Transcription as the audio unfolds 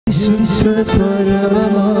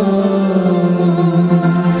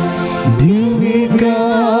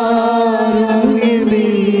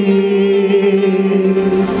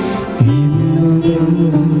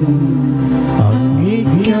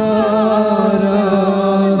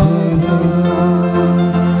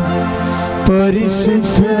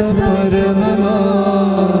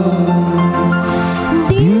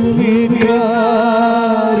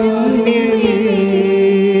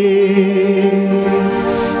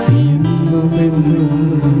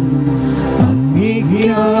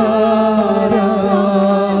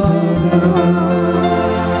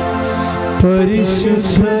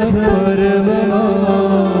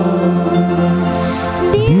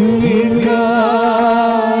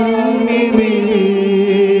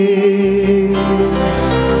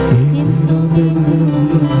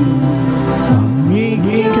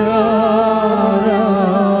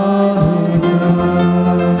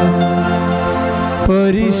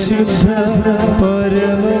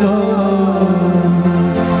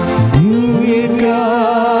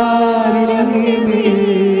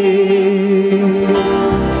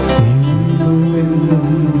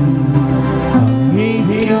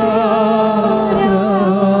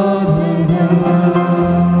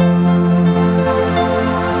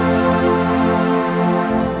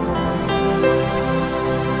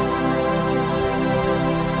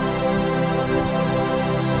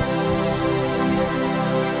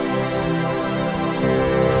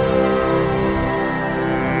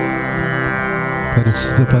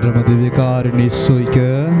പരിശുദ്ധ പരമദിവ്യകാരുണ്യ ഈശോയ്ക്ക്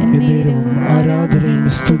ആരാധനയും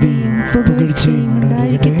സ്തുതിയും പുകഴ്ചയും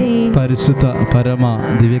ഉണ്ടായിരിക്കട്ടെ. പരിശുദ്ധ പരമ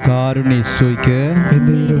ദിവ്യകാരുണ്യ ഈശോയ്ക്ക്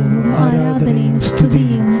ആരാധനയും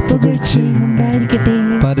സ്തുതിയും പുകഴ്ചയും ഉണ്ടായിരിക്കട്ടെ.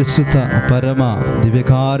 പരിശുദ്ധ പരമ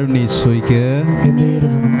ദിവ്യകാരുണ്യ ഈശോയ്ക്ക്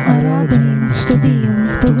ആരാധനയും സ്തുതിയും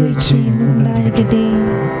പുകഴ്ചയും ഉണ്ടായിരിക്കട്ടെ.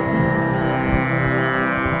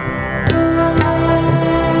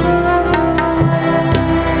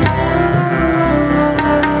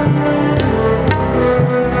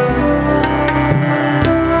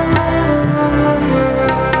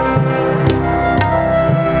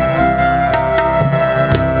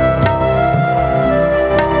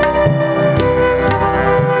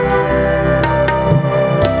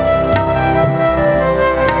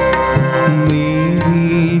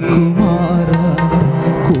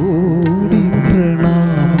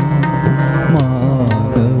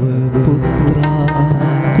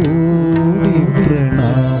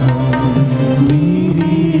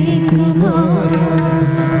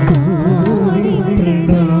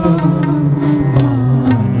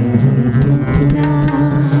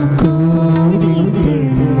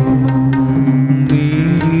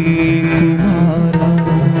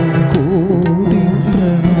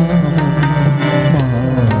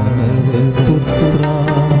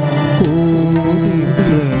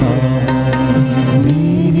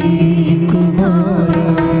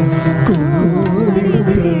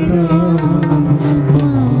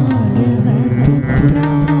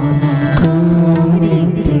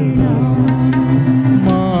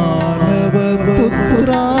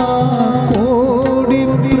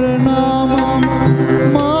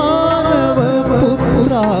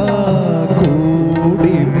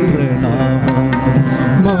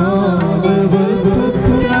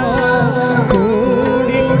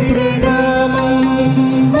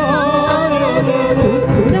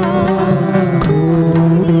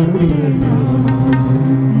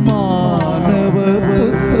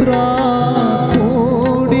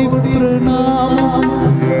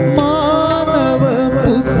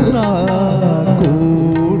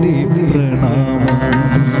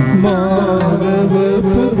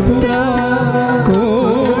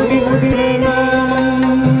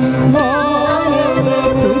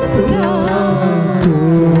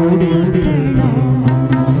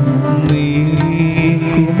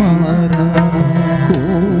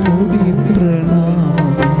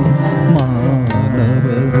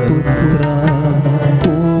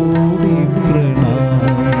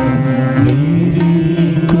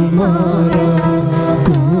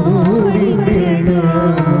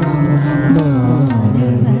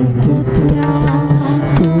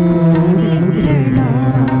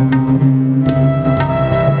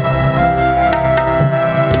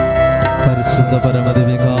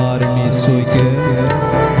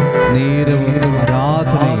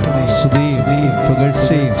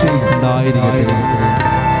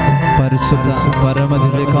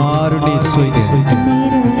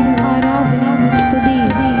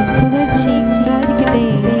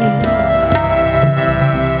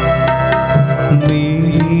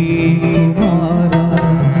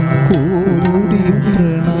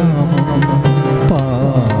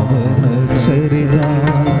 പാവന ചരിത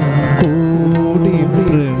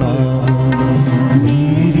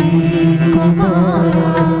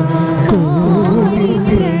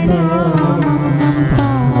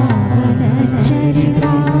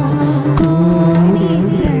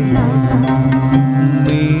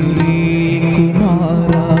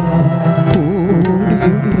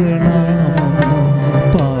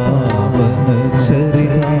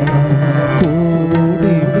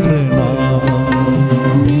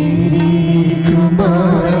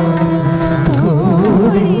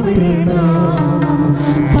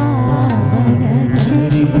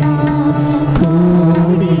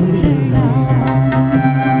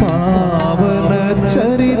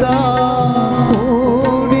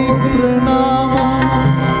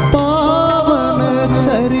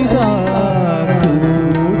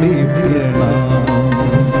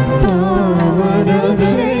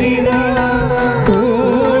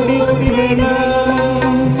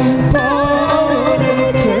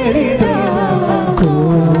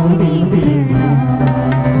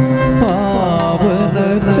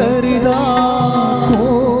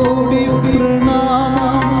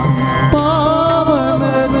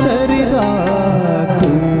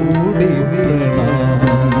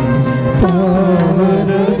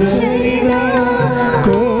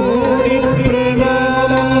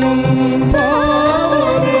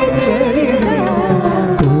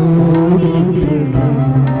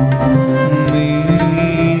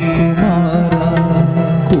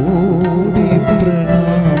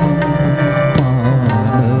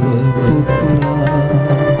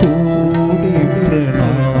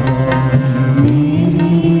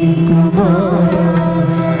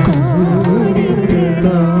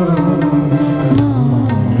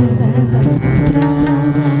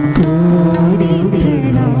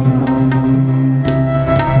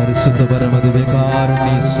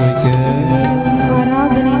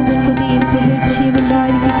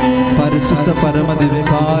പരിശുദ്ധ പരമ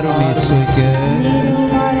ദിവ്യകാരുണ്യേശോയ്ക്ക്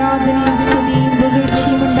ആരാധനയും സ്തുതിയും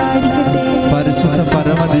പുകഴ്ചയും ഉണ്ടായിരിക്കട്ടെ. പരിശുദ്ധ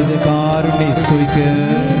പരമ ദിവ്യകാരുണ്യേശോയ്ക്ക്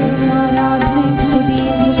ആരാധനയും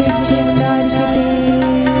സ്തുതിയും പുകഴ്ചയും ഉണ്ടായിരിക്കട്ടെ.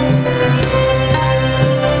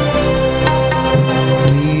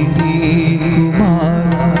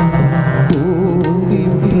 കോടി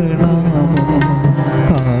പ്രണാമം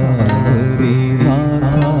കാവരിനാഥ,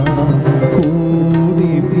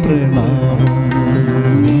 കോടി പ്രണാമം.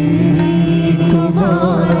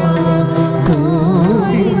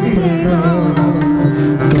 കോടി പ്രണാമം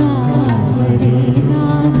കാവരിനാഥ.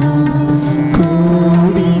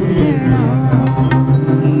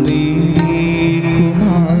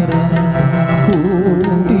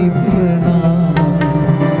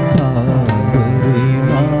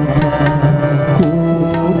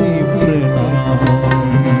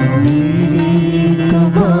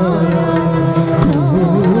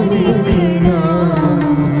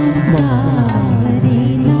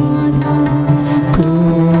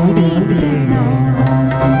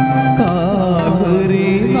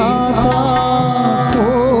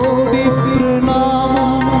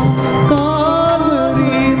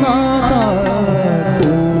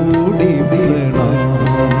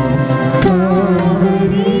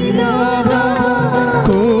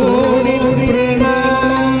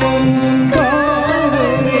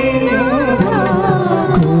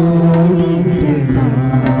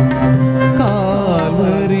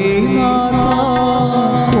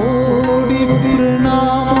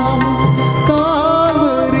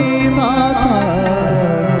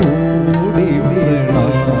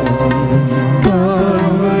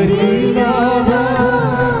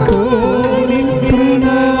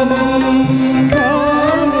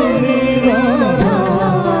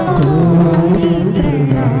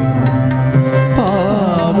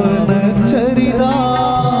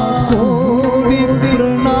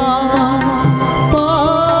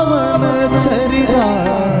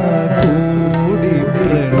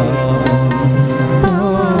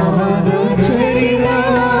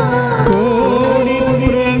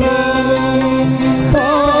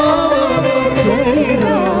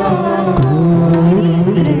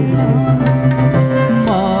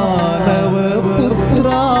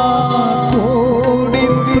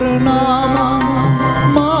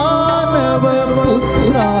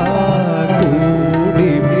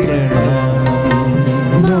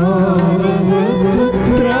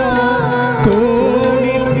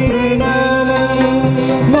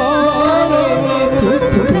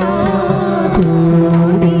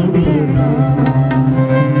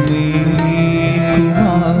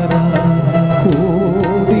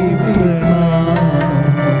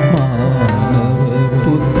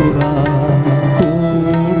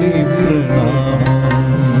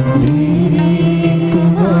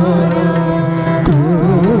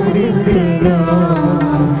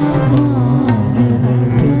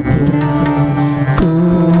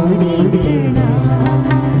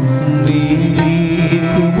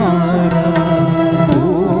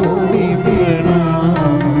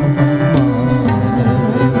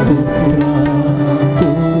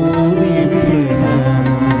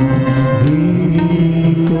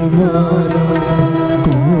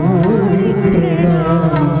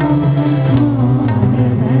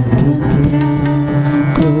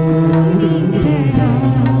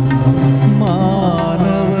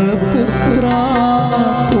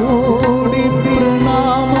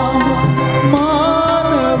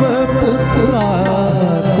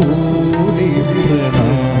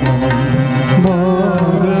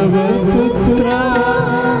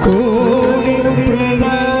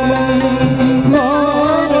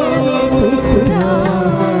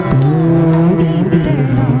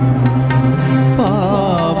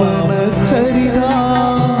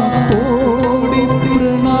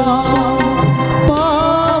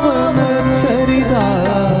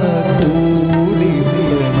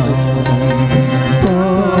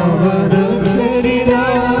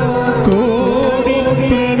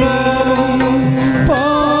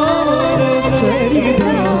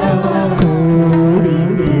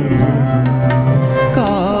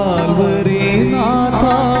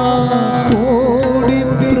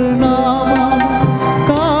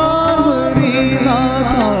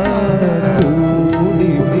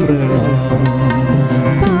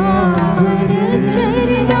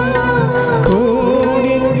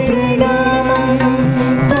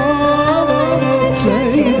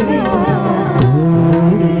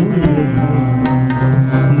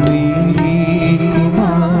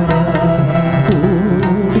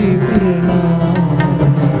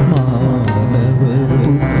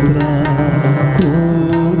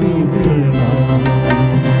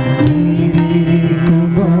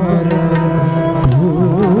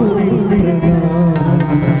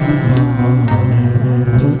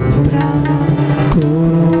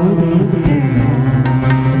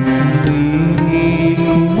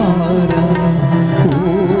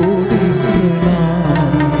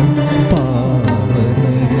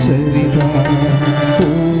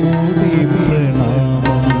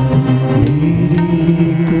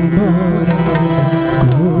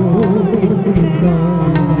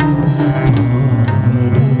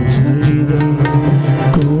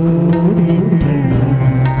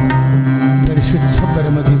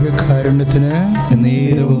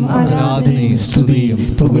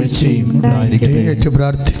 പുകഴ്ചയും ഉണ്ടായിരിക്കട്ടെ. ഏറ്റു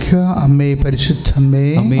പ്രാർത്ഥിക്കുക. അമ്മേ പരിശുദ്ധമ്മേ,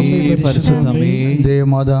 അമ്മേ പരിശുദ്ധമേ,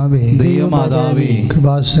 ദേവമാതാവേ, ദൈവമാതാവേ,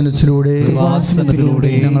 കൃപാസനത്തിലൂടെ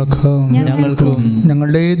ഞങ്ങൾക്കും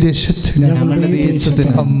ഞങ്ങളുടെ ദേശത്തിന്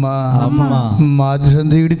അമ്മ മാധ്യസ്ഥം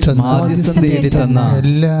തേടി തന്ന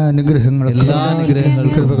എല്ലാ അനുഗ്രഹങ്ങൾക്കും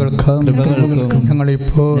കൃപകൾക്കും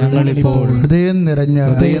ഞങ്ങളിപ്പോൾ ഹൃദയം നിറഞ്ഞ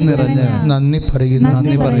നന്ദി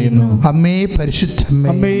പറയുന്നു. അമ്മേ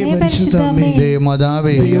പരിശുദ്ധമ്മേ,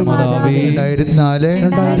 ദേവമാതാവേ, 2004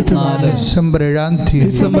 ഡിസംബർ 7-ാം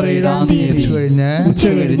തീയതി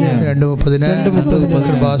ഉച്ചകഴിഞ്ഞ് 2:30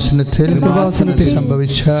 കൃപാസനത്തിൽ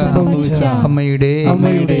സംഭവിച്ച അമ്മയുടെ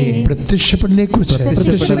പ്രത്യക്ഷപ്പെടലിനെ കുറിച്ച്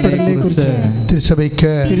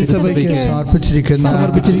തിരുസഭയ്ക്ക് സമർപ്പിച്ചിരിക്കുന്ന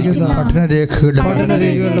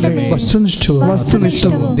പഠനരേഖകളുടെ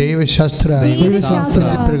വസ്തുനിഷ്ഠവും ദൈവശാസ്ത്ര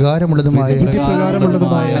പ്രകാരമുള്ളതുമായ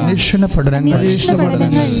അന്വേഷണ പഠനങ്ങൾ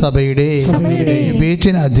സഭയുടെ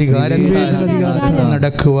വിവേചന അധികാരത്താൽ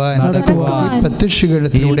നടക്കുവാൻ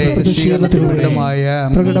പ്രത്യക്ഷീകരണത്തിലൂടെ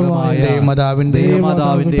ദേവമാതാവിന്റെ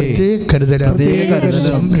പ്രത്യേക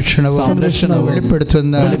സംരക്ഷണവും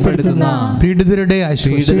വെളിപ്പെടുത്തുന്ന പീഡിതരുടെ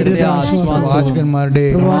ആശ്വാസന്മാരുടെ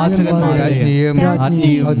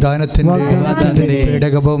വാഗ്ദാനത്തിന്റെ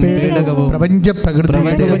പേടകവും പ്രപഞ്ച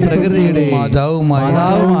പ്രകൃതിയുടെ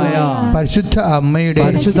മാതാവുമായ പരിശുദ്ധ അമ്മയുടെ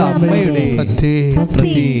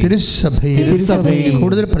തിരുസഭയിൽ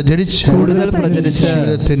കൂടുതൽ പ്രചരിച്ച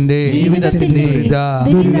ജീവിതത്തിന്റെ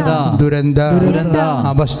ദുരന്ത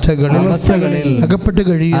അവസ്ഥകളിൽ അകപ്പെട്ട്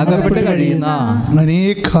കഴിയുന്ന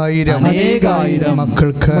അനേകായിരം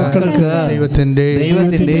മക്കൾക്ക് ദൈവത്തിന്റെ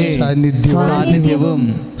സാന്നിധ്യവും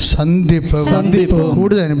സന്ധിപ്പവും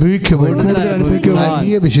കൂടുതൽ അനുഭവിക്കുവാൻ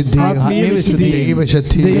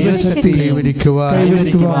കൈവരിക്കുവാൻ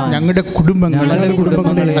ഞങ്ങളുടെ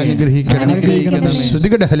കുടുംബങ്ങളെ അനുഗ്രഹിക്കണം.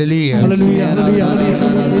 ശ്രുതികട ഹല്ലേലൂയ.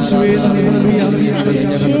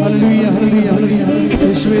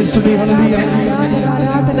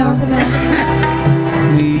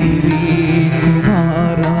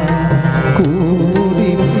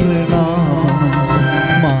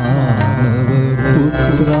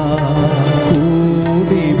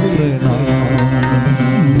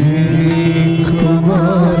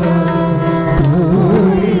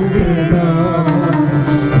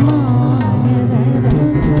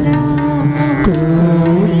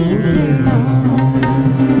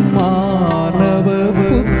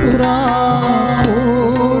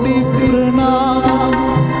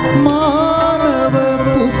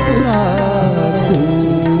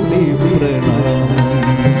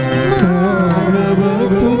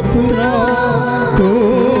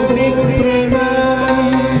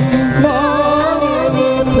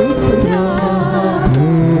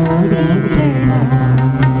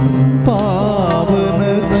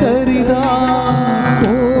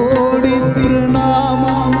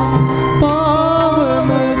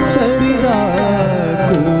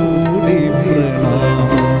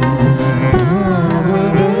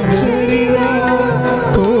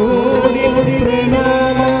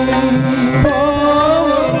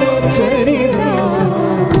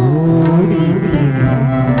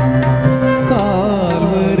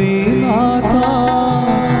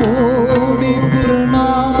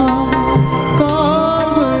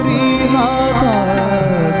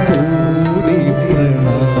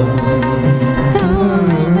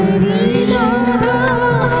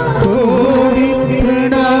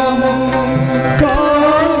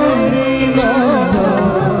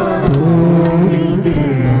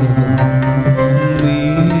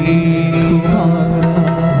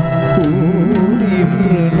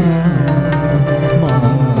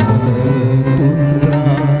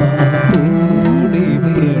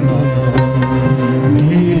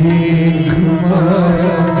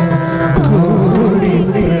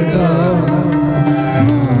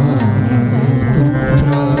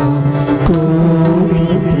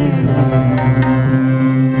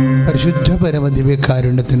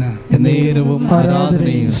 പരമദിവ്യകാരുണ്യത്തിന് നേരവും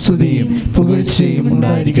ആരാധനയും സ്തുതിയും പുകഴ്ചയും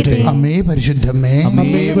ഉണ്ടായിരിക്കട്ടെ. അമ്മേ പരിശുദ്ധമ്മേ,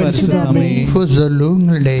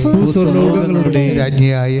 ഭൂസ്വർലോകങ്ങളുടെ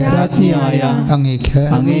രാജ്ഞിയായ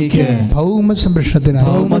അങ്ങേക്ക് ഭൗമ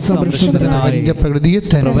സംരക്ഷണത്തിനായി പ്രകൃതിയെ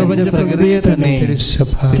തന്നെ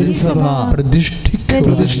തിരുസഭ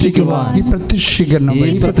പ്രതിഷ്ഠിക്കുവാൻ ഈ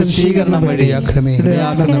പ്രത്യക്ഷീകരണം വഴിയാക്കണമേ.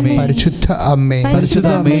 പരിശുദ്ധ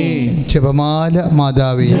അമ്മേ, ജപമാല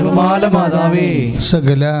മാതാവേ,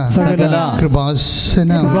 സകല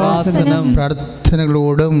കൃപാസനം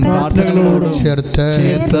പ്രാർത്ഥനകളോടും ചേർത്ത്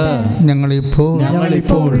ഞങ്ങളിപ്പോൾ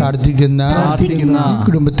പ്രാർത്ഥിക്കുന്ന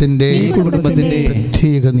കുടുംബത്തിന്റെ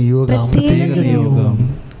പ്രത്യേക നിയോഗം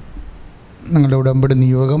ഞങ്ങളുടെ ഉടമ്പടി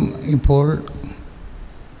നിയോഗം ഇപ്പോൾ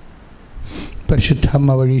പരിശുദ്ധ അമ്മ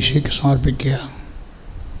വഴി ഈശോയ്ക്ക് സമർപ്പിക്കുക.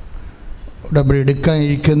 ഉടമ്പടി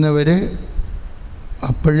എടുക്കാനിരിക്കുന്നവർ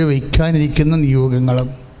അപ്പോഴും വയ്ക്കാനിരിക്കുന്ന നിയോഗങ്ങളും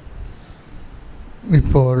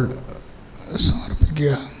ഇപ്പോൾ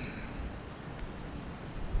സമർപ്പിക്കുക.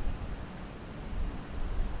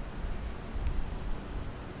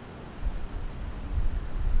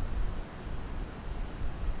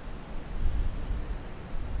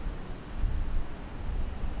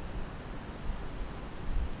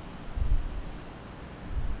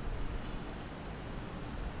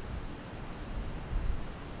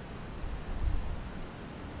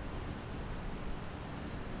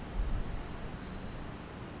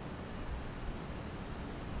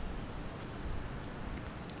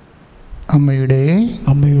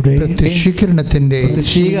 അമ്മയുടെ പ്രത്യക്ഷീകരണത്തിന്റെ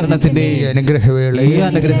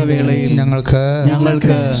അനുഗ്രഹവേളയിൽ ഞങ്ങൾക്ക്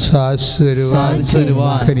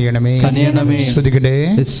കനിയണമേ. ശ്രദ്ധിക്കട്ടെ.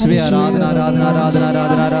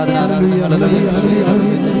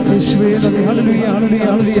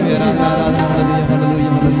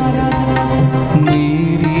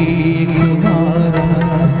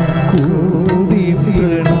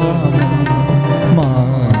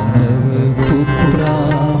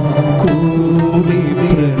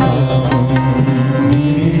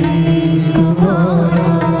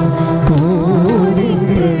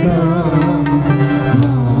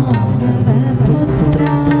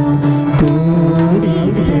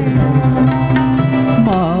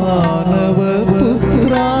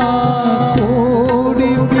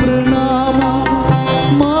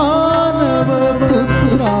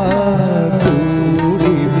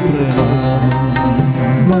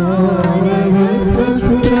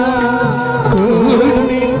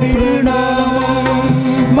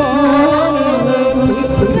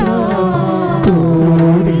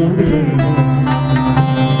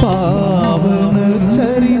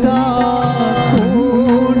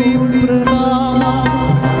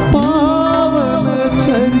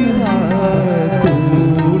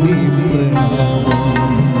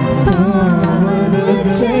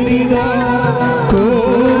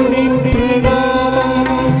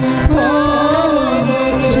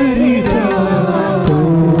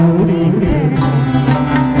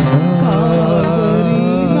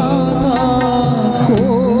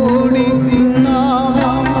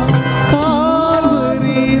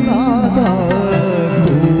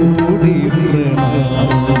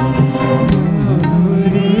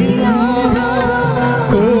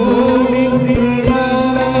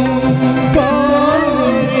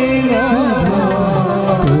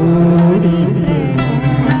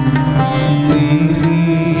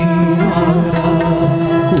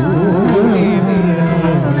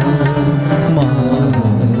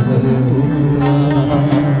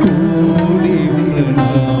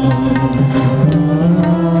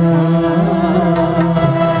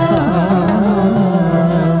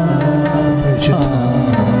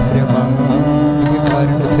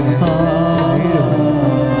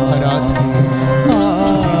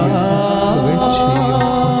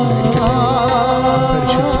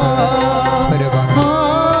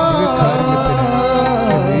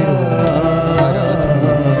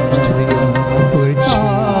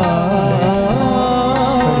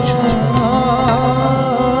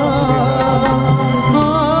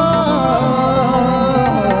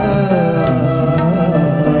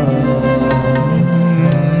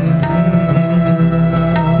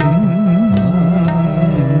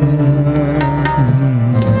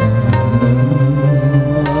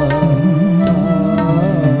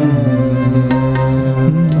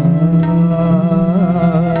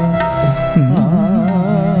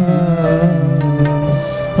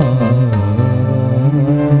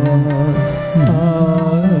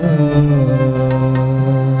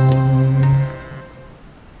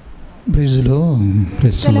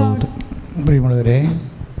 പ്രിയമുള്ളവരെ,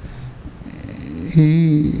 ഈ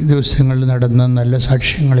ദിവസങ്ങളിൽ നടന്ന നല്ല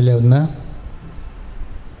സാക്ഷ്യങ്ങളിലെ ഒന്ന്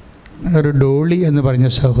ഒരു ഡോളി എന്ന് പറഞ്ഞ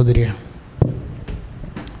സഹോദരിയാണ്.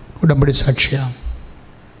 ഉടമ്പടി സാക്ഷിയാണ്.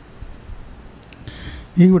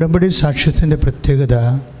 ഈ ഉടമ്പടി സാക്ഷ്യത്തിൻ്റെ പ്രത്യേകത,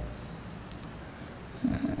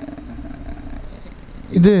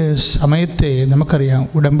 ഇത് സമയത്തെ നമുക്കറിയാം,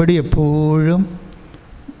 ഉടമ്പടി എപ്പോഴും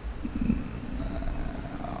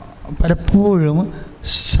പലപ്പോഴും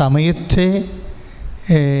സമയത്തെ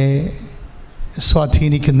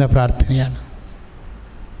സ്വാധീനിക്കുന്ന പ്രാർത്ഥനയാണ്.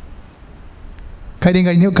 കാര്യം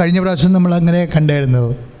കഴിഞ്ഞ പ്രാവശ്യം നമ്മൾ അങ്ങനെ കണ്ടായിരുന്നു.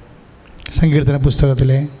 സങ്കീർത്തന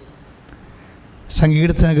പുസ്തകത്തിലെ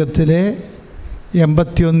സങ്കീർത്തനത്തിലെ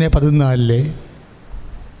 81:14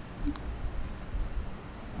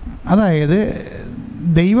 അതായത്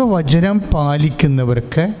ദൈവവചനം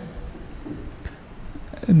പാലിക്കുന്നവർക്ക്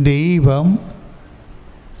ദൈവം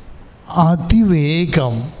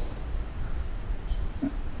അതിവേഗം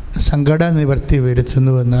സങ്കട നിവർത്തി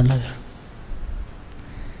വരുത്തുന്നു എന്നുള്ളത്.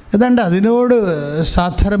 ഏതാണ്ട് അതിനോട്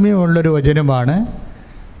സാധർമ്യമുള്ളൊരു വചനമാണ്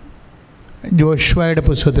ജോഷുവയുടെ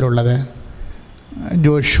പുസ്തകത്തിലുള്ളത്.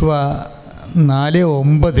 ജോഷുവ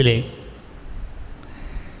 4:9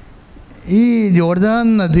 ഈ ജോർദാൻ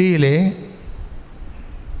നദിയിലെ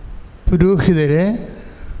പുരോഹിതര്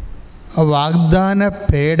വാഗ്ദാന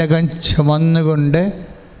പേടകം ചുമന്നുകൊണ്ട്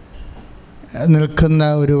നിൽക്കുന്ന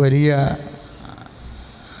ഒരു വലിയ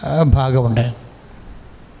ഭാഗമുണ്ട്.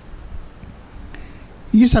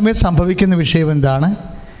 ഈ സമയത്ത് സംഭവിക്കുന്ന വിഷയം എന്താണ്?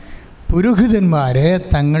 പുരോഹിതന്മാർ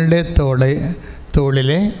തങ്ങളുടെ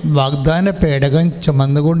തോളിലെ വാഗ്ദാന പേടകം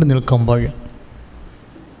ചുമന്നുകൊണ്ട് നിൽക്കുമ്പോൾ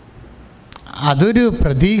അതൊരു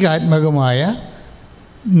പ്രതീകാത്മകമായ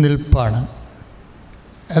നിൽപ്പാണ്.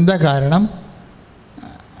 എന്താ കാരണം?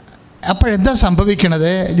 അപ്പോഴെന്താ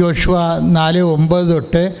സംഭവിക്കണത്? ജോഷുവ 4:9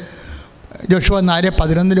 തൊട്ട് ജോഷുവ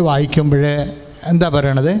 4:11 വായിക്കുമ്പോൾ എന്താ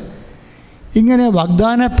പറയണത്? ഇങ്ങനെ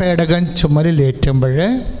വാഗ്ദാന പേടകം ചുമലിലേറ്റുമ്പോൾ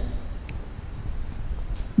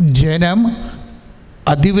ജനം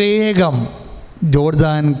അതിവേഗം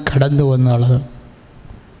ജോർദാൻ കടന്നു എന്നുള്ളത്.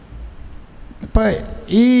 ഇപ്പം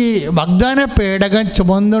ഈ വാഗ്ദാന പേടകം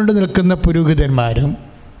ചുമന്നുകൊണ്ട് നിൽക്കുന്ന പുരോഹിതന്മാരും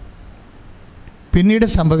പിന്നീട്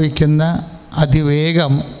സംഭവിക്കുന്ന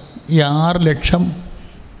അതിവേഗം 6 ലക്ഷം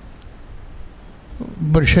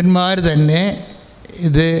പുരുഷന്മാർ തന്നെ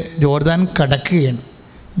ഇത് ജോർദാൻ കടക്കുകയാണ്.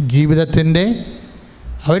 ജീവിതത്തിൻ്റെ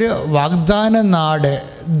അവർ വാഗ്ദാന നാട്,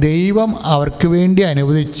 ദൈവം അവർക്ക് വേണ്ടി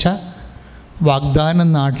അനുവദിച്ച വാഗ്ദാന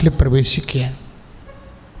നാട്ടിൽ പ്രവേശിക്കുകയാണ്.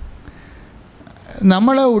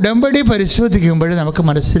 നമ്മൾ ഉടമ്പടി പരിശോധിക്കുമ്പോൾ നമുക്ക്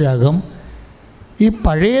മനസ്സിലാകും, ഈ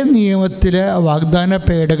പഴയ നിയമത്തിലെ വാഗ്ദാന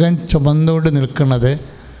പേടകം ചുമന്നുകൊണ്ട് നിൽക്കുന്നത്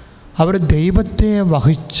അവർ ദൈവത്തെ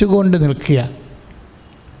വഹിച്ചുകൊണ്ട് നിൽക്കുക.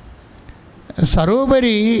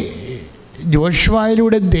 സർവോപരി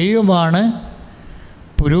ജോഷുവയിലൂടെ ദൈവമാണ്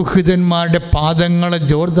പുരോഹിതന്മാരുടെ പാദങ്ങൾ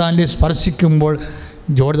ജോർദാനിൽ സ്പർശിക്കുമ്പോൾ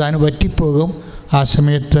ജോർദാൻ വറ്റിപ്പോകും. ആ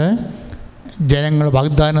സമയത്ത് ജനങ്ങൾ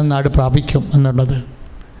വാഗ്ദാന നാട് പ്രാപിക്കും എന്നുള്ളത്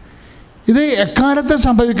ഇത് എക്കാലത്ത്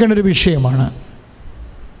സംഭവിക്കേണ്ട ഒരു വിഷയമാണ്.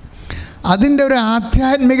 അതിൻ്റെ ഒരു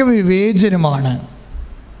ആധ്യാത്മിക വിവേചനമാണ്.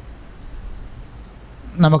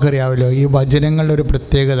 നമുക്കറിയാമല്ലോ ഈ വചനങ്ങളുടെ ഒരു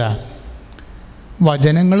പ്രത്യേകത.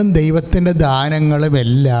 വചനങ്ങളും ദൈവത്തിൻ്റെ ദാനങ്ങളും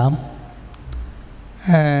എല്ലാം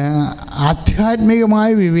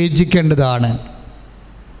ആധ്യാത്മികമായി വിവേചിക്കേണ്ടതാണ്.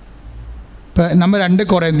 ഇപ്പം നമ്മൾ 2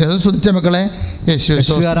 കൊറിന്ത്യർ ശ്രദ്ധിച്ച മക്കളെ,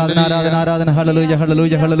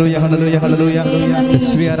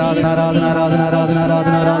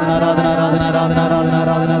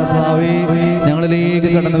 ഞങ്ങളിലേക്ക്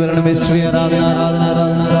കടന്നു വരണം.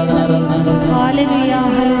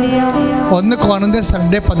 1 കൊരിന്ത്യർ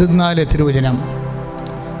 2:14 തിരുവചനം.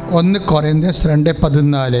 1 കൊരിന്ത്യർ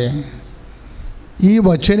 2:14. ഈ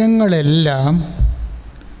വചനങ്ങളെല്ലാം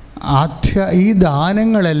ഈ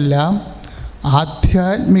ദാനങ്ങളെല്ലാം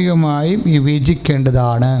ആധ്യാത്മികമായി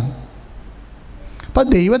വിവേചിക്കേണ്ടതാണ്. അപ്പം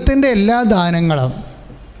ദൈവത്തിൻ്റെ എല്ലാ ദാനങ്ങളും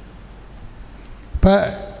ഇപ്പം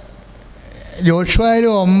ജോഷുവയിൽ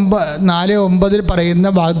 4:9 പറയുന്ന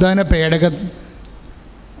വാഗ്ദാന പേടകം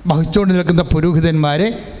വഹിച്ചുകൊണ്ട് നിൽക്കുന്ന പുരോഹിതന്മാരെ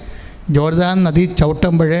ജോർദാൻ നദി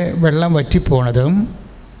ചവിട്ടുമ്പോഴേ വെള്ളം വറ്റിപ്പോണതും,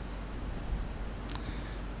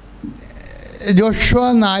 ജോഷുവ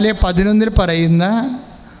 4:11 പറയുന്ന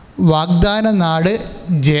വാഗ്ദാന നാട്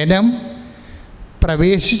ജനം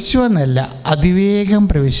പ്രവേശിച്ചു എന്നല്ല, അതിവേഗം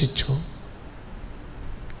പ്രവേശിച്ചു.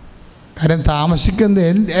 കാരണം താമസിക്കുന്ന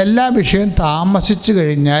എല്ലാ വിഷയവും താമസിച്ചു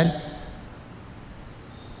കഴിഞ്ഞാൽ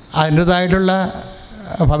അതിൻ്റേതായിട്ടുള്ള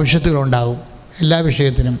ഭവിഷ്യത്തുകളുണ്ടാകും എല്ലാ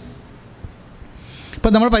വിഷയത്തിനും.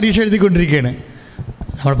 ഇപ്പം നമ്മൾ പരീക്ഷ എഴുതിക്കൊണ്ടിരിക്കുകയാണ്.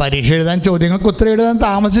 നമ്മൾ പരീക്ഷ എഴുതാൻ, ചോദ്യങ്ങൾക്ക് ഉത്തരം എഴുതാൻ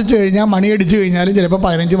താമസിച്ചു കഴിഞ്ഞാൽ, മണിയടിച്ചു കഴിഞ്ഞാലും ചിലപ്പോൾ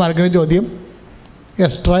 15 മാർക്കിന് ചോദ്യം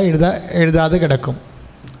എക്സ്ട്രാ എഴുതാതെ കിടക്കും.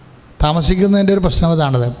 താമസിക്കുന്നതിൻ്റെ ഒരു പ്രശ്നം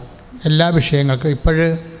അതാണത് എല്ലാ വിഷയങ്ങൾക്കും.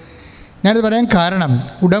 ഞാനിത് പറയാൻ കാരണം,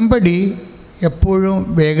 ഉടമ്പടി എപ്പോഴും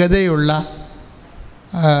വേഗതയുള്ള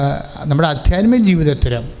നമ്മുടെ ആധ്യാത്മിക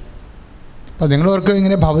ജീവിതത്തിലും. അപ്പോൾ നിങ്ങളോർക്കും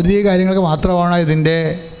ഇങ്ങനെ ഭൗതിക കാര്യങ്ങൾക്ക് മാത്രമാണ് ഇതിൻ്റെ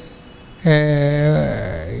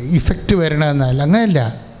ഇഫക്റ്റ് വരണമെന്നല്ല, അങ്ങനെയല്ല.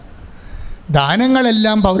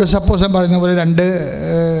 ദാനങ്ങളെല്ലാം പൗരസപ്പോസം പറയുന്ന പോലെ 2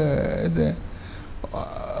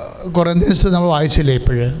 കൊരിന്ത്യൻസ് നമ്മൾ വായിച്ചില്ലേ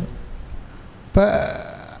ഇപ്പോഴ്. ഇപ്പം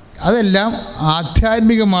അതെല്ലാം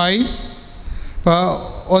ആധ്യാത്മികമായി, ഇപ്പോൾ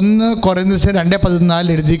 1 കൊരിന്ത്യൻസ്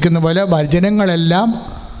 2:14 എഴുതിയിരിക്കുന്ന പോലെ വചനങ്ങളെല്ലാം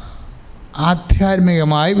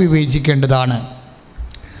ആധ്യാത്മികമായി വിവേചിക്കേണ്ടതാണ്.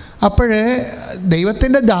 അപ്പോൾ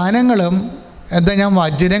ദൈവത്തിൻ്റെ ദാനങ്ങളും എന്താ, ഞാൻ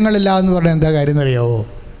വചനങ്ങളില്ല എന്ന് പറഞ്ഞാൽ എന്താ കാര്യം എന്നറിയാവോ?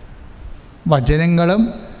 വചനങ്ങളും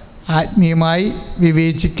ആത്മീയമായി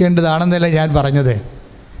വിവേചിക്കേണ്ടതാണെന്നല്ല ഞാൻ പറഞ്ഞത്.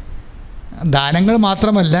 ദാനങ്ങൾ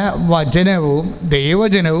മാത്രമല്ല, വചനവും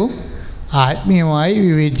ദൈവവചനവും ആത്മീയമായി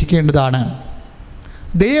വിവേചിക്കേണ്ടതാണ്.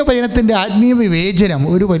 ദൈവവചനത്തിൻ്റെ ആത്മീയ വിവേചനം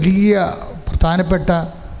ഒരു വലിയ പ്രധാനപ്പെട്ട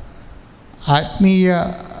ആത്മീയ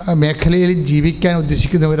മേഖലയിൽ ജീവിക്കാൻ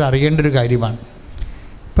ഉദ്ദേശിക്കുന്നവർ അറിയേണ്ട ഒരു കാര്യമാണ്.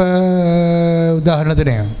 ഇപ്പോൾ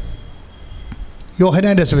ഉദാഹരണത്തിന്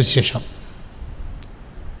യോഹന്നാൻ്റെ സുവിശേഷം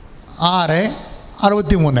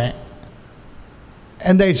 6:63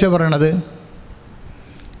 എന്താ ഈശോ പറയണത്?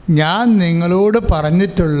 ഞാൻ നിങ്ങളോട്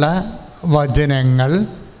പറഞ്ഞിട്ടുള്ള വചനങ്ങൾ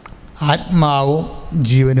ആത്മാവും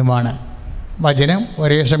ജീവനുമാണ്. വചനം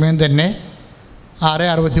ഒരേ സമയം തന്നെ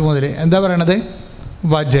 6:63 എന്താ പറയണത്?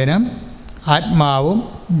 വചനം ആത്മാവും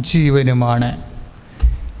ജീവനുമാണ്.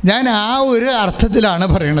 ഞാൻ ആ ഒരു അർത്ഥത്തിലാണ്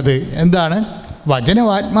പറയണത്. എന്താണ്? വചനം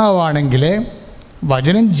ആത്മാവാണെങ്കിൽ,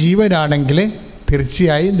 വചനം ജീവനാണെങ്കിൽ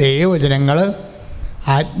തീർച്ചയായും ദൈവവചനങ്ങൾ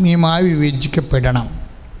ആത്മീയമായി വിവേചിക്കപ്പെടണം.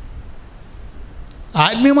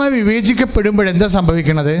 ആത്മീയമായി വിവേചിക്കപ്പെടുമ്പോഴെന്താ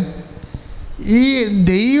സംഭവിക്കുന്നത്? ഈ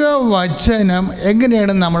ദൈവവചനം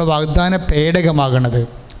എങ്ങനെയാണ് നമ്മൾ വാഗ്ദാന പേടകമാകുന്നത്?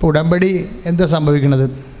 ഇപ്പോൾ ഉടമ്പടി എന്താ സംഭവിക്കുന്നത്?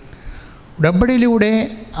 ഉടമ്പടിയിലൂടെ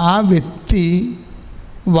ആ വ്യക്തി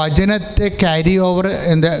വചനത്തെ ക്യാരി ഓവർ,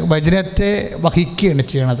 വചനത്തെ വഹിക്കുകയാണ്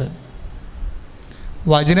ചെയ്യണത്.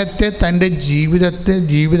 വചനത്തെ തൻ്റെ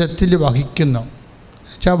ജീവിതത്തിൽ വഹിക്കുന്നു.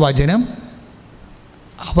 എന്നുവെച്ചാൽ വചനം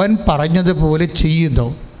അവൻ പറഞ്ഞതുപോലെ ചെയ്യുന്നു.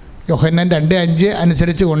 യോഹന്നാൻ 2:5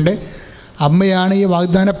 അനുസരിച്ച് കൊണ്ട് അമ്മയാണ് ഈ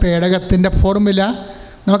വാഗ്ദാന പേടകത്തിൻ്റെ ഫോർമുല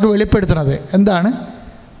നമുക്ക് വെളിപ്പെടുത്തുന്നത്. എന്താണ്?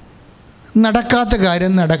 നടക്കാത്ത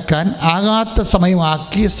കാര്യം നടക്കാൻ, ആകാത്ത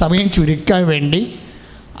സമയമാക്കി സമയം ചുരുക്കാൻ വേണ്ടി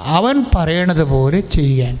അവൻ പറയണത് പോലെ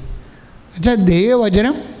ചെയ്യാൻ. എന്നുവെച്ചാൽ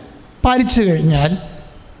ദൈവവചനം പാലിച്ചു കഴിഞ്ഞാൽ,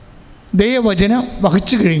 ദൈവവചനം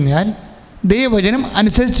വഹിച്ചു കഴിഞ്ഞാൽ, ദൈവവചനം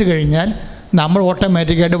അനുസരിച്ച് കഴിഞ്ഞാൽ നമ്മൾ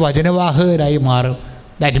ഓട്ടോമാറ്റിക്കായിട്ട് വചനവാഹകരായി മാറും.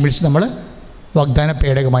 ദാറ്റ് മീൻസ് നമ്മൾ വാഗ്ദാന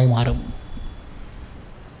പേടകമായി മാറും.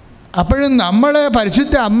 അപ്പോഴും നമ്മൾ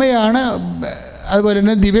പരിശുദ്ധ അമ്മയാണ്, അതുപോലെ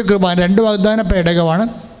തന്നെ ദിവ്യകൃപാന, 2 വാഗ്ദാന പേടകമാണ്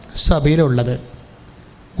സഭയിലുള്ളത്.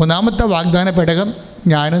 3-ാമത്തെ വാഗ്ദാന പേടകം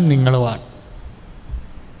ഞാനും നിങ്ങളുമാണ്.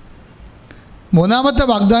 3-ാമത്തെ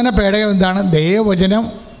വാഗ്ദാന പേടകം എന്താണ്? ദൈവവചനം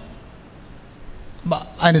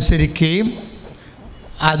അനുസരിക്കുകയും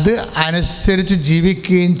അത് അനുസരിച്ച്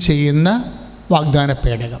ജീവിക്കുകയും ചെയ്യുന്ന വാഗ്ദാന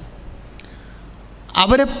പേടകം.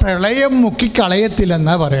 അവരെ പ്രളയം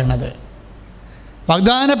മുക്കിക്കളയത്തില്ലെന്നാണ് പറയണത്.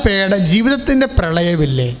 വാഗ്ദാന ജീവിതത്തിൻ്റെ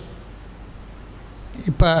പ്രളയമില്ലേ?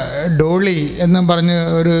 ഇപ്പം ഡോളി എന്നും പറഞ്ഞ്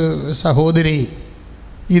ഒരു സഹോദരി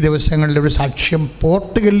ഈ ദിവസങ്ങളിൽ ഒരു സാക്ഷ്യം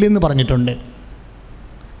പോർട്ടുഗലിൽ നിന്ന് പറഞ്ഞിട്ടുണ്ട്.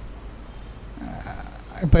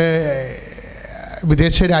 ഇപ്പോൾ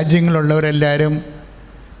വിദേശ രാജ്യങ്ങളുള്ളവരെല്ലാവരും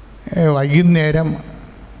വൈകുന്നേരം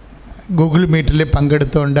ഗൂഗിൾ മീറ്റിൽ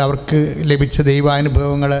പങ്കെടുത്തുകൊണ്ട് അവർക്ക് ലഭിച്ച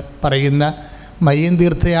ദൈവാനുഭവങ്ങൾ പറയുന്ന മയ്യൻ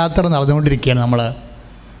തീർത്ഥയാത്ര നടന്നുകൊണ്ടിരിക്കുകയാണ് നമ്മൾ.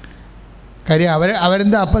 കാര്യം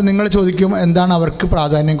അവരെന്താ, അപ്പം നിങ്ങൾ ചോദിക്കും എന്താണ് അവർക്ക്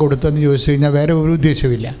പ്രാധാന്യം കൊടുത്തതെന്ന് ചോദിച്ചു കഴിഞ്ഞാൽ വേറെ ഒരു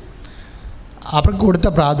ഉദ്ദേശമില്ല. അവർക്ക് കൊടുത്ത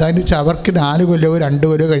പ്രാധാന്യം വെച്ചാൽ അവർക്ക് 4 കൊല്ലമോ 2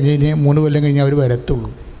 കൊല്ലമോ കഴിഞ്ഞ് കഴിഞ്ഞാൽ 3 കൊല്ലം കഴിഞ്ഞാൽ അവർ വരത്തുള്ളൂ.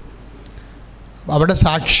 അവിടെ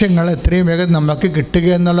സാക്ഷ്യങ്ങൾ എത്രയും വേഗം നമുക്ക് കിട്ടുക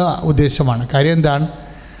എന്നുള്ള ഉദ്ദേശമാണ്. കാര്യം എന്താണ്?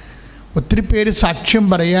 ഒത്തിരി പേര് സാക്ഷ്യം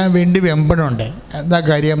പറയാൻ വേണ്ടി വെമ്പണുണ്ട്. എന്താ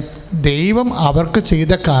കാര്യം? ദൈവം അവർക്ക്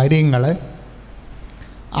ചെയ്ത കാര്യങ്ങൾ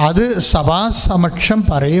അത് സഭാസമക്ഷം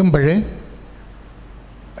പറയുമ്പോൾ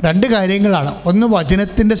 2 കാര്യങ്ങളാണ്. ഒന്ന്,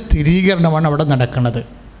 വചനത്തിൻ്റെ സ്ഥിരീകരണമാണ് അവിടെ നടക്കുന്നത്.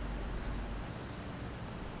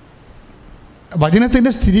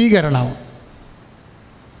 വചനത്തിൻ്റെ സ്ഥിരീകരണം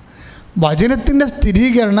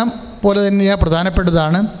പോലെ തന്നെ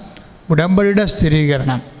പ്രധാനപ്പെട്ടതാണ് ഉടമ്പടിയുടെ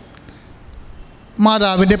സ്ഥിരീകരണം,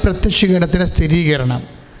 മാതാവിൻ്റെ പ്രത്യക്ഷീകരണത്തിൻ്റെ സ്ഥിരീകരണം.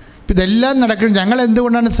 ഇതെല്ലാം നടക്കുന്നത്. ഞങ്ങൾ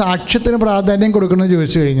എന്തുകൊണ്ടാണ് സാക്ഷ്യത്തിന് പ്രാധാന്യം കൊടുക്കണമെന്ന്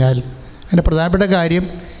ചോദിച്ചു കഴിഞ്ഞാൽ അതിൻ്റെ പ്രധാനപ്പെട്ട കാര്യം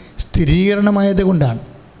സ്ഥിരീകരണമായത് കൊണ്ടാണ്.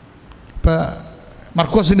 ഇപ്പോൾ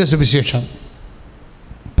മർക്കോസിൻ്റെ സുവിശേഷം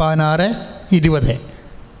 16:20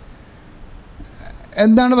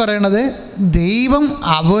 എന്താണ് പറയണത്? ദൈവം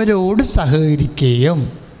അവരോട് സഹകരിക്കുകയും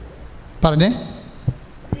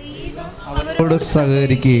അവരോട്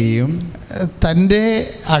സഹകരിക്കുകയും തൻ്റെ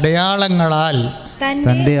അടയാളങ്ങളാൽ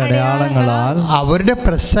അവരുടെ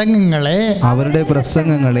പ്രസംഗങ്ങളെ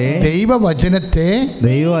ദൈവവചനത്തെ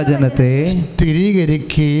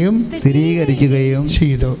സ്ഥിരീകരിക്കുകയും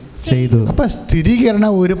ചെയ്തു. അപ്പം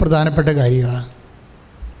സ്ഥിരീകരണം ഒരു പ്രധാനപ്പെട്ട കാര്യമാണ്.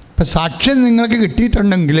 ഇപ്പം സാക്ഷ്യം നിങ്ങൾക്ക്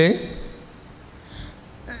കിട്ടിയിട്ടുണ്ടെങ്കിൽ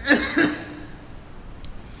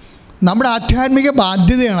നമ്മുടെ ആധ്യാത്മിക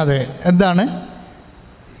ബാധ്യതയാണത്. എന്താണ്?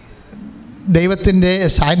 ദൈവത്തിൻ്റെ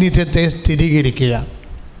സാന്നിധ്യത്തെ സ്ഥിരീകരിക്കുക.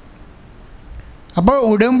 അപ്പോൾ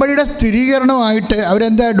ഉടമ്പടിയുടെ സ്ഥിരീകരണമായിട്ട്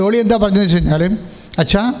ഡോളി എന്താ പറഞ്ഞതെന്ന് വെച്ച് കഴിഞ്ഞാൽ,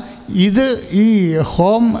 അച്ഛാ ഇത് ഈ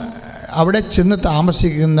ഹോം അവിടെ ചെന്ന്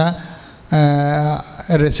താമസിക്കുന്ന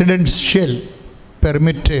റെസിഡൻഷ്യൽ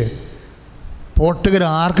പെർമിറ്റ് പോർട്ടുഗൽ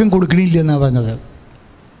ആർക്കും കൊടുക്കണില്ല എന്നാണ് പറഞ്ഞത്.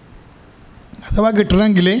 അഥവാ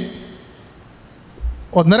കിട്ടണമെങ്കിൽ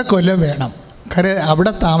 1.5 കൊല്ലം വേണം. കാരണം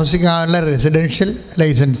അവിടെ താമസിക്കാനുള്ള റെസിഡൻഷ്യൽ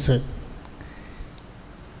ലൈസൻസ്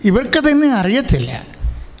ഇവർക്ക് തന്നെ അറിയത്തില്ല.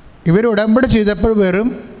 ഇവർ ഉടമ്പടി ചെയ്തപ്പോൾ വെറും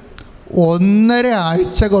 1.5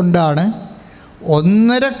 ആഴ്ച കൊണ്ടാണ്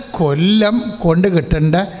 1.5 കൊല്ലം കൊണ്ട്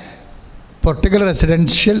കിട്ടേണ്ട പോർട്ടുഗൽ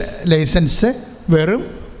റെസിഡൻഷ്യൽ ലൈസൻസ് വെറും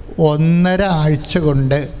 1.5 ആഴ്ച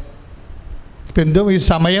കൊണ്ട്. ഇപ്പം എന്തോ ഈ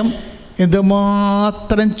സമയം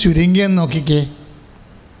എന്തുമാത്രം ചുരുങ്ങിയെന്ന് നോക്കിക്കേ.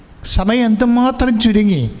 സമയം എന്തുമാത്രം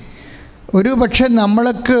ചുരുങ്ങി. ഒരു പക്ഷേ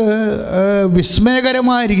നമ്മൾക്ക്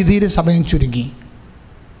വിസ്മയകരമായ രീതിയിൽ സമയം ചുരുങ്ങി.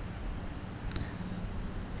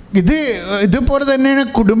 ഇതുപോലെ തന്നെയാണ്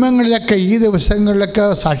കുടുംബങ്ങളിലൊക്കെ ഈ ദിവസങ്ങളിലൊക്കെ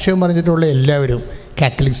സാക്ഷ്യം പറഞ്ഞിട്ടുള്ള എല്ലാവരും,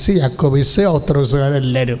 കാത്തലിക്സ്, യാക്കോബൈസ്,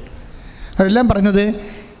 ഓർത്തഡോക്സുകാരെല്ലാവരും അവരെല്ലാം പറഞ്ഞത്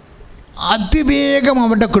അതിവേഗം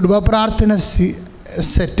അവരുടെ കുടുംബ പ്രാർത്ഥന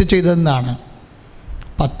സെറ്റ് ചെയ്തതെന്നാണ്.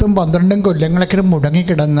 10-12 കൊല്ലങ്ങളൊക്കെ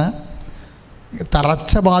മുടങ്ങിക്കിടന്ന്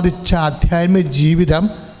തളർച്ച ബാധിച്ച ആധ്യാത്മിക ജീവിതം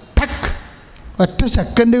ഒറ്റ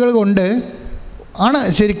സെക്കൻഡുകൾ കൊണ്ട് ആണ്,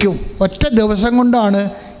 ശരിക്കും ഒറ്റ ദിവസം കൊണ്ടാണ്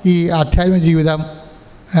ഈ ആധ്യാത്മിക ജീവിതം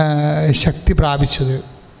ശക്തി പ്രാപിച്ചത്.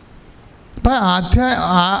 അപ്പം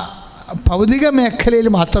ഭൗതിക മേഖലയിൽ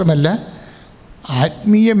മാത്രമല്ല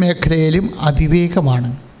ആത്മീയ മേഖലയിലും അതിവേഗമാണ്.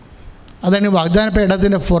 അതാണ് വാഗ്ദാന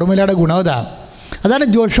പേടകത്തിൻ്റെ ഫോർമുലയുടെ ഗുണവത. അതാണ്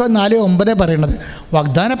ജോഷുവ 4:9 പറയുന്നത്.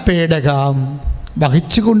 വാഗ്ദാന പേടകം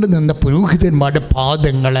വഹിച്ചുകൊണ്ട് നിന്ന പുരോഹിതന്മാരുടെ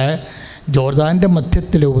പാദങ്ങൾ ജോർദാൻ്റെ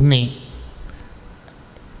മധ്യത്തിൽ ഊന്നി.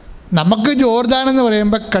 നമുക്ക് ജോർദാൻ എന്ന്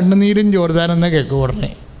പറയുമ്പോൾ കണ്ണുനീരും ജോർദാൻ എന്ന് കേൾക്കും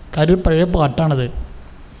ഉടനെ. കാര്യം പഴയ പാട്ടാണത്.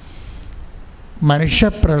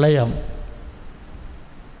 മനുഷ്യപ്രളയം,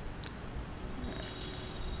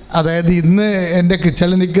 അതായത് ഇന്ന് എൻ്റെ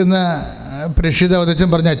കിച്ചണിൽ നിൽക്കുന്ന പ്രേക്ഷിത അവതരിച്ചും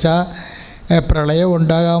പറഞ്ഞ അച്ഛാ, പ്രളയം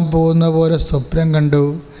ഉണ്ടാകാൻ പോകുന്ന പോലെ സ്വപ്നം കണ്ടു,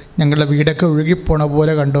 ഞങ്ങളുടെ വീടൊക്കെ ഒഴുകിപ്പോണ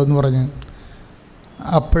പോലെ കണ്ടു എന്ന് പറഞ്ഞു.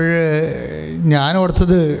 അപ്പോൾ ഞാൻ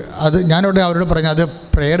ഓർത്തത് ഞാനവിടെ അവരോട് പറഞ്ഞു, അത്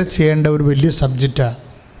പ്രെയർ ചെയ്യേണ്ട ഒരു വലിയ സബ്ജക്റ്റാണ്.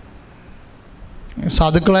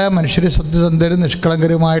 സാധുക്കളായ മനുഷ്യർ, സത്യസന്ധരും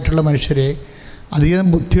നിഷ്കളങ്കരുമായിട്ടുള്ള മനുഷ്യരെ, അധികം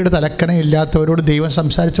ബുദ്ധിയുടെ തലക്കനം ഇല്ലാത്തവരോട് ദൈവം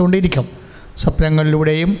സംസാരിച്ചുകൊണ്ടേയിരിക്കും.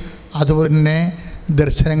 സ്വപ്നങ്ങളിലൂടെയും അതുപോലെ തന്നെ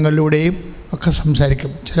ദർശനങ്ങളിലൂടെയും ഒക്കെ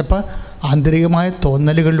സംസാരിക്കും. ചിലപ്പോൾ ആന്തരികമായ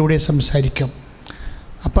തോന്നലുകളിലൂടെ സംസാരിക്കും.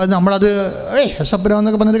 അപ്പോൾ നമ്മളത് സ്വപ്നം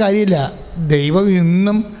എന്നൊക്കെ പറഞ്ഞൊരു കാര്യമില്ല. ദൈവം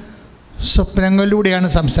ഇന്നും സ്വപ്നങ്ങളിലൂടെയാണ്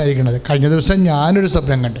സംസാരിക്കുന്നത്. കഴിഞ്ഞ ദിവസം ഞാനൊരു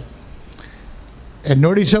സ്വപ്നം കണ്ട്.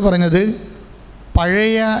 എന്നോട് ഈശോ പറഞ്ഞത്,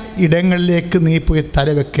 പഴയ ഇടങ്ങളിലേക്ക് നീ പോയി തല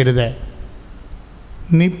വെക്കരുത്,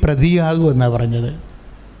 നീ പ്രതിയാകുമെന്നാണ് പറഞ്ഞത്.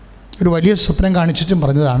 ഒരു വലിയ സ്വപ്നം കാണിച്ചിട്ടും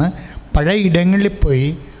പറഞ്ഞതാണ്, പഴയ ഇടങ്ങളിൽ പോയി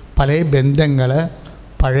പഴയ ബന്ധങ്ങൾ,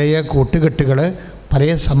 പഴയ കൂട്ടുകെട്ടുകൾ,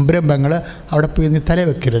 പഴയ സംരംഭങ്ങൾ അവിടെ പോയി നീ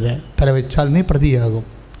തലവെക്കരുത്. തലവെച്ചാൽ നീ പ്രതിയാകും.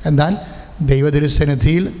 എന്നാൽ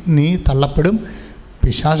ദൈവതിരുസന്നിധിയിൽ നീ തള്ളപ്പെടും.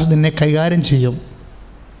 പിശാച് നിന്നെ കൈകാര്യം ചെയ്യും.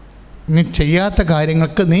 നീ ചെയ്യാത്ത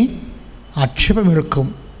കാര്യങ്ങൾക്ക് നീ ആക്ഷേപമേൽക്കും.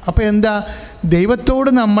 അപ്പോൾ എന്താ, ദൈവത്തോട്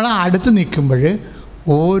നമ്മൾ അടുത്ത് നിൽക്കുമ്പോൾ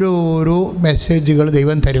ഓരോരോ മെസ്സേജുകൾ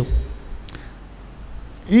ദൈവം തരും.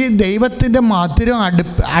 ഈ ദൈവത്തിൻ്റെ മധുരം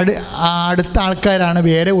അടുത്ത ആൾക്കാരാണ്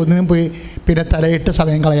വേറെ ഒന്നിനും പോയി പിന്നെ തലയിട്ട്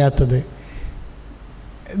സമയം കളയാത്തത്.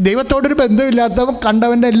 ദൈവത്തോടൊരു ബന്ധമില്ലാത്തവൻ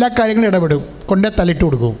കണ്ടവൻ്റെ എല്ലാ കാര്യങ്ങളും ഇടപെടും, കൊണ്ടേ തലയിട്ട്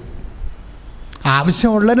കൊടുക്കും.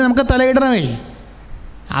 ആവശ്യമുള്ളതിന് നമുക്ക് തലയിടണമേ.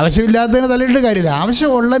 ആവശ്യമില്ലാത്തതിന് തലയിട്ടിട്ട് കാര്യമില്ല.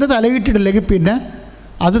 ആവശ്യമുള്ളതിന് തലയിട്ടിട്ടില്ലെങ്കിൽ പിന്നെ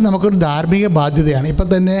അത് നമുക്കൊരു ധാർമ്മിക ബാധ്യതയാണ്. ഇപ്പം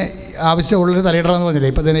തന്നെ ആവശ്യമുള്ളതിന് തലയിടണമെന്ന് പറഞ്ഞില്ലേ.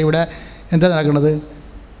 ഇപ്പം തന്നെ ഇവിടെ എന്താ നടക്കുന്നത്,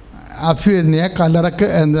 അഫ്യു എന്ന കല്ലറക്ക്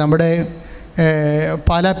നമ്മുടെ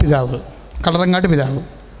പാലാ പിതാവ്, കളറങ്ങാട്ട് പിതാവ്,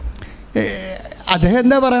 അദ്ദേഹം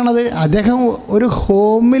എന്താ പറയണത്, അദ്ദേഹം ഒരു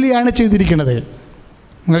ഹോമിലിയാണ് ചെയ്തിരിക്കുന്നത്.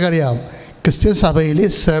 നിങ്ങൾക്കറിയാം, ക്രിസ്ത്യൻ സഭയിൽ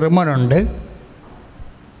സെർമണുണ്ട്,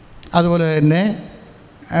 അതുപോലെ തന്നെ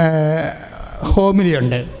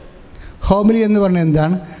ഹോമിലിയുണ്ട്. ഹോമിലി എന്ന് പറഞ്ഞാൽ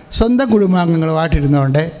എന്താണ്, സ്വന്തം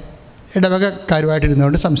കുടുംബാംഗങ്ങളുമായിട്ടിരുന്നുകൊണ്ട്,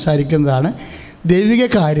 ഇടവകക്കാരുമായിട്ടിരുന്നുകൊണ്ട് സംസാരിക്കുന്നതാണ്. ദൈവിക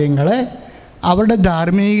കാര്യങ്ങളെ അവരുടെ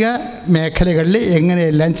ധാർമ്മിക മേഖലകളിൽ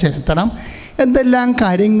എങ്ങനെയെല്ലാം ചെലുത്തണം, എന്തെല്ലാം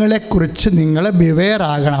കാര്യങ്ങളെക്കുറിച്ച് നിങ്ങൾ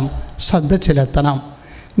ബിവെയറാകണം, ശ്രദ്ധ ചെലുത്തണം,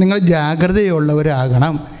 നിങ്ങൾ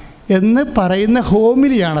ജാഗ്രതയുള്ളവരാകണം എന്ന് പറയുന്ന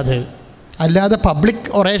ഹോമിലിയാണത്. അല്ലാതെ പബ്ലിക്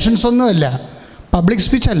ഒറേഷൻസ് ഒന്നുമല്ല, പബ്ലിക്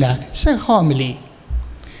സ്പീച്ചല്ല, ഇറ്റ്സ് എ ഹോമിലി.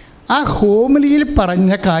 ആ ഹോമിലിയിൽ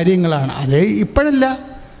പറഞ്ഞ കാര്യങ്ങളാണ് അത്. ഇപ്പോഴല്ല,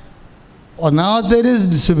 ഒന്നാമത്തേന്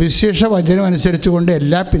സുവിശേഷ വചനം അനുസരിച്ചുകൊണ്ട്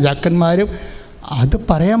എല്ലാ പിതാക്കന്മാരും അത്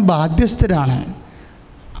പറയാൻ ബാധ്യസ്ഥരാണ്.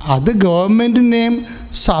 അത് ഗവൺമെൻറ്റിനെയും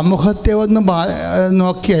സമൂഹത്തെ ഒന്നും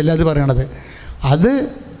നോക്കിയല്ല അത് പറയണത്. അത്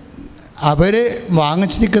അവർ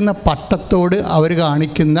വാങ്ങിച്ചിരിക്കുന്ന പട്ടത്തോട് അവർ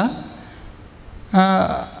കാണിക്കുന്ന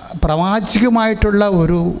പ്രവാചികമായിട്ടുള്ള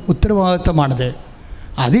ഒരു ഉത്തരവാദിത്വമാണിത്.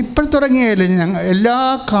 അതിപ്പോൾ തുടങ്ങിയല്ല, എല്ലാ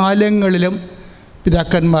കാലങ്ങളിലും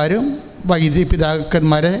പിതാക്കന്മാരും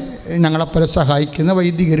പിതാക്കന്മാരെ ഞങ്ങളെപ്പോലെ സഹായിക്കുന്ന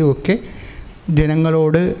വൈദികരുമൊക്കെ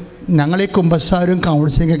ജനങ്ങളോട് ഞങ്ങളീ കുമ്പസാരവും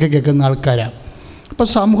കൗൺസിലിങ്ങൊക്കെ കേൾക്കുന്ന ആൾക്കാരാണ്. അപ്പോൾ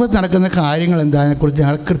സമൂഹത്തിൽ നടക്കുന്ന കാര്യങ്ങൾ എന്താണെന്നതിനെക്കുറിച്ച്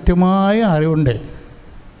ഞങ്ങൾ കൃത്യമായ അറിവുണ്ട്.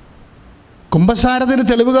 കുമ്പസാരത്തിന്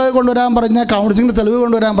തെളിവുകൾ കൊണ്ടുവരാൻ പറഞ്ഞാൽ, കൗൺസിലിങ്ങിന് തെളിവ്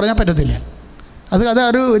കൊണ്ടുവരാൻ പറഞ്ഞാൽ പറ്റത്തില്ല.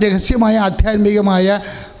 അതൊരു രഹസ്യമായ ആധ്യാത്മികമായ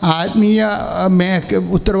ആത്മീയ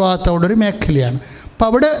ഉത്തരവാദിത്തമുള്ളൊരു മേഖലയാണ്. അപ്പോൾ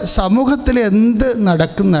അവിടെ സമൂഹത്തിൽ എന്ത്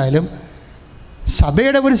നടക്കുന്നാലും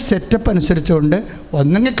സഭയുടെ ഒരു സെറ്റപ്പ് അനുസരിച്ചുകൊണ്ട്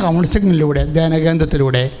ഒന്നെങ്കിൽ കൗൺസിലിങ്ങിലൂടെ,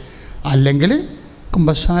 ധ്യാനകേന്ദ്രത്തിലൂടെ, അല്ലെങ്കിൽ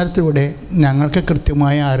കുമ്പസാരത്തിലൂടെ ഞങ്ങൾക്ക്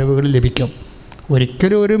കൃത്യമായ അറിവുകൾ ലഭിക്കും.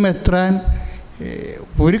 ഒരിക്കലും ഒരു മെത്രാൻ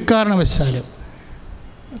ഒരു കാരണവശാലും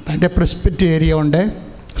തൻ്റെ പ്രെസ്ബിറ്റേറിയം ഉണ്ട്,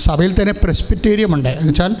 സഭയിൽ തന്നെ പ്രെസ്ബിറ്റേറിയം ഉണ്ട്,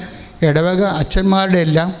 എന്നുവെച്ചാൽ ഇടവക അച്ഛന്മാരുടെ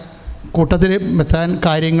എല്ലാം കൂട്ടത്തിൽ മെത്രാൻ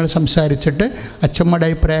കാര്യങ്ങൾ സംസാരിച്ചിട്ട് അച്ഛന്മാരുടെ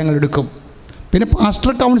അഭിപ്രായങ്ങൾ എടുക്കും. പിന്നെ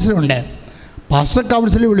പാസ്റ്റർ കൗൺസിലുണ്ട്. പാസ്റ്റർ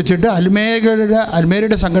കൗൺസിലിൽ വിളിച്ചിട്ട്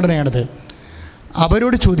അൽമേരയുടെ സംഘടനയാണത്.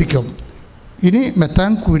 അവരോട് ചോദിക്കും. ഇനി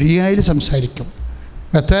മെത്രാൻ കുരിയായിൽ സംസാരിക്കും.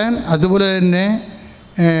 മെത്രാൻ അതുപോലെ തന്നെ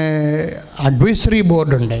അഡ്വൈസറി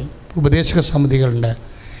ബോർഡുണ്ട്, ഉപദേശക സമിതികളുണ്ട്.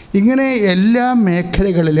 ഇങ്ങനെ എല്ലാ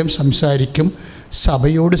മേഖലകളിലും സംസാരിക്കും,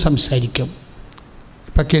 സഭയോട് സംസാരിക്കും.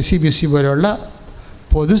 ഇപ്പോൾ KCBC പോലെയുള്ള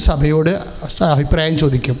പൊതുസഭയോട് അഭിപ്രായം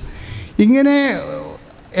ചോദിക്കും. ഇങ്ങനെ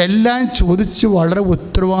എല്ലാം ചോദിച്ച് വളരെ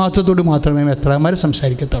ഉത്തരവാദിത്വത്തോട് മാത്രമേ മെത്രാന്മാർ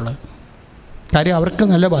സംസാരിക്കത്തുള്ളൂ. കാര്യം അവർക്ക്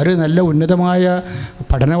നല്ല ഉന്നതമായ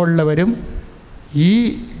പഠനമുള്ളവരും ഈ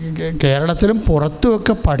കേരളത്തിലും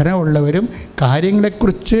പുറത്തുമൊക്കെ പഠനമുള്ളവരും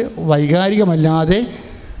കാര്യങ്ങളെക്കുറിച്ച് വൈകാരികമല്ലാതെ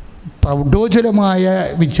പ്രൗഢോജ്വലമായ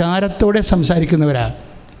വിചാരത്തോടെ സംസാരിക്കുന്നവരാണ്.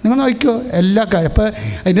 നിങ്ങൾ നോക്കിക്കോ, എല്ലാ കാര്യം ഇപ്പോൾ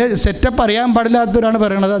അതിൻ്റെ സെറ്റപ്പ് അറിയാൻ പാടില്ലാത്തവരാണ്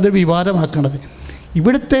പറയണത്, അത് വിവാദമാക്കുന്നത്.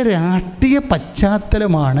 ഇവിടുത്തെ രാഷ്ട്രീയ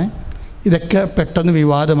പശ്ചാത്തലമാണ് ഇതൊക്കെ പെട്ടെന്ന്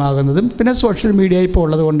വിവാദമാകുന്നതും. പിന്നെ സോഷ്യൽ മീഡിയ ഇപ്പോൾ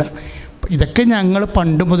ഉള്ളതുകൊണ്ട് ഇതൊക്കെ ഞങ്ങൾ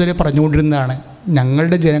പണ്ട് മുതലേ പറഞ്ഞുകൊണ്ടിരുന്നതാണ്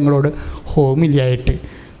ഞങ്ങളുടെ ജനങ്ങളോട് ഹോമിലിയായിട്ട്.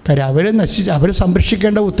 കാര്യം അവർ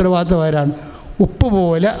സംരക്ഷിക്കേണ്ട ഉത്തരവാദിത്വം ആരാണ്? ഉപ്പ്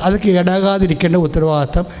പോലെ അത് കേടാകാതിരിക്കേണ്ട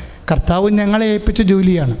ഉത്തരവാദിത്വം കർത്താവ് ഞങ്ങളെ ഏൽപ്പിച്ച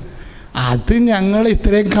ജോലിയാണ്. അത് ഞങ്ങൾ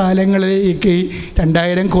ഇത്രയും കാലങ്ങളിലേക്ക്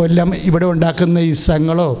 2000 കൊല്ലം ഇവിടെ ഉണ്ടാക്കുന്ന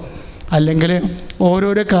ഇസങ്ങളോ അല്ലെങ്കിൽ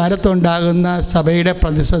ഓരോരോ കാലത്തുണ്ടാകുന്ന സഭയുടെ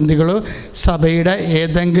പ്രതിസന്ധികളോ സഭയുടെ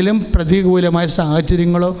ഏതെങ്കിലും പ്രതികൂലമായ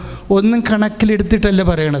സാഹചര്യങ്ങളോ ഒന്നും കണക്കിലെടുത്തിട്ടല്ല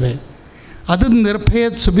പറയണത്. അത്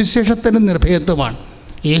സുവിശേഷത്തിൻ്റെ നിർഭയത്വമാണ്.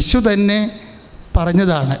 യേശു തന്നെ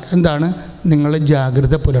പറഞ്ഞതാണ്. എന്താണ്? നിങ്ങൾ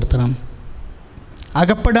ജാഗ്രത പുലർത്തണം,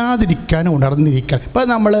 അകപ്പെടാതിരിക്കാൻ ഉണർന്നിരിക്കാൻ.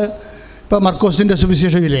 ഇപ്പോൾ മർക്കോസിൻ്റെ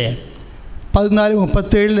സുവിശേഷമില്ലേ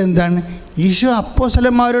 14:37 എന്താണ്? ഈശോ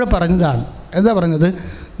അപ്പോസ്തലന്മാരോട് പറഞ്ഞതാണ്. എന്താ പറഞ്ഞത്?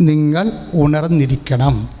 നിങ്ങൾ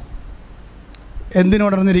ഉണർന്നിരിക്കണം.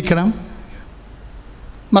 എന്തിനുണർന്നിരിക്കണം?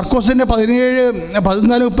 മർക്കോസിൻ്റെ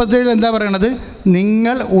 14:37 എന്താ പറയണത്?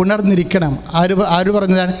 നിങ്ങൾ ഉണർന്നിരിക്കണം. ആര്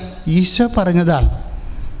പറഞ്ഞതാണ്? ഈശോ പറഞ്ഞതാണ്.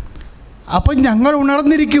 അപ്പം ഞങ്ങൾ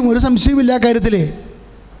ഉണർന്നിരിക്കും, ഒരു സംശയമില്ല കാര്യത്തിൽ.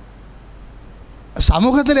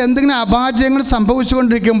 സമൂഹത്തിൽ എന്തെങ്കിലും അപാചകങ്ങൾ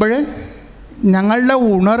സംഭവിച്ചുകൊണ്ടിരിക്കുമ്പോൾ ഞങ്ങളുടെ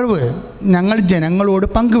ഉണർവ് ഞങ്ങൾ ജനങ്ങളോട്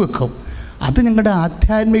പങ്കുവെക്കും. അത് ഞങ്ങളുടെ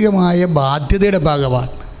ആധ്യാത്മികമായ ബാധ്യതയുടെ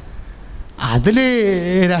ഭാഗമാണ്. അതിൽ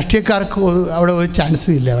രാഷ്ട്രീയക്കാർക്ക് അവിടെ ഒരു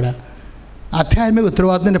ചാൻസും ഇല്ല. അവിടെ ആധ്യാത്മിക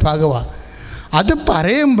ഉത്തരവാദിത്തത്തിൻ്റെ ഭാഗമാണ്. അത്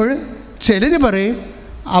പറയുമ്പോൾ ചിലർ പറയും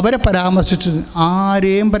അവരെ പരാമർശിച്ചു.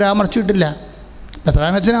 ആരെയും പരാമർശിച്ചിട്ടില്ല.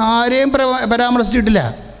 പ്രധാനച്ഛൻ ആരെയും പരാമർശിച്ചിട്ടില്ല.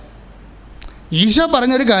 ഈശോ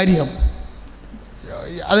പറഞ്ഞൊരു കാര്യം,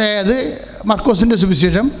 അതായത് മർക്കോസിൻ്റെ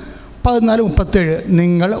സുവിശേഷം 14:37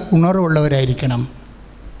 നിങ്ങൾ ഉണർവുള്ളവരായിരിക്കണം.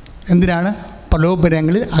 എന്തിനാണ്?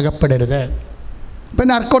 പ്രലോഭനങ്ങളിൽ അകപ്പെടരുത്. ഇപ്പം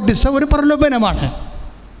നാർക്കോട്ടിസം ഒരു പ്രലോഭനമാണ്,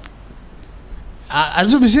 അത്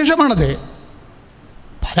സുവിശേഷമാണത്.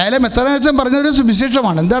 പലയാലും മെത്രാനച്ഛൻ പറഞ്ഞൊരു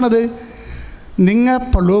സുവിശേഷമാണ്. എന്താണത്? നിങ്ങൾ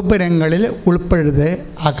പ്രലോഭനങ്ങളിൽ ഉൾപ്പെടരുത്,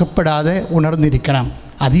 അകപ്പെടാതെ ഉണർന്നിരിക്കണം.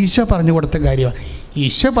 അത് ഈശോ പറഞ്ഞു കൊടുത്ത കാര്യമാണ്.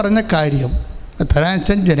 ഈശോ പറഞ്ഞ കാര്യം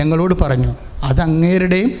മെത്രാനച്ഛൻ ജനങ്ങളോട് പറഞ്ഞു. അത്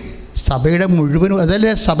അങ്ങേരുടെയും സഭയുടെ മുഴുവനും,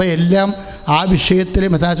 അതല്ലേ സഭ എല്ലാം ആ വിഷയത്തിൽ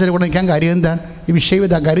മെത്രാനച്ഛനെ കൂടെ നിൽക്കാൻ കാര്യം എന്താണ്? ഈ വിഷയം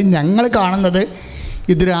ഇതാ. കാര്യം ഞങ്ങൾ കാണുന്നത്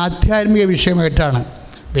ഇതൊരു ആധ്യാത്മിക വിഷയമായിട്ടാണ്.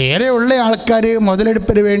 വേറെയുള്ള ആൾക്കാർ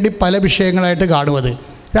മുതലെടുപ്പിന് വേണ്ടി പല വിഷയങ്ങളായിട്ട് കാണുന്നത്,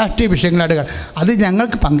 രാഷ്ട്രീയ വിഷയങ്ങളായിട്ട് കാണും. അത്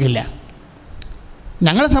ഞങ്ങൾക്ക് പങ്കില്ല.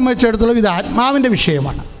 ഞങ്ങളെ സംബന്ധിച്ചിടത്തോളം ഇത് ആത്മാവിൻ്റെ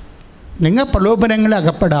വിഷയമാണ്. നിങ്ങൾ പ്രലോഭനങ്ങളിൽ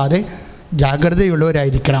അകപ്പെടാതെ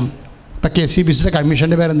ജാഗ്രതയുള്ളവരായിരിക്കണം. ഇപ്പോൾ KCBCയുടെ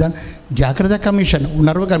കമ്മീഷൻ്റെ പേരെന്താണ്? ജാഗ്രത കമ്മീഷൻ,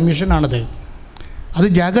 ഉണർവ് കമ്മീഷനാണത്. അത്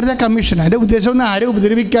ജാഗ്രത കമ്മീഷൻ. അതിൻ്റെ ഉദ്ദേശം ഒന്നും ആരെയും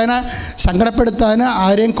ഉപദ്രവിക്കാനോ സങ്കടപ്പെടുത്താനോ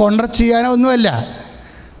ആരെയും കോൺട്ര ചെയ്യാനോ ഒന്നുമല്ല.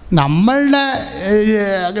 നമ്മളുടെ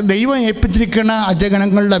ദൈവം ഏൽപ്പിച്ചിരിക്കുന്ന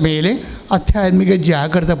അജഗണങ്ങളുടെ മേൽ ആധ്യാത്മിക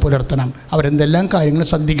ജാഗ്രത പുലർത്തണം. അവരെന്തെല്ലാം കാര്യങ്ങൾ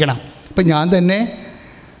ശ്രദ്ധിക്കണം. ഇപ്പം ഞാൻ തന്നെ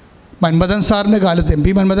മന്മഥൻ സാറിൻ്റെ കാലത്ത്, MP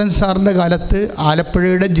മന്മഥൻ സാറിൻ്റെ കാലത്ത്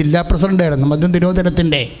ആലപ്പുഴയുടെ ജില്ലാ പ്രസിഡൻ്റായിരുന്നു മദ്യം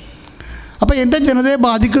ദിനോദനത്തിൻ്റെ. അപ്പോൾ എൻ്റെ ജനതയെ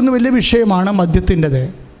ബാധിക്കുന്ന വലിയ വിഷയമാണ് മദ്യത്തിൻ്റെത്.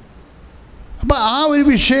 അപ്പോൾ ആ ഒരു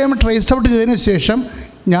വിഷയം ട്രേസ് ഔട്ട് ചെയ്തതിന് ശേഷം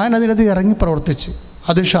ഞാൻ അതിനകത്ത് ഇറങ്ങി പ്രവർത്തിച്ചു.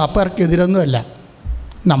 അത് ഷാപ്പുകാർക്കെതിരൊന്നുമല്ല,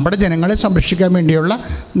 നമ്മുടെ ജനങ്ങളെ സംരക്ഷിക്കാൻ വേണ്ടിയുള്ള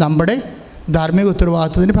നമ്മുടെ ധാർമ്മിക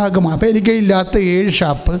ഉത്തരവാദിത്തത്തിൻ്റെ ഭാഗമാണ്. അപ്പോൾ എനിക്ക് ഇല്ലാത്ത 7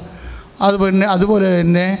 ഷാപ്പ്, അതുപോലെ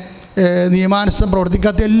തന്നെ നിയമാനുസൃതം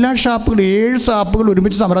പ്രവർത്തിക്കാത്ത എല്ലാ ഷാപ്പുകളും 7 ഷാപ്പുകൾ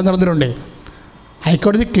ഒരുമിച്ച് സമരം നടന്നിട്ടുണ്ട്.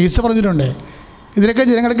 ഹൈക്കോടതി കേസ് പറഞ്ഞിട്ടുണ്ട്. ഇതിലൊക്കെ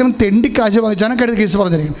ജനങ്ങൾക്ക് തെണ്ടിക്കാശ് വാങ്ങിച്ചാണ് കേസ്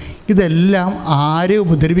പറഞ്ഞിരിക്കുന്നത്. ഇതെല്ലാം ആരെ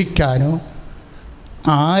ഉപദ്രവിക്കാനോ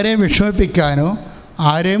ആരെയും വിഷമിപ്പിക്കാനോ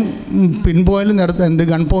ആരെയും പിൻപോയിലും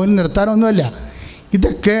ഗൺ പോയിലും നിർത്താനോ ഒന്നുമല്ല.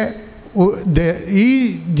 ഇതൊക്കെ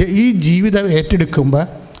ഈ ജീവിതം ഏറ്റെടുക്കുമ്പോൾ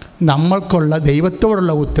നമ്മൾക്കുള്ള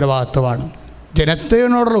ദൈവത്തോടുള്ള ഉത്തരവാദിത്വമാണ്.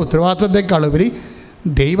 ജനത്തിനോടുള്ള ഉത്തരവാദിത്വത്തെക്കാളുപരി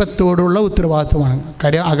ദൈവത്തോടുള്ള ഉത്തരവാദിത്വമാണ്.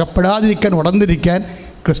 കാര്യം അകപ്പെടാതിരിക്കാൻ ഉടന്നിരിക്കാൻ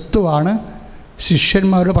ക്രിസ്തുവാണ്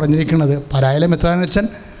ശിഷ്യന്മാരോട് പറഞ്ഞിരിക്കുന്നത്. പരായല മെത്രാനച്ചൻ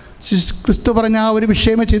ക്രിസ്തു പറഞ്ഞ ആ ഒരു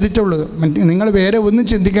വിഷയമേ ചെയ്തിട്ടുള്ളൂ. നിങ്ങൾ വേറെ ഒന്നും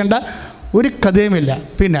ചിന്തിക്കേണ്ട ഒരു കഥയുമില്ല.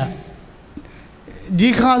 പിന്നെ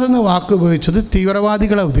ജിഹാദ് എന്ന വാക്ക് ഉപയോഗിച്ചത്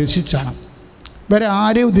തീവ്രവാദികളെ ഉദ്ദേശിച്ചാണ്, വേറെ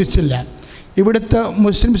ആരെയും ഉദ്ദേശിച്ചില്ല. ഇവിടുത്തെ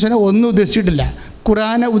മുസ്ലിംസിനെ ഒന്നും ഉദ്ദേശിച്ചിട്ടില്ല,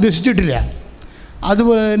 ഖുറാനെ ഉദ്ദേശിച്ചിട്ടില്ല,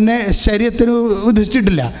 അതുപോലെ തന്നെ ശരീഅത്തിനെ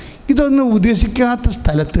ഉദ്ദേശിച്ചിട്ടില്ല. ഇതൊന്നും ഉദ്ദേശിക്കാത്ത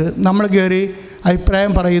സ്ഥലത്ത് നമ്മൾ കയറി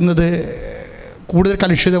അഭിപ്രായം പറയുന്നത് കൂടുതൽ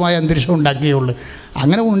കലുഷിതമായ അന്തരീക്ഷം ഉണ്ടാക്കുകയുള്ളൂ.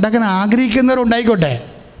 അങ്ങനെ ഉണ്ടാക്കാൻ ആഗ്രഹിക്കുന്നവരുണ്ടായിക്കോട്ടെ,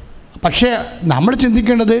 പക്ഷേ നമ്മൾ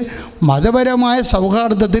ചിന്തിക്കേണ്ടത് മതപരമായ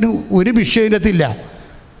സൗഹാർദ്ദത്തിന് ഒരു വിഷയത്തില്ല.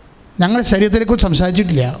 ഞങ്ങൾ ശരീഅത്തിനെക്കുറിച്ച്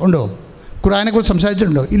സംസാരിച്ചിട്ടില്ല, ഉണ്ടോ? ഖുർആനെക്കുറിച്ച്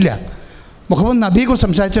സംസാരിച്ചിട്ടുണ്ടോ? ഇല്ല. മുഹമ്മദ് നബിയെക്കുറിച്ച്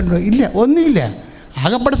സംസാരിച്ചിട്ടുണ്ടോ? ഇല്ല, ഒന്നുമില്ല.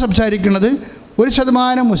 ആകപ്പാടെ സംസാരിക്കുന്നത്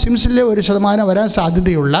 1% മുസ്ലിംസിലെ 1% വരാൻ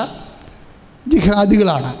സാധ്യതയുള്ള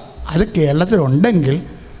ജിഹാദികളാണ്. അത് കേരളത്തിലുണ്ടെങ്കിൽ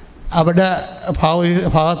അവിടെ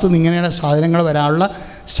ഭാഗത്തു നിന്ന് ഇങ്ങനെയുള്ള സാധനങ്ങൾ വരാനുള്ള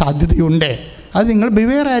സാധ്യതയുണ്ട്. അത് നിങ്ങൾ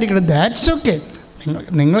ബിവെയർ ആയിരിക്കണം. That's okay.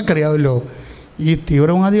 നിങ്ങൾക്കറിയാമല്ലോ, ഈ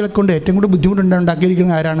തീവ്രവാദികളെ കൊണ്ട് ഏറ്റവും കൂടുതൽ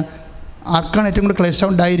ബുദ്ധിമുട്ടുണ്ടാക്കിയിരിക്കുന്നത് ആരാണ്? ആർക്കാണ് ഏറ്റവും കൂടുതൽ ക്ലേശം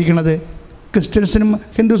ഉണ്ടായിരിക്കുന്നത്? ക്രിസ്ത്യൻസിനും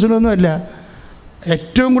ഹിന്ദുസിനും ഒന്നുമല്ല.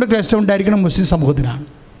 ഏറ്റവും കൂടുതൽ ക്ലേശം ഉണ്ടായിരിക്കണം മുസ്ലിം സമൂഹത്തിനാണ്.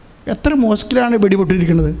 എത്ര മോസ്കിലാണ്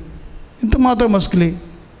വെടിപൊട്ടിരിക്കുന്നത്? എന്തുമാത്രം മോസ്കിൽ?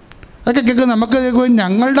 അതൊക്കെ കേൾക്കും. നമുക്ക്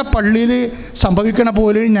ഞങ്ങളുടെ പള്ളിയിൽ സംഭവിക്കണ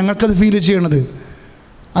പോലെ ഞങ്ങൾക്കത് ഫീൽ ചെയ്യണത്,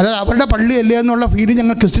 അല്ലാതെ അവരുടെ പള്ളിയല്ലേ എന്നുള്ള ഫീല്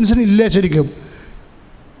ഞങ്ങൾ ക്രിസ്ത്യൻസിന് ഇല്ല ശരിക്കും.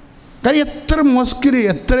 കാര്യം എത്ര മോസ്കിൽ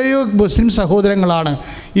എത്രയോ മുസ്ലിം സഹോദരങ്ങളാണ്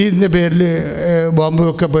ഇതിൻ്റെ പേരിൽ ബോംബ്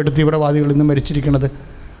വെക്കപ്പെട്ട് തീവ്രവാദികളിൽ നിന്ന് മരിച്ചിരിക്കുന്നത്.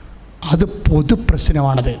 അത്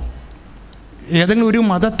പൊതുപ്രശ്നമാണത്. ഏതെങ്കിലും ഒരു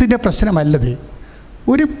മതത്തിൻ്റെ പ്രശ്നമല്ലത്,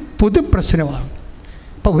 ഒരു പൊതുപ്രശ്നമാണ്.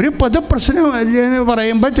 അപ്പോൾ ഒരു പൊതുപ്രശ്നം എന്ന്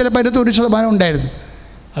പറയുമ്പോൾ ചിലപ്പോൾ അതിനകത്ത് 1% ഉണ്ടായിരുന്നു.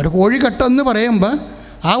 അവർ കോഴിക്കട്ടെന്ന് പറയുമ്പോൾ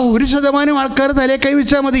ആ 1% ആൾക്കാർ തലേ കൈ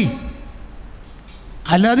വെച്ചാൽ മതി.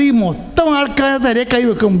 അല്ലാതെ ഈ മൊത്തം ആൾക്കാർ തലേ കൈ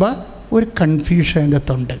വെക്കുമ്പോൾ ഒരു കൺഫ്യൂഷൻ അതിൻ്റെ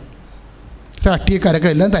അകത്തുണ്ട്. രാഷ്ട്രീയക്കാരൊക്കെ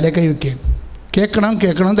എല്ലാം തലേ കൈ വയ്ക്കുകയാണ്. കേൾക്കണം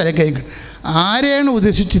തലേ കൈ വയ്ക്കണം. ആരെയാണ്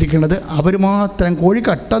ഉദ്ദേശിച്ചിരിക്കുന്നത്? അവർ മാത്രം.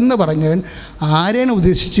 കോഴിക്കട്ടെന്ന് പറഞ്ഞവൻ ആരെയാണ്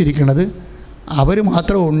ഉദ്ദേശിച്ചിരിക്കുന്നത്? അവർ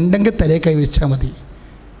മാത്രം ഉണ്ടെങ്കിൽ തലേ കൈ വെച്ചാൽ മതി.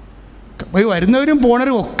 വരുന്നവരും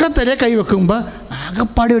പോണവരും ഒക്കെ തലേ കൈ വെക്കുമ്പോൾ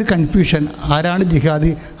ആകെപ്പാടെ ഒരു കൺഫ്യൂഷൻ. ആരാണ്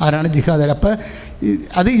ജിഹാദി, ആരാണ് ജിഹാദി? അപ്പോൾ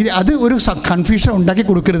അത് ഒരു കൺഫ്യൂഷൻ ഉണ്ടാക്കി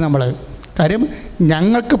കൊടുക്കരുത് നമ്മൾ. കാര്യം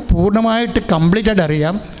ഞങ്ങൾക്ക് പൂർണ്ണമായിട്ട് കംപ്ലീറ്റായിട്ട്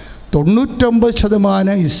അറിയാം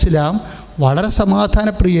 99% ഇസ്ലാം വളരെ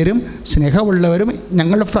സമാധാനപ്രിയരും സ്നേഹമുള്ളവരും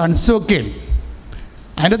ഞങ്ങളുടെ ഫ്രണ്ട്സും ഒക്കെയാണ്.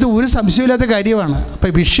 അതിനകത്ത് ഒരു സംശയമില്ലാത്ത കാര്യമാണ്. അപ്പോൾ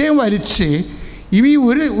വിഷയം വലിച്ച് ഈ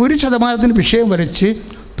 1% വിഷയം വലിച്ച്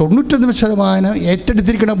 99%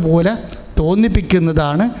 ഏറ്റെടുത്തിരിക്കണം പോലെ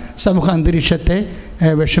തോന്നിപ്പിക്കുന്നതാണ് സമൂഹ അന്തരീക്ഷത്തെ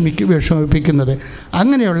വിഷമിപ്പിക്കുന്നത്.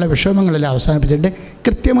 അങ്ങനെയുള്ള വിഷമങ്ങളെല്ലാം അവസാനിപ്പിച്ചിട്ട്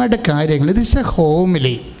കൃത്യമായിട്ട് കാര്യങ്ങൾ, ഇത് ഇസ് എ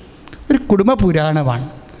ഹോമിലി, ഒരു കുടുംബ പുരാണമാണ്,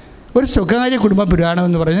 ഒരു സ്വകാര്യ കുടുംബ പുരാണം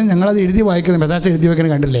എന്ന് പറഞ്ഞാൽ ഞങ്ങളത് എഴുതി വായിക്കുന്ന യഥാർത്ഥം എഴുതി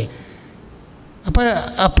വയ്ക്കുന്ന കണ്ടില്ലേ. അപ്പോൾ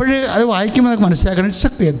അത് വായിക്കുമ്പോൾ നമുക്ക് മനസ്സിലാക്കണം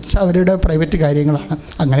ഇറ്റ്സ് അവരുടെ പ്രൈവറ്റ് കാര്യങ്ങളാണ്.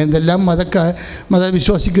 അങ്ങനെ എന്തെല്ലാം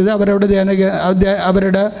മതവിശ്വസിക്കുന്നത്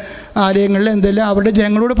അവരുടെ ആലയങ്ങളിൽ എന്തെല്ലാം അവരുടെ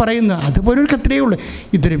ജനങ്ങളോട് പറയുന്നു, അതുപോലെ ഒരു കത്രയേ ഉള്ളൂ.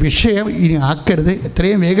 ഇതൊരു വിഷയം ഇനി ആക്കരുത്,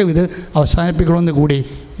 എത്രയും വേഗം ഇത് അവസാനിപ്പിക്കണമെന്ന് കൂടി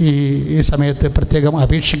ഈ സമയത്ത് പ്രത്യേകം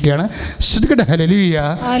അപേക്ഷിക്കുകയാണ്. ശ്രദ്ധിക്കട്ടെ. ഹല്ലേലൂയ.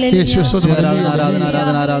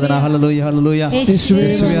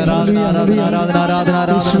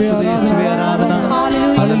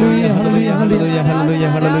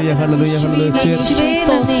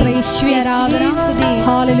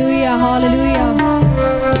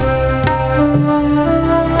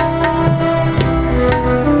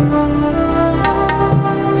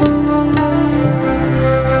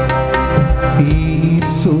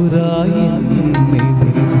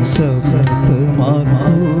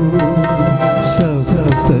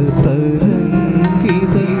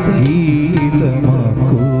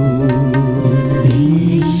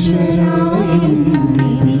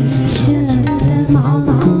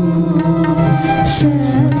 ശബ്ദമാക്കൂ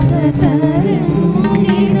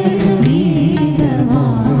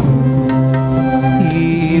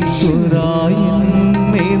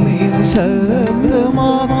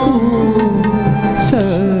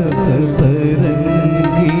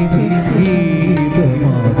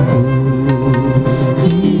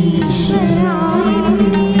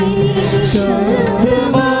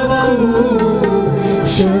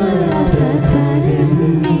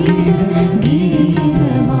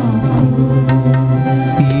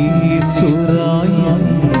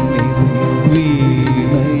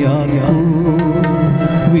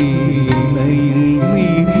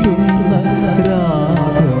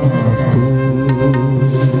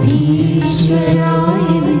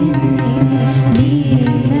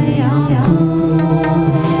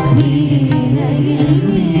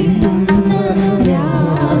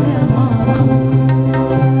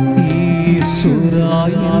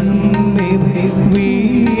ഈശ്വരായെന്നെ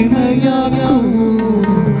വീണയാക്കൂ,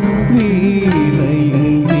 വീണയിൽ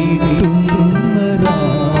നീട്ടുന്ന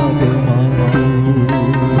രാഗമാക്കൂ.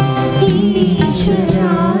 ഈശ്വരായെന്നെ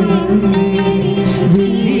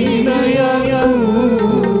വീണയാക്കൂ,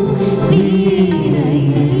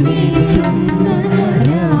 വീണയിൽ മീട്ടുന്ന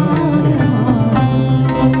രാഗമാക്കൂ.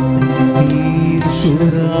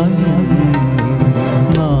 ഈശ്വരായെന്നെ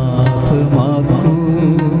നാദമാക്കൂ,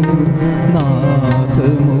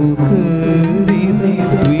 നാദമുഖരിത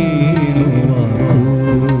വീണുവാക്കൂ.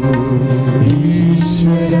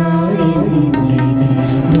 ഈശ്വരായെന്നെ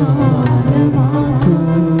നാദമാക്കൂ,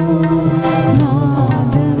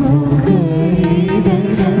 നാദമുഖരിതം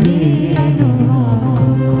വീണുവാക്കൂ.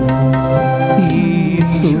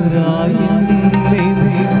 ഈശ്വരായെന്നെ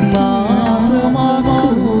നാദമാക്കൂ,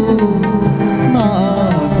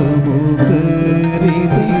 നാദമുഖരിത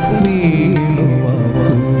വീണുവാക്കൂ.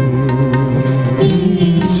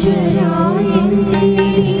 ഈശ്വരായെന്നെ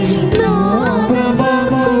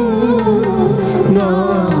നാദമാക്കൂ,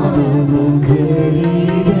 നാദമുഖരിതം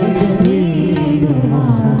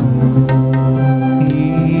വീണുവാക്കൂ.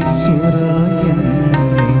 ഈശ്വരായെന്നെ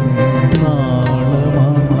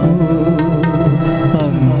നാളമാക്കൂ,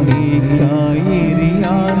 അങ്ങേയ്ക്കായെരിയാൻ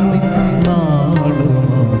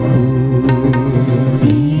നാളമാക്കൂ.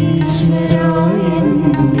 ഈശ്വരായെന്നെ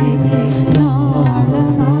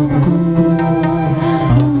നാദമാക്കൂ,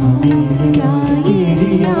 അങ്ങേയ്ക്കായെരിയാൻ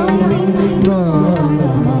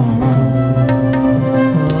നാദമാക്കൂ.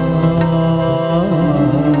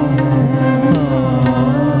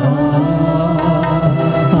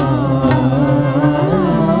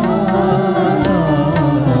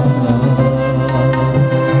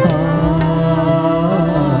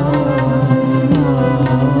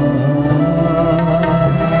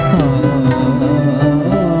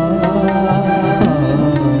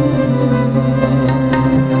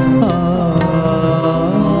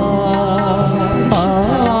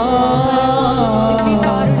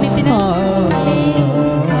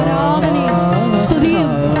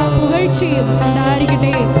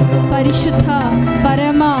 പരിശുദ്ധ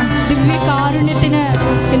പരമ ദിവ്യകാരുണ്യത്തിന്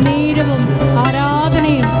നേരവും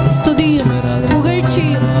ആരാധനയും സ്തുതിയും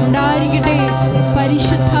പുകഴ്ചയും ഉണ്ടായിരിക്കട്ടെ.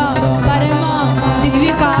 പരിശുദ്ധ പരമ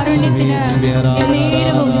ദിവ്യകാരുണ്യത്തിന്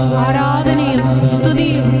നേരവും ആരാധനയും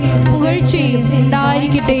സ്തുതിയും പുകഴ്ചയും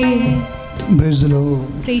ഉണ്ടായിരിക്കട്ടെ.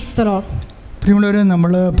 പ്രിയമുള്ളവരെ,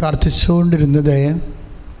 നമ്മൾ പ്രാർത്ഥിച്ചുകൊണ്ടിരുന്നത്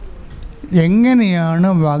എങ്ങനെയാണ്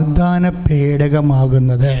വാഗ്ദാന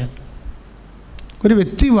പേടകമാകുന്നത്. ഒരു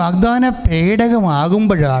വ്യക്തി വാഗ്ദാന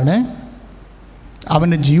പേടകമാകുമ്പോഴാണ്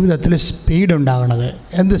അവൻ്റെ ജീവിതത്തിൽ സ്പീഡ് ഉണ്ടാകുന്നത്.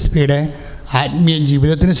 എന്ത് സ്പീഡ്? ആത്മീയ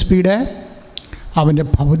ജീവിതത്തിന് സ്പീഡ്, അവൻ്റെ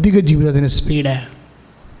ഭൗതിക ജീവിതത്തിന് സ്പീഡ്,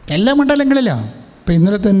 എല്ലാ മണ്ഡലങ്ങളിലാണ്. ഇപ്പം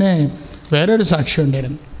ഇന്നലെ തന്നെ വേറൊരു സാക്ഷി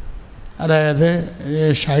ഉണ്ടായിരുന്നു. അതായത്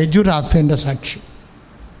ഷൈജു റാഫേൻ്റെ സാക്ഷി,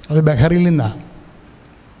 അത് ബഹറിൽ നിന്നാണ്.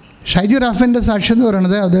 ഷൈജു റാഫേൻ്റെ സാക്ഷി എന്ന്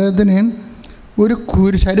പറയുന്നത് അദ്ദേഹത്തിന് ഒരു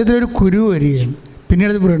ശരീരത്തിലൊരു കുരു വരികയാണ്,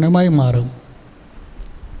 പിന്നീട് അത് വ്രണമായി മാറും.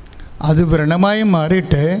 അത് വ്രണമായി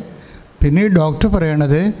മാറിയിട്ട് പിന്നീട് ഡോക്ടർ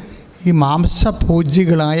പറയണത് ഈ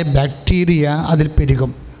മാംസഭോജികളായ ബാക്ടീരിയ അതിൽ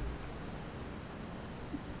പെരുകും.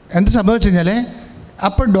 എന്ത് സംഭവിച്ചു കഴിഞ്ഞാൽ,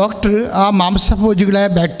 അപ്പോൾ ഡോക്ടർ ആ മാംസഭോജികളായ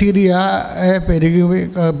ബാക്ടീരിയ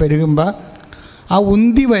പെരുകുമ്പോൾ ആ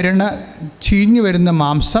ഉന്തി വരുന്ന ചീഞ്ഞു വരുന്ന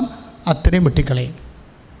മാംസം അത്രയും വെട്ടിക്കളയും.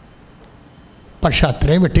 പക്ഷെ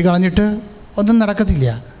അത്രയും വെട്ടിക്കളഞ്ഞിട്ട് ഒന്നും നടക്കത്തില്ല.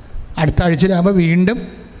 അടുത്ത ആഴ്ചയിലാകുമ്പോൾ വീണ്ടും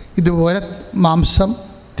ഇതുപോലെ മാംസം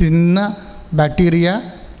തിന്ന ബാക്ടീരിയ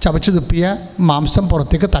ചവച്ച് തുപ്പിയ മാംസം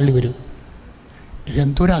പുറത്തേക്ക് തള്ളി വരും.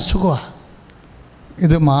 ഇതെന്തൊരു അസുഖമാണ്.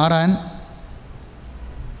 ഇത് മാറാൻ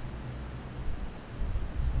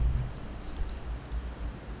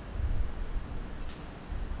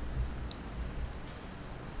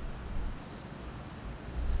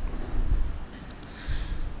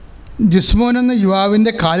ജിസ്മോൻ എന്ന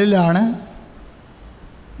യുവാവിൻ്റെ കാലിലാണ്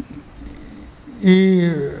ഈ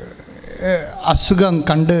അസുഖം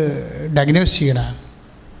കണ്ട് ഡയഗ്നോസ് ചെയ്യണം.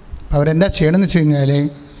 അവരെന്താ ചെയ്യണമെന്ന് വെച്ച് കഴിഞ്ഞാൽ,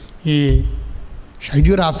 ഈ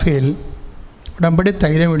ഷൈജു റാഫേൽ ഉടമ്പടി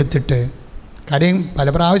തൈലം എടുത്തിട്ട്, കാര്യം പല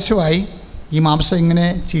പ്രാവശ്യമായി ഈ മാംസം ഇങ്ങനെ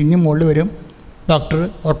ചീഞ്ഞ് മുകളിൽ വരും, ഡോക്ടർ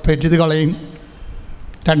ഓപ്പറേറ്റ് ചെയ്ത് കളയും.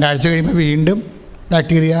 2 ആഴ്ച കഴിയുമ്പോൾ വീണ്ടും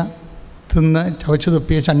ബാക്ടീരിയ തിന്ന് ചവച്ച്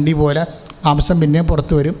തുപ്പിയ ചണ്ടി പോലെ മാംസം പിന്നെയും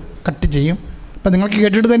പുറത്ത് വരും, കട്ട് ചെയ്യും. അപ്പം നിങ്ങൾക്ക്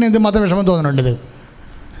കേട്ടിട്ട് തന്നെ എന്തുമാത്രം വിഷമം തോന്നുന്നുണ്ട്.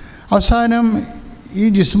 അവസാനം ഈ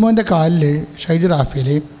ജിസ്മോൻ്റെ കാലിൽ ഷൈജു റാഫേൽ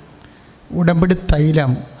ഉടമ്പടി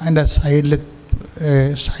തൈലം അതിൻ്റെ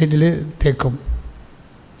സൈഡിൽ തേക്കും.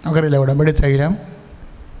 നമുക്കറിയില്ല, ഉടമ്പടി തൈലം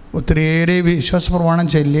ഒത്തിരിയേറെ വിശ്വാസ പ്രമാണം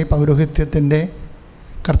ചൊല്ലി പൗരോഹിത്യത്തിൻ്റെ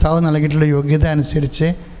കർത്താവ് നൽകിയിട്ടുള്ള യോഗ്യത അനുസരിച്ച്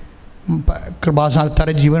കൃപാസ്ഥാനത്താറ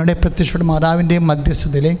ജീവനുടെ പ്രത്യക്ഷപ്പെട്ട മാതാവിൻ്റെ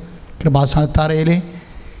മധ്യസ്ഥതയിൽ കൃപാസ്ഥാനത്താറയിൽ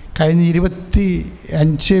കഴിഞ്ഞ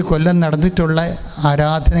 25 കൊല്ലം നടന്നിട്ടുള്ള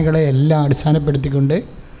ആരാധനകളെ എല്ലാം അടിസ്ഥാനപ്പെടുത്തിക്കൊണ്ട്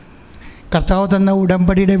കർത്താവ് തന്ന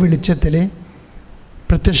ഉടമ്പടിയുടെ വെളിച്ചത്തിൽ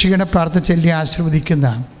പ്രത്യക്ഷീകരണ പ്രാർത്ഥന ചൊല്ലി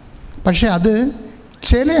ആശീർവദിക്കുന്നതാണ്. പക്ഷേ അത്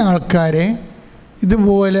ചില ആൾക്കാരെ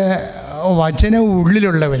ഇതുപോലെ വചനം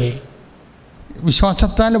ഉള്ളിലുള്ളവരെ,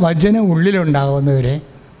 വിശ്വാസത്താൽ വചനം ഉള്ളിലുണ്ടാകുന്നവരെ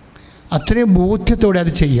അത്രയും ബോധ്യത്തോടെ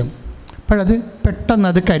അത് ചെയ്യും. അപ്പോഴത് പെട്ടെന്ന്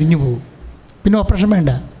അത് കരിഞ്ഞു പോകും. പിന്നെ ഓപ്പറേഷൻ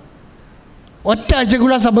വേണ്ട, ഒറ്റ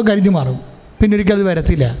ആഴ്ചക്കുള്ള സംഭവം കരിഞ്ഞു മാറും. പിന്നെ ഒരിക്കലും അത്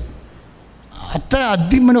വരത്തില്ല. അത്ര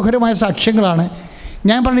അതിമനോഹരമായ സാക്ഷ്യങ്ങളാണ്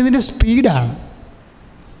ഞാൻ പറഞ്ഞത്. ഇതിൻ്റെ സ്പീഡാണ്.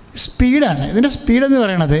 ഇതിൻ്റെ സ്പീഡെന്ന്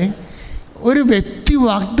പറയണത് ഒരു വ്യക്തി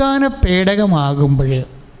വാഗ്ദാന പേടകമാകുമ്പോൾ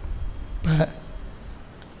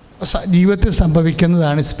ജീവിതത്തിൽ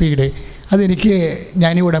സംഭവിക്കുന്നതാണ് സ്പീഡ്. അതെനിക്ക്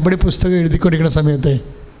ഞാൻ ഈ ഉടമ്പടി പുസ്തകം എഴുതിക്കൊണ്ടിരിക്കുന്ന സമയത്ത്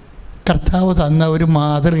കർത്താവ് തന്ന ഒരു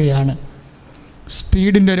മാതൃകയാണ്,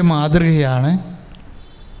 സ്പീഡിൻ്റെ ഒരു മാതൃകയാണ്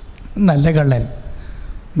നല്ല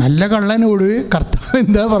കള്ളനോട് കർത്താവ്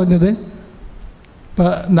എന്താ പറഞ്ഞത്?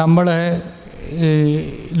 ഇപ്പം നമ്മൾ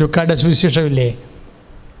ലൂക്കായുടെ സുവിശേഷമില്ലേ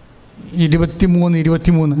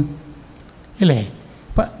 23 ഇല്ലേ?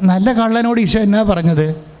 അപ്പം നല്ല കള്ളനോട് ഈശോ എന്നാ പറഞ്ഞത്?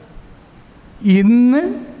 ഇന്ന്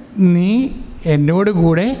നീ എന്നോട്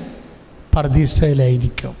കൂടെ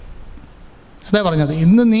പർദീസയിലായിരിക്കും. അതാ പറഞ്ഞത്,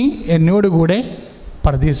 ഇന്ന് നീ എന്നോട് കൂടെ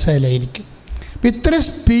പർദീസയിലായിരിക്കും. അപ്പം ഇത്ര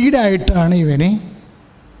സ്പീഡായിട്ടാണ് ഇവന്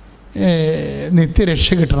നിത്യരക്ഷ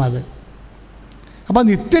കിട്ടണത്. അപ്പോൾ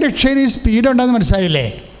നിത്യരക്ഷയിൽ ഈ സ്പീഡുണ്ടെന്ന് മനസ്സിലായില്ലേ?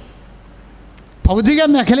 ഭൗതിക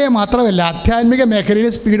മേഖലയെ മാത്രമല്ല, ആധ്യാത്മിക മേഖലയിൽ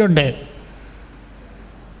സ്പീഡുണ്ട്.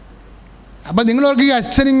 അപ്പം നിങ്ങളോർക്ക് ഈ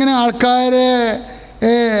അച്ഛനിങ്ങനെ ആൾക്കാരെ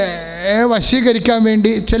വശീകരിക്കാൻ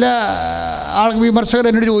വേണ്ടി ചില വിമർശകർ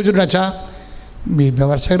എന്നോട് ചോദിച്ചിട്ടുണ്ട്. അച്ഛാ,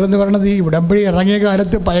 വിമർശകർ എന്ന് പറയുന്നത് ഈ ഉടമ്പടി ഇറങ്ങിയ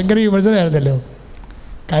കാലത്ത് ഭയങ്കര വിമർശനമായിരുന്നല്ലോ.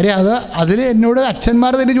 കാര്യം അതിൽ എന്നോട്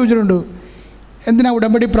അച്ഛന്മാർ തന്നെ ചോദിച്ചിട്ടുണ്ട്, എന്തിനാ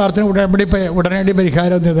ഉടമ്പടി പ്രാർത്ഥന ഉടനടി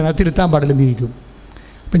പരിഹാരം അത് തിരുത്താൻ പാടില്ലെന്ന് ഇരിക്കും.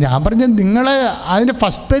 അപ്പം ഞാൻ പറഞ്ഞത്, നിങ്ങൾ അതിൻ്റെ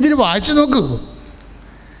ഫസ്റ്റ് പേജിൽ വായിച്ചു നോക്കൂ.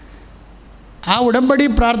 ആ ഉടമ്പടി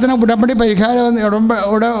പ്രാർത്ഥന ഉടമ്പടി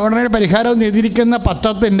പരിഹാരം എഴുതിയിരിക്കുന്ന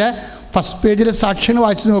പത്രത്തിൻ്റെ ഫസ്റ്റ് പേജിൽ സാക്ഷ്യങ്ങൾ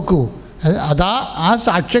വായിച്ചു നോക്കൂ. ആ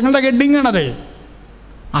സാക്ഷ്യങ്ങളുടെ ഹെഡിങ്ങാണത്.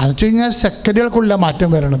 അത് വെച്ച് കഴിഞ്ഞാൽ സെക്കൻഡുകൾക്കുള്ള മാറ്റം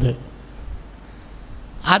വരണത്.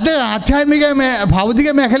 അത് ആധ്യാത്മിക ഭൗതിക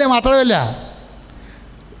മേഖല മാത്രമല്ല.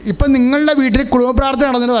 ഇപ്പം നിങ്ങളുടെ വീട്ടിൽ കുടുംബ പ്രാർത്ഥന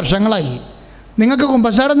നടന്നിട്ട് വർഷങ്ങളായി, നിങ്ങൾക്ക്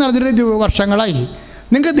കുമ്പസാരം നടന്നിട്ട് വർഷങ്ങളായി,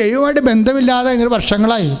 നിങ്ങൾക്ക് ദൈവമായിട്ട് ബന്ധമില്ലാതെ ഇങ്ങനെ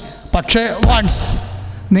വർഷങ്ങളായി. പക്ഷേ വൺസ്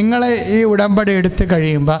നിങ്ങൾ ഈ ഉടമ്പടി എടുത്ത്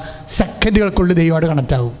കഴിയുമ്പോൾ സെക്കൻഡുകൾക്കുള്ളിൽ ദൈവമായിട്ട്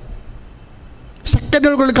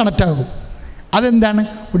കണക്റ്റാകും. അതെന്താണ്?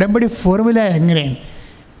 ഉടമ്പടി ഫോർമുല എങ്ങനെയാണ്?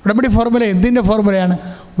 ഉടമ്പടി ഫോർമുല എന്തിൻ്റെ ഫോർമുലയാണ്?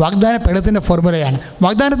 വാഗ്ദാന പേടത്തിൻ്റെ ഫോർമുലയാണ്.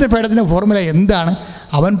 വാഗ്ദാനത്തിൻ്റെ പേടത്തിൻ്റെ ഫോർമുല എന്താണ്?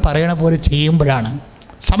 അവൻ പറയണ പോലെ ചെയ്യുമ്പോഴാണ്.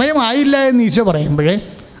 സമയമായില്ല എന്ന് ഈശോ പറയുമ്പോഴേ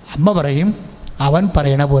അമ്മ പറയും, അവൻ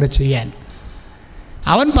പറയണ പോലെ ചെയ്യാൻ.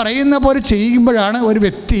 അവൻ പറയുന്ന പോലെ ചെയ്യുമ്പോഴാണ് ഒരു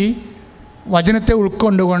വ്യക്തി വചനത്തെ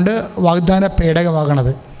ഉൾക്കൊണ്ടുകൊണ്ട് വാഗ്ദാന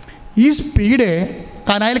പേടകമാകണത്. ഈ സ്പീഡ്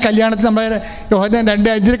കാനായിൽ കല്യാണത്തിൽ നമ്മൾ യോഹന്നാൻ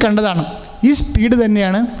 2:5 കണ്ടതാണ്. ഈ സ്പീഡ്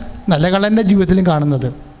തന്നെയാണ് നല്ല കള്ളൻ്റെ ജീവിതത്തിലും കാണുന്നത്.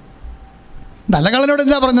 നല്ല കള്ളനോട്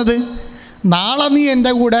എന്താ പറഞ്ഞത്? നാളെ നീ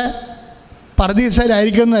എൻ്റെ കൂടെ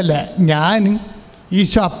പർദീസയിലായിരിക്കുന്നതല്ല, ഞാൻ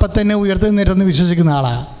ഈശോ അപ്പം തന്നെ ഉയർത്തുന്നിട്ടെന്ന് വിശ്വസിക്കുന്ന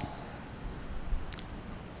ആളാണ്.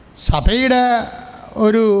 സഭയുടെ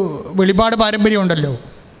ഒരു വെളിപാട് പാരമ്പര്യമുണ്ടല്ലോ.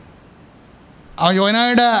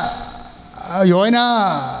 യോന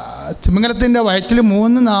തിമിംഗലത്തിൻ്റെ വയറ്റിൽ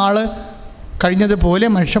 3 നാൾ കഴിഞ്ഞതുപോലെ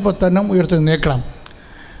മനുഷ്യപുത്രനും ഉയർത്തെഴുന്നേൽക്കണം.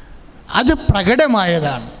 അത്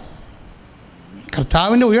പ്രകടമായതാണ്.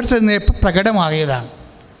 കർത്താവിൻ്റെ ഉയർത്തെഴുന്നേൽപ്പ് പ്രകടമായതാണ്.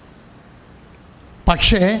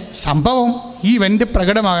 പക്ഷേ സംഭവം ഈ ഇവൻ്റ്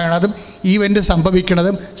പ്രകടമാകണതും ഈ ഇവൻ്റ്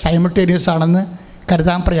സംഭവിക്കുന്നതും സൈമിൾട്ടേനിയസ് ആണെന്ന്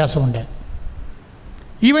കരുതാൻ പ്രയാസമുണ്ട്.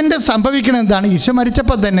 ഇവൻ്റ് സംഭവിക്കുന്നത് എന്താണ്? ഈശോ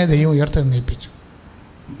മരിച്ചപ്പോൾ തന്നെ ദൈവം ഉയർത്തെഴുന്നേൽപ്പിച്ചു.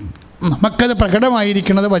 നമുക്കത്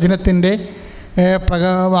പ്രകടമായിരിക്കുന്നത് വചനത്തിൻ്റെ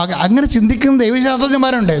അങ്ങനെ ചിന്തിക്കുന്ന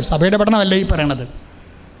ദൈവശാസ്ത്രജ്ഞന്മാരുണ്ട്. സഭയുടെ പഠനമല്ല ഈ പറയണത്.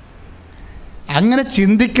 അങ്ങനെ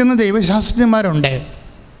ചിന്തിക്കുന്ന ദൈവശാസ്ത്രജ്ഞന്മാരുണ്ട്.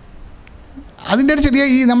 അതിൻ്റെ ഒരു ചെറിയ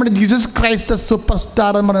ഈ നമ്മുടെ ജീസസ് ക്രൈസ്റ്റ് സൂപ്പർ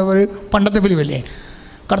സ്റ്റാർ എന്ന് പറയുന്ന ഒരു പണ്ടത്തെ ഫിലിമല്ലേ,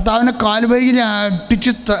 കർത്താവിനെ കാൽവരിയിൽ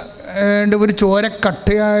അടിച്ച് ഒരു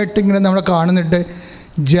ചോരക്കട്ടയായിട്ട് ഇങ്ങനെ നമ്മൾ കാണുന്നിട്ട്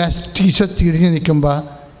ജസ്റ്റ് ഈശോ തിരിഞ്ഞ് നിൽക്കുമ്പോൾ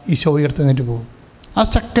ഈശോ ഉയർത്തുന്നിട്ട് പോകും. ആ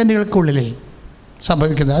സെക്കൻഡുകൾക്കുള്ളിലേ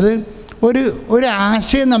സംഭവിക്കുന്നത്. അത് ഒരു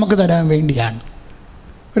ആശയം നമുക്ക് തരാൻ വേണ്ടിയാണ്,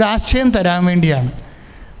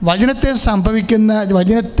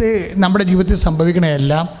 വചനത്തെ നമ്മുടെ ജീവിതത്തിൽ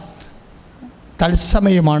സംഭവിക്കണതെല്ലാം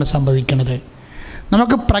തത്സമയമാണ് സംഭവിക്കുന്നത്.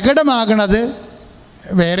 നമുക്ക് പ്രകടമാകണത്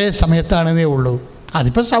വേറെ സമയത്താണെന്നേ ഉള്ളൂ.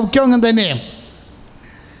 അതിപ്പോൾ സൗഖ്യം അങ്ങനെ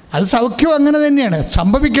തന്നെയാണ്.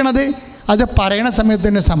 സംഭവിക്കണത് അത് പറയണ സമയത്ത്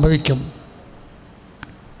തന്നെ സംഭവിക്കും.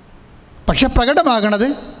 പക്ഷെ പ്രകടമാകണത്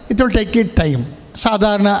it will take it time.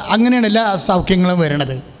 സാധാരണ അങ്ങനെയാണ് എല്ലാ സൗഖ്യങ്ങളും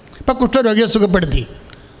വരണത്. ഇപ്പം കുഷ്ഠരോഗിയെ സുഖപ്പെടുത്തി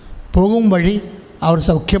പോകും വഴി അവർ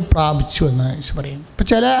സൗഖ്യം പ്രാപിച്ചു എന്ന് പറയും. ഇപ്പം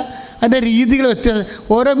ചില അതിൻ്റെ രീതികൾ വ്യത്യാസം,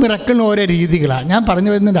 ഓരോ മിറക്കിളിനും ഓരോ രീതികളാണ്. ഞാൻ പറഞ്ഞു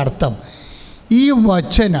വരുന്നതിൻ്റെ അർത്ഥം, ഈ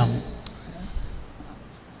വചനം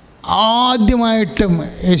ആദ്യമായിട്ടും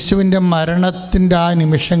യേശുവിൻ്റെ മരണത്തിൻ്റെ ആ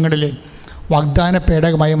നിമിഷങ്ങളിൽ വാഗ്ദാന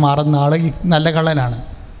പേടകമായി മാറുന്ന ആൾ ഈ നല്ല കള്ളനാണ്.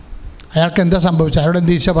 അയാൾക്ക് എന്താ സംഭവിച്ചത്? അയാളോട്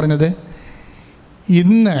എന്താ ഈശോ പറഞ്ഞത്?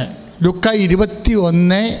 ഇന്ന് ലുക്ക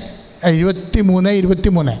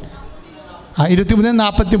 23:43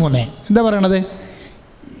 എന്താ പറയണത്?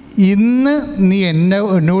 ഇന്ന് നീ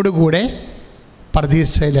എന്നോട് കൂടെ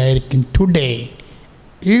പർദീസയിലായിരിക്കും. Today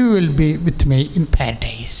you will be with me in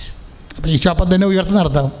paradise. അപ്പോൾ ഈശോ അപ്പം തന്നെ ഉയർത്തുന്ന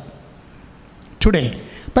അർത്ഥം ടുഡേ.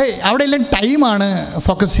 അപ്പം അവിടെ എല്ലാം ടൈമാണ്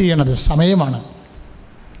ഫോക്കസ് ചെയ്യണത്, സമയമാണ്.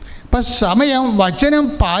 അപ്പം സമയം വചനം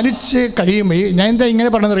പാലിച്ച് കഴിയുമ്പോൾ ഞാൻ എന്താ ഇങ്ങനെ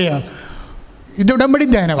പറഞ്ഞതറിയാം, ഇത് ഉടമ്പടി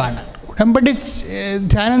ധ്യാനമാണ്. ഉടമ്പടി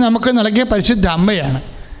ധ്യാനം നമുക്ക് നൽകിയ പരിശുദ്ധ അമ്മയാണ്.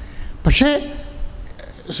 പക്ഷേ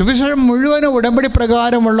സുവിശേഷം മുഴുവനും ഉടമ്പടി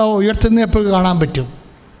പ്രകാരമുള്ള ഉയർത്തുന്ന എപ്പോഴും കാണാൻ പറ്റും.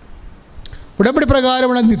 ഉടമ്പടി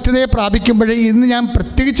പ്രകാരമുള്ള നിത്യതയെ പ്രാപിക്കുമ്പോഴേ ഇന്ന് ഞാൻ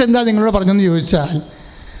പ്രത്യേകിച്ച് എന്താ നിങ്ങളോട് പറഞ്ഞതെന്ന് ചോദിച്ചാൽ,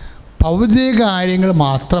 ഭൗതിക കാര്യങ്ങൾ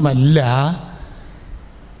മാത്രമല്ല,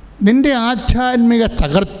 നിൻ്റെ ആധ്യാത്മിക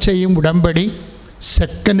തകർച്ചയും ഉടമ്പടി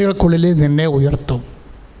സെക്കൻഡുകൾക്കുള്ളിൽ നിന്നെ ഉയർത്തും.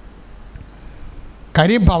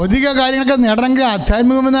 കാര്യം ഭൗതിക കാര്യങ്ങളൊക്കെ നേടണമെങ്കിൽ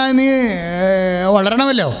ആധ്യാത്മികമായി നീ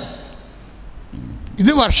വളരണമല്ലോ.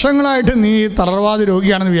 ഇത് വർഷങ്ങളായിട്ട് നീ തളർവാദ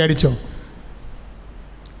രോഗിയാണെന്ന് വിചാരിച്ചോ?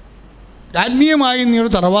 ആത്മീയമായി നീ ഒരു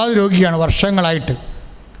തളർവാദ രോഗിയാണ് വർഷങ്ങളായിട്ട്.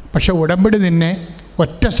 പക്ഷെ ഉടമ്പടി നിന്നെ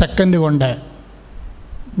ഒറ്റ സെക്കൻഡ് കൊണ്ട്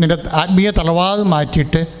നിൻ്റെ ആത്മീയ തളർവാദം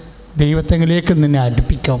മാറ്റിയിട്ട് ദൈവത്തെങ്കിലേക്ക് നിന്നെ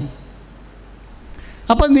അടുപ്പിക്കും.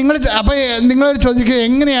 അപ്പം നിങ്ങൾ ചോദിക്കുക,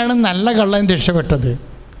 എങ്ങനെയാണ് നല്ല കള്ളൻ രക്ഷപ്പെട്ടത്?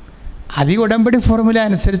 അത് ഈ ഉടമ്പടി ഫോർമുല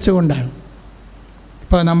അനുസരിച്ച് കൊണ്ടാണ്.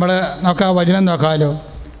 ഇപ്പോൾ നമ്മൾ നോക്കാം, വചനം നോക്കാമല്ലോ.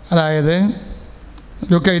 അതായത്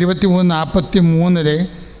ലൂക്ക 23:43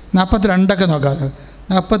 42 നോക്കാം.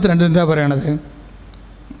 42 എന്താ പറയണത്?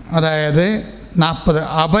 അതായത് 40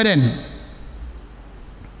 അപരൻ.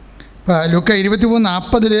 ഇപ്പോൾ ലൂക്ക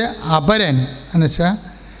 23:40 അപരൻ എന്ന് വെച്ചാൽ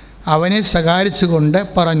അവനെ ശകാരിച്ചു കൊണ്ട്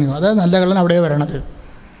പറഞ്ഞു. അതായത് നല്ല കള്ളൻ അവിടെ വരണത്.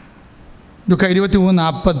 ലൂക്ക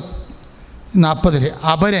 23:40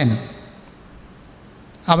 അപരൻ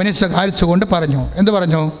അവനെ ശകാരിച്ചു കൊണ്ട് പറഞ്ഞു. എന്ത്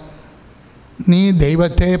പറഞ്ഞു? നീ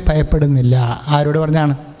ദൈവത്തെ ഭയപ്പെടുന്നില്ല. ആരോട്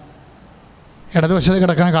പറഞ്ഞാണ്? ഇടതുവശത്ത്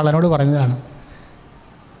കിടക്കുന്ന കള്ളനോട് പറഞ്ഞതാണ്.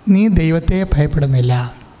 നീ ദൈവത്തെ ഭയപ്പെടുന്നില്ല.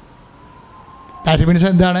 ദാറ്റ് മീൻസ്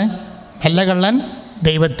എന്താണ്? നല്ല കള്ളൻ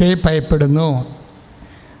ദൈവത്തെ ഭയപ്പെടുന്നു.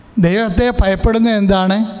 ദൈവത്തെ ഭയപ്പെടുന്നത്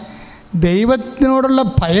എന്താണ്? ദൈവത്തിനോടുള്ള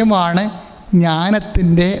ഭയമാണ്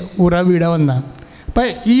ജ്ഞാനത്തിൻ്റെ ഉറവിടമെന്ന്. അപ്പം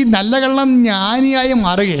ഈ നല്ല കള്ളൻ ജ്ഞാനിയായി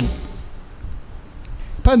മാറുകയാണ്.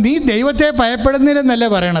 അപ്പം നീ ദൈവത്തെ ഭയപ്പെടുന്നില്ലെന്നല്ലേ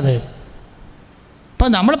പറയണത്. അപ്പം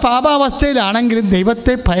നമ്മൾ പാപാവസ്ഥയിലാണെങ്കിലും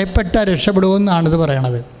ദൈവത്തെ ഭയപ്പെട്ട രക്ഷപ്പെടുമെന്നാണിത്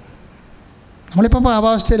പറയണത്. നമ്മളിപ്പോൾ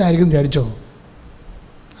പാപാവസ്ഥയിലായിരിക്കും വിചാരിച്ചോ?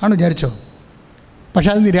 ആണ് വിചാരിച്ചോ? പക്ഷെ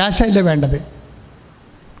അത് നിരാശയില്ല വേണ്ടത്.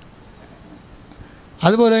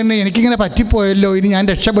 അതുപോലെ തന്നെ എനിക്കിങ്ങനെ പറ്റിപ്പോയല്ലോ, ഇനി ഞാൻ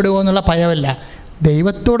രക്ഷപ്പെടുമോ എന്നുള്ള ഭയമല്ല,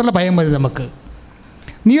 ദൈവത്തോടുള്ള ഭയം മതി നമുക്ക്.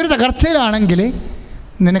 നീ ഒരു തകർച്ചയിലാണെങ്കിൽ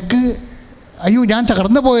നിനക്ക് അയ്യോ ഞാൻ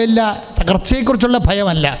തകർന്നു പോയല്ല, തകർച്ചയെക്കുറിച്ചുള്ള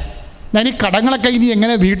ഭയമല്ല. ഞാൻ ഈ കടങ്ങളൊക്കെ ഇനി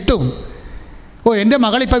എങ്ങനെ വീട്ടും, എൻ്റെ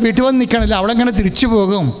മകളിപ്പോൾ വീട്ടിൽ വന്ന് നിൽക്കണില്ല, അവളെങ്ങനെ തിരിച്ചു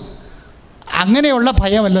പോകും, അങ്ങനെയുള്ള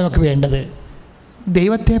ഭയമല്ല നമുക്ക് വേണ്ടത്.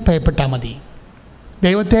 ദൈവത്തെ ഭയപ്പെട്ടാൽ മതി.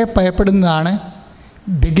 ദൈവത്തെ ഭയപ്പെടുന്നതാണ്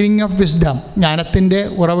ബിഗിനിങ് ഓഫ് വിസ്ഡം, ജ്ഞാനത്തിൻ്റെ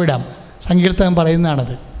ഉറവിടം. സങ്കീർത്തനം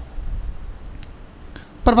പറയുന്നതാണത്.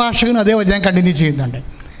 പ്രഭാഷകൻ അതേ വചനം കണ്ടിന്യൂ ചെയ്യുന്നുണ്ട്.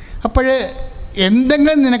 അപ്പോൾ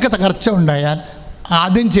എന്തെങ്കിലും നിനക്ക് തകർച്ച ഉണ്ടായാൽ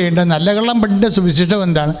ആദ്യം ചെയ്യേണ്ട നല്ല കള്ളം പണ്ടിൻ്റെ സുവിശേഷം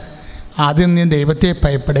എന്താണ്? ആദ്യം നീ ദൈവത്തെ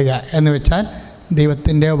ഭയപ്പെടുക എന്ന് വെച്ചാൽ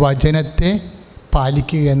ദൈവത്തിൻ്റെ വചനത്തെ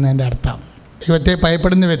പാലിക്കുക എന്നതിൻ്റെ അർത്ഥം. ദൈവത്തെ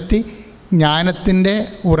ഭയപ്പെടുന്ന വ്യക്തി ജ്ഞാനത്തിൻ്റെ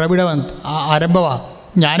ഉറവിടം ആരംഭമാണ്.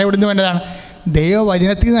 ജ്ഞാനം എവിടുന്ന് വേണ്ടതാണ്?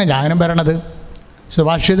 ദൈവവചനത്തിൽ നിന്നാണ് ജ്ഞാനം വരണത്.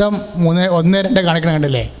 സുഭാഷിതം 3:1-2 കാണിക്കണം,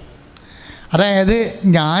 കണ്ടില്ലേ? അതായത്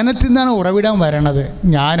ജ്ഞാനത്തിൽ നിന്നാണ് ഉറവിടം വരണത്.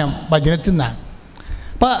 ജ്ഞാനം വചനത്തിൽ നിന്നാണ്.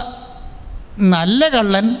 അപ്പം നല്ല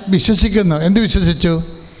കള്ളൻ വിശ്വസിക്കുന്നു. എന്ത് വിശ്വസിച്ചു?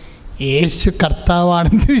 യേശു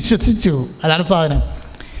കർത്താവാണെന്ന് വിശ്വസിച്ചു. അതാണ് സാധനം.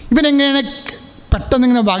 ഇവനെങ്ങനെയാണ് പെട്ടെന്ന്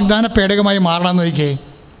ഇങ്ങനെ വാഗ്ദാന പേടകമായി മാറണമെന്ന് നോക്കിയേ.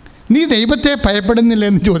 നീ ദൈവത്തെ ഭയപ്പെടുന്നില്ല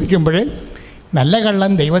എന്ന് ചോദിക്കുമ്പോൾ നല്ല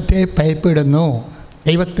കള്ളൻ ദൈവത്തെ ഭയപ്പെടുന്നു,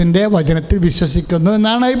 ദൈവത്തിൻ്റെ വചനത്തിൽ വിശ്വസിക്കുന്നു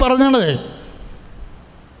എന്നാണ് ഈ പറഞ്ഞത്.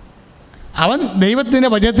 അവൻ ദൈവത്തിൻ്റെ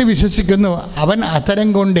വചനത്തിൽ വിശ്വസിക്കുന്നു, അവൻ അത്തരം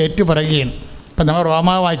കൊണ്ട് ഏറ്റുപറയുകയാണ്. ഇപ്പം നമ്മൾ റോമ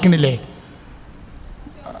വായിക്കണില്ലേ?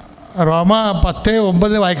 റോമ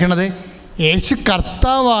 10:9 വായിക്കണത്, യേശു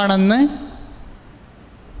കർത്താവാണെന്ന്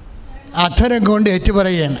അധരം കൊണ്ട്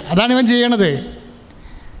ഏറ്റുപറയുകയാണ്. അതാണ് ഇവൻ ചെയ്യണത്.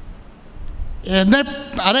 എന്നാൽ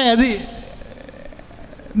അതായത്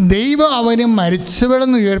ദൈവം അവന്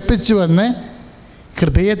മരിച്ചവളെന്ന് ഉയർപ്പിച്ചുവെന്ന്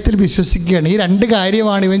ഹൃദയത്തിൽ വിശ്വസിക്കുകയാണ്. ഈ രണ്ട്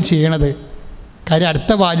കാര്യമാണ് ഇവൻ ചെയ്യണത്. കാര്യം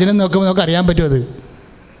അടുത്ത വാചനം നോക്കുമ്പോൾ നമുക്ക് അറിയാൻ പറ്റും. അത്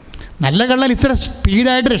നല്ല കള്ളൻ ഇത്ര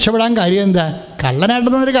സ്പീഡായിട്ട് രക്ഷപ്പെടാൻ കാര്യം എന്താ?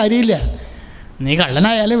 കള്ളനായിട്ടൊന്നൊരു കാര്യമില്ല. നീ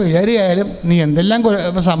കള്ളനായാലും വിചാരിയായാലും നീ എന്തെല്ലാം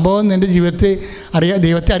സംഭവം നിൻ്റെ ജീവിതത്തിൽ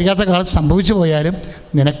ദൈവത്തെ അറിയാത്ത കാലത്ത് സംഭവിച്ചു പോയാലും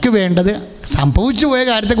നിനക്ക് വേണ്ടത് സംഭവിച്ചു പോയ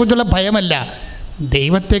കാര്യത്തെക്കുറിച്ചുള്ള ഭയമല്ല,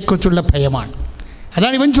 ദൈവത്തെക്കുറിച്ചുള്ള ഭയമാണ്.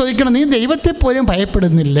 അതാണ് ഇവൻ ചോദിക്കണം, നീ ദൈവത്തെ പോലും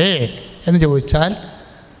ഭയപ്പെടുന്നില്ലേ എന്ന് ചോദിച്ചാൽ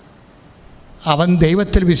അവൻ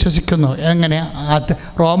ദൈവത്തിൽ വിശ്വസിക്കുന്നു. എങ്ങനെ?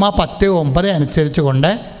 റോമ 10:9 അനുസരിച്ച്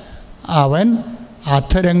കൊണ്ട് അവൻ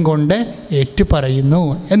അധരം കൊണ്ട് ഏറ്റുപറയുന്നു.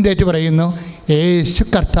 എന്തേറ്റു പറയുന്നു? യേശു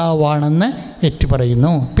കർത്താവാണെന്ന്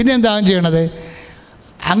ഏറ്റുപറയുന്നു. പിന്നെ എന്താ അവൻ ചെയ്യണത്?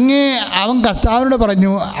 അവൻ കർത്താവിനോട്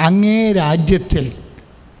പറഞ്ഞു, അങ്ങേ രാജ്യത്തിൽ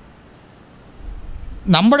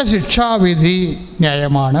നമ്മുടെ ശിക്ഷാവിധി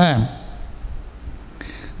ന്യായമാണ്,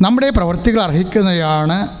 നമ്മുടെ പ്രവൃത്തികൾ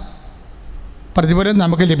അർഹിക്കുന്നതാണ് പ്രതിഫലം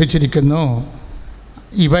നമുക്ക് ലഭിച്ചിരിക്കുന്നു,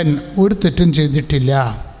 ഇവൻ ഒരു തെറ്റും ചെയ്തിട്ടില്ല.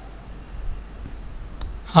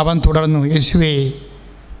 അവൻ തുടർന്നു, യേശുവേ,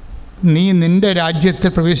 നീ നിൻ്റെ രാജ്യത്തിൽ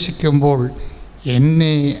പ്രവേശിക്കുമ്പോൾ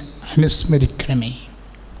എന്നെ അനുസ്മരിക്കണമേ.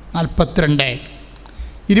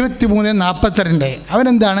 42:23-42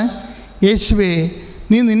 അവനെന്താണ്? യേശുവേ,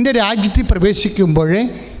 നീ നിൻ്റെ രാജ്യത്തിൽ പ്രവേശിക്കുമ്പോൾ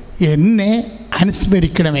എന്നെ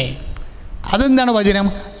അനുസ്മരിക്കണമേ. അതെന്താണ് വചനം?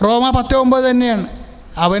 റോമ 10:9 തന്നെയാണ്.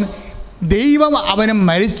 അവൻ ദൈവം അവനെ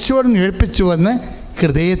മരിച്ചവരെന്ന് ഉയർപ്പിച്ചുവെന്ന്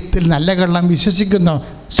ഹൃദയത്തിൽ നല്ല കള്ളം വിശ്വസിക്കുന്നു.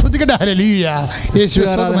 ശ്രുതികട ഹല്ലേലൂയ. യേശു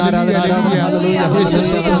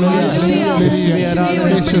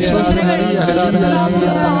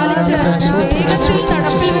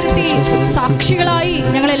സാക്ഷികളായി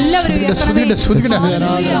ഞങ്ങൾ എല്ലാവരും ശോഭിത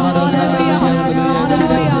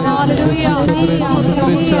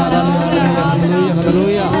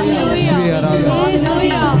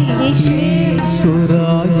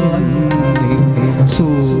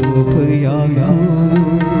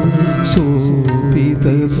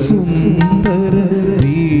സുന്ദര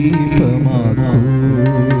ദീപമാക്കൂ.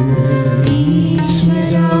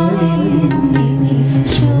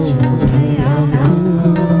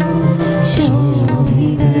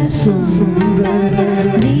 സുന്ദര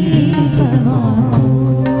ദീപമാക്കൂ.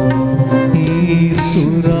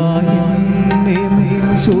 ഈശ്വരായെന്നെ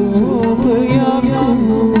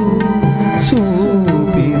ശോഭയാക്കൂ.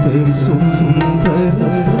 ശോഭിത സുന്ദര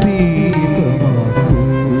ദീപമാക്കൂ.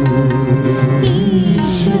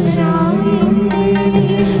 ഈശ്വരായെന്നെ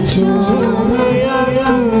ശോഭയാക്കൂ.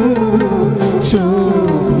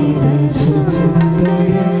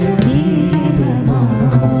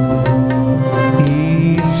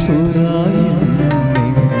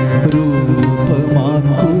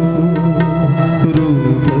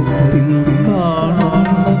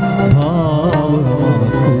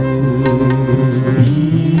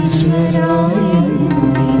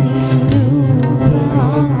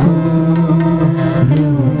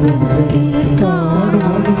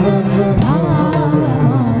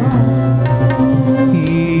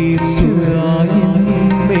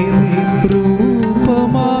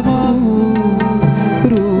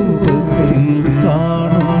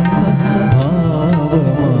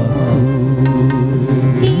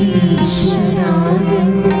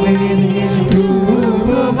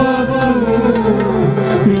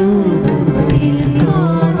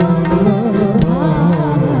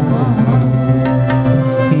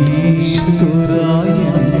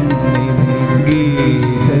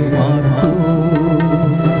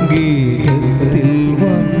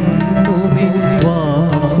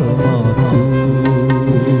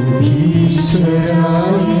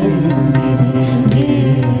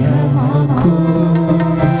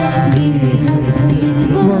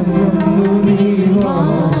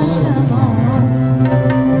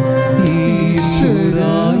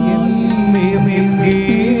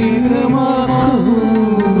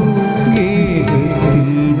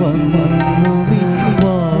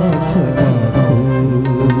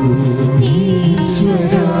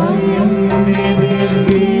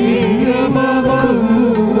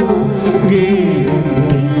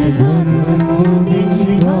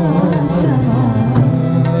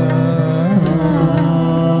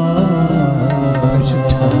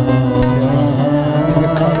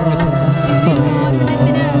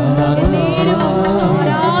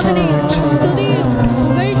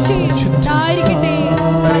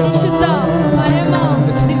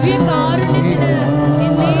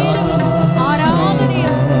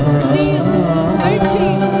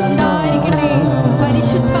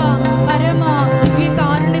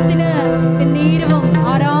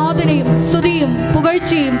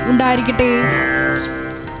 പുകഴ്ചയും ഉണ്ടായിരിക്കട്ടെ.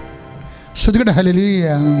 ശ്രുതികട ഹല്ലേലൂയ.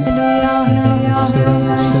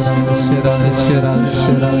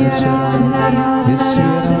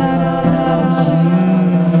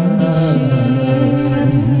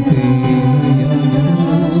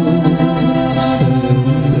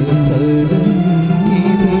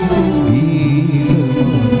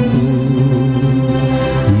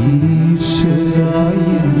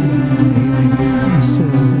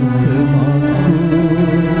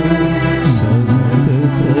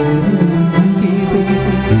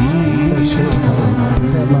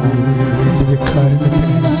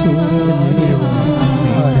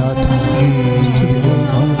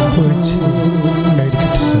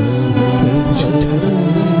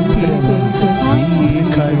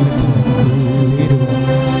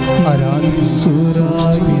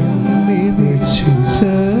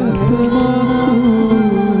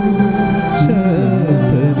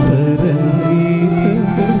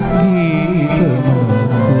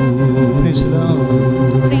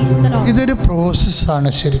 ഇതൊരു പ്രോസസ്സാണ്.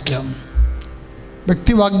 ശരിക്കും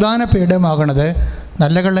വ്യക്തി വാഗ്ദാന പീഠമാകണത്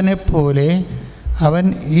നല്ല കള്ളനെ പോലെ അവൻ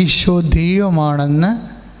ഈശോ ദൈവമാണെന്ന്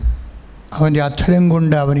അവൻ്റെ അധരം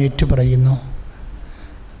കൊണ്ട് അവൻ ഏറ്റുപറയുന്നു.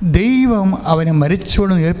 ദൈവം അവനെ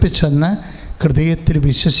മരിച്ചോളം ഉയർപ്പിച്ചെന്ന് ഹൃദയത്തിൽ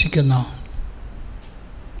വിശ്വസിക്കുന്നു.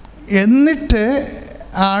 എന്നിട്ട്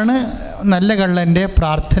ആണ് നല്ല കള്ളൻ്റെ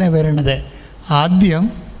പ്രാർത്ഥന വരുന്നത്. ആദ്യം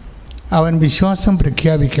അവൻ വിശ്വാസം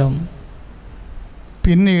പ്രഖ്യാപിക്കും,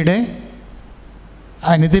 പിന്നീട്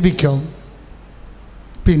അനുദപിക്കും,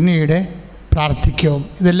 പിന്നീട് പ്രാർത്ഥിക്കും.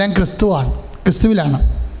 ഇതെല്ലാം ക്രിസ്തുവിലാണ്.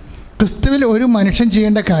 ക്രിസ്തുവിൽ ഒരു മനുഷ്യൻ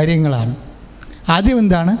ചെയ്യേണ്ട കാര്യങ്ങളാണ്. ആദ്യം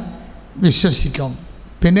എന്താണ്? വിശ്വസിക്കും.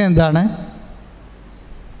 പിന്നെ എന്താണ്?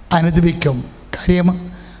 അനുദപിക്കും. കാര്യം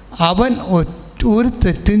അവൻ ഒരു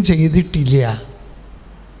തെറ്റും ചെയ്തിട്ടില്ല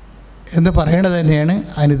എന്ന് പറയണത് തന്നെയാണ്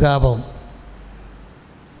അനുതാപം.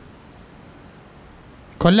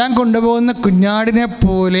 കൊല്ലാൻ കൊണ്ടുപോകുന്ന കുഞ്ഞാടിനെ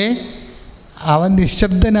പോലെ അവൻ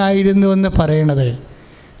നിശബ്ദനായിരുന്നു എന്ന് പറയണത്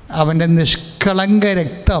അവൻ്റെ നിഷ്കളങ്ക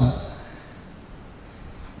രക്തം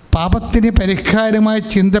പാപത്തിന് പരിഹാരമായി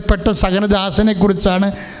ചിന്തപ്പെട്ട സകലദാസനെക്കുറിച്ചാണ്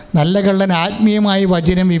നല്ല കള്ളൻ ആത്മീയമായ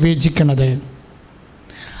വചനം വിവേചിക്കുന്നത്.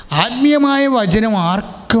 ആത്മീയമായ വചനം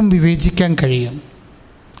ആർക്കും വിവേചിക്കാൻ കഴിയും.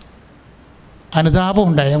 അനുതാപം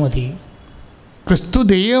ഉണ്ടായാൽ മതി. ക്രിസ്തു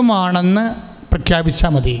ദൈവമാണെന്ന്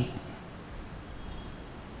പ്രഖ്യാപിച്ചാൽ മതി.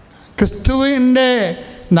 ക്രിസ്തുവിൻ്റെ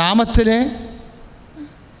നാമത്തിൽ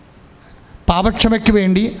പാപക്ഷമയ്ക്ക്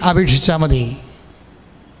വേണ്ടി അപേക്ഷിച്ചാൽ മതി.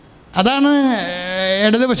 അതാണ്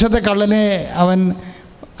ഇടതുപക്ഷത്തെ കള്ളനെ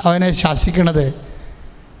അവനെ ശാസിക്കണത്.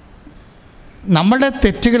 നമ്മുടെ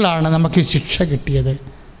തെറ്റുകളാണ് നമുക്ക് ശിക്ഷ കിട്ടിയത്.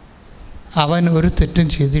 അവൻ ഒരു തെറ്റും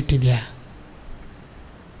ചെയ്തിട്ടില്ല.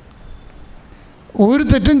 ഒരു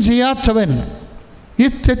തെറ്റും ചെയ്യാത്തവൻ ഈ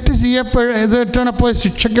തെറ്റ് ചെയ്യപ്പെട്ടാണപ്പോൾ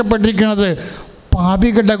ശിക്ഷിക്കപ്പെട്ടിരിക്കുന്നത്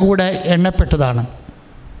പാപികളുടെ കൂടെ എണ്ണപ്പെട്ടതാണ്.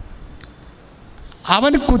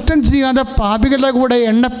 അവൻ കുറ്റം ചെയ്യാതെ പാപികളുടെ കൂടെ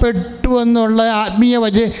എണ്ണപ്പെട്ടു എന്നുള്ള ആത്മീയ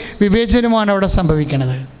വിവേചനമാണ് അവിടെ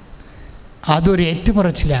സംഭവിക്കുന്നത്. അതൊരു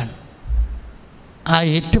ഏറ്റുപറച്ചിലാണ്. ആ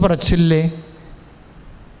ഏറ്റുപറച്ചിലിൽ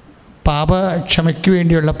പാപക്ഷമയ്ക്ക്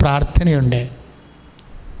വേണ്ടിയുള്ള പ്രാർത്ഥനയുണ്ട്.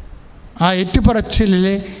 ആ ഏറ്റുപറച്ചിലിൽ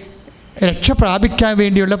രക്ഷ പ്രാപിക്കാൻ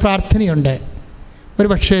വേണ്ടിയുള്ള പ്രാർത്ഥനയുണ്ട്. ഒരു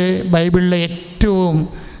പക്ഷേ ബൈബിളിലെ ഏറ്റവും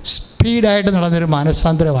സ്പീഡായിട്ട് നടന്നൊരു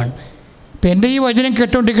മാനസാന്തരമാണ്. ഇപ്പം എൻ്റെ ഈ വചനം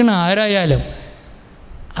കേട്ടുകൊണ്ടിരിക്കുന്ന ആരായാലും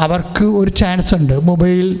അവർക്ക് ഒരു ചാൻസ് ഉണ്ട്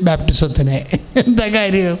മൊബൈൽ ബാപ്റ്റിസത്തിന്. എന്താ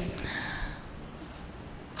കാര്യം?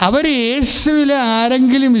 അവർ യേശുവിൽ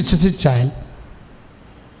ആരെങ്കിലും വിശ്വസിച്ചാൽ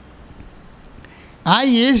ആ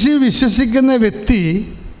യേശു വിശ്വസിക്കുന്ന വ്യക്തി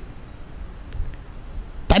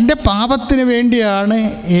തൻ്റെ പാപത്തിന് വേണ്ടിയാണ്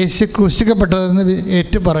യേശു ക്രൂശിക്കപ്പെട്ടതെന്ന്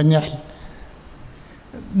ഏറ്റുപറഞ്ഞാൽ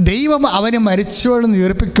ദൈവം അവനെ മരിച്ചോളെന്ന്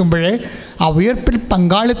ഉയർപ്പിക്കുമ്പോൾ ആ ഉയർപ്പിൽ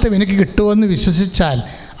പങ്കാളിത്തം എനിക്ക് കിട്ടുമെന്ന് വിശ്വസിച്ചാൽ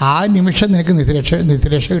ആ നിമിഷം നിനക്ക്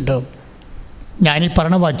നിത്യരക്ഷ കിട്ടും. ഞാനീ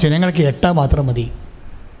പറഞ്ഞ വചനങ്ങൾ കേട്ടാൽ മാത്രം മതി.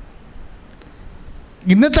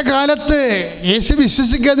 ഇന്നത്തെ കാലത്ത് യേശു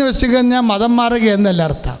വിശ്വസിക്കുക എന്ന് വെച്ച് കഴിഞ്ഞാൽ മതം മാറുക എന്നല്ല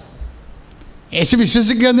അർത്ഥം. യേശു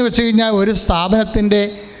വിശ്വസിക്കുക എന്ന് വെച്ച് കഴിഞ്ഞാൽ ഒരു സ്ഥാപനത്തിൻ്റെ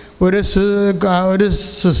ഒരു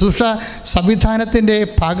ശുശ്രൂഷ സംവിധാനത്തിൻ്റെ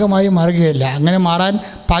ഭാഗമായി മാറുകയല്ല. അങ്ങനെ മാറാൻ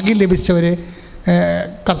ഭാഗ്യം ലഭിച്ചവർ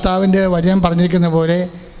കർത്താവിൻ്റെ വചനം പറഞ്ഞിരിക്കുന്ന പോലെ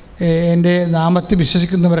എൻ്റെ നാമത്തിൽ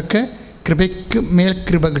വിശ്വസിക്കുന്നവർക്ക് കൃപയ്ക്ക് മേൽ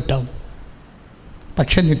കൃപ കിട്ടും.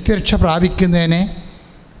 പക്ഷെ നിത്യരക്ഷ പ്രാപിക്കുന്നതിന്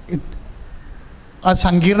അത്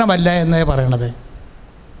സങ്കീർണമല്ല എന്നേ പറയണത്.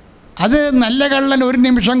 അത് നല്ല കള്ളൻ ഒരു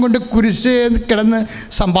നിമിഷം കൊണ്ട് കുരിശ് കിടന്ന്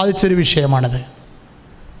സമ്പാദിച്ചൊരു വിഷയമാണത്.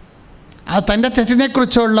 അത് തൻ്റെ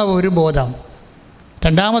തെറ്റിനെക്കുറിച്ചുള്ള ഒരു ബോധം.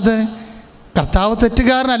 രണ്ടാമത് കർത്താവ്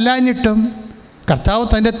തെറ്റുകാരനല്ലാഞ്ഞിട്ടും കർത്താവ്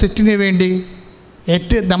തൻ്റെ തെറ്റിന് വേണ്ടി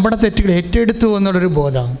നമ്മുടെ തെറ്റുകൾ ഏറ്റെടുത്തു എന്നുള്ളൊരു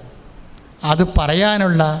ബോധം, അത്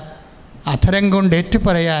പറയാനുള്ള അധരം കൊണ്ട്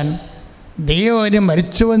ഏറ്റുപറയാൻ ദൈവം അവനെ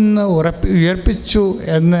മരിച്ചുവെന്ന് ഉയർപ്പിച്ചു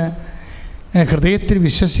എന്ന് ഹൃദയത്തിൽ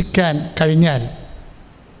വിശ്വസിക്കാൻ കഴിഞ്ഞാൽ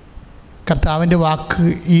കർത്താവിൻ്റെ വാക്ക്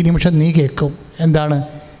ഈ നിമിഷം നീ കേൾക്കും. എന്താണ്?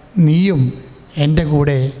 നീയും എൻ്റെ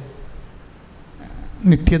കൂടെ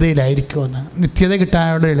നിത്യതയിലായിരിക്കുമെന്ന്. നിത്യത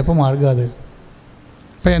കിട്ടാനുള്ള എളുപ്പമാർഗ്ഗം അത്.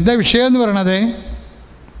 അപ്പം എന്താ വിഷയം എന്ന് പറയണത്?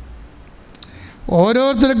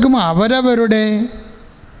 ഓരോരുത്തർക്കും അവരവരുടെ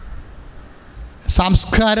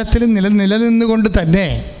സംസ്കാരത്തിൽ നിലനിന്നുകൊണ്ട് തന്നെ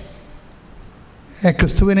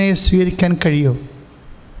ക്രിസ്തുവിനെ സ്വീകരിക്കാൻ കഴിയും.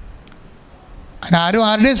 ആരും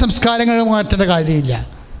ആരുടെയും സംസ്കാരങ്ങൾ മാറ്റേണ്ട കാര്യമില്ല.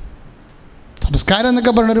 സംസ്കാരം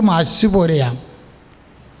എന്നൊക്കെ പറഞ്ഞൊരു മാശ് പോലെയാണ്,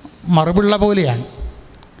 മറുപിള്ള പോലെയാണ്.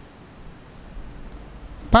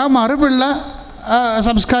 അപ്പം ആ മറുപിള്ള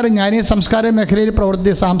സംസ്കാരം, ഞാൻ ഈ സാംസ്കാരിക മേഖലയിൽ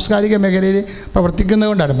പ്രവർത്തിക്കുന്നത്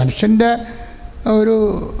കൊണ്ടാണ്. മനുഷ്യൻ്റെ ഒരു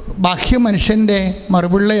ബാഹ്യ മനുഷ്യൻ്റെ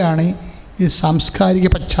മറുപിള്ളയാണ് ഈ സാംസ്കാരിക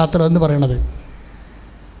പശ്ചാത്തലം എന്ന് പറയുന്നത്.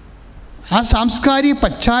 ആ സാംസ്കാരിക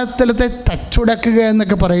പശ്ചാത്തലത്തെ തച്ചുടക്കുക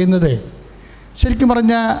എന്നൊക്കെ പറയുന്നത് ശരിക്കും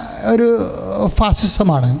പറഞ്ഞാൽ ഒരു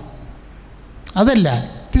ഫാസിസമാണ്. അതല്ല,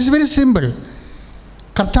 ഇറ്റ് ഈസ് വെരി സിമ്പിൾ.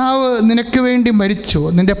 കർത്താവ് നിനക്ക് വേണ്ടി മരിച്ചു,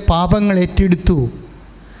 നിൻ്റെ പാപങ്ങൾ ഏറ്റെടുത്തു,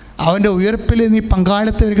 അവൻ്റെ ഉയർപ്പിൽ നീ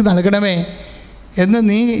പങ്കാളിത്തം എനിക്ക് നൽകണമേ എന്ന്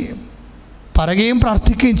നീ പറയുകയും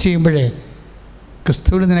പ്രാർത്ഥിക്കുകയും ചെയ്യുമ്പോഴേ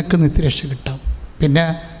ക്രിസ്തുവിൽ നിനക്ക് നിത്യരക്ഷ കിട്ടും. പിന്നെ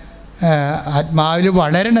ആത്മാവിൽ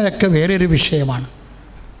വളരണതൊക്കെ വേറൊരു വിഷയമാണ്.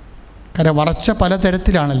 കാരണം വളർച്ച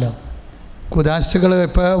പലതരത്തിലാണല്ലോ. കുദാശകൾ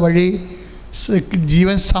ഇപ്പോൾ വഴി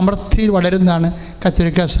ജീവൻ സമൃദ്ധിയിൽ വളരുന്നതാണ്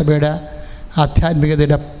കത്തോലിക്ക സഭയുടെ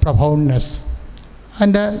ആധ്യാത്മികതയുടെ പ്രൊഫൗണ്ട്നെസ്,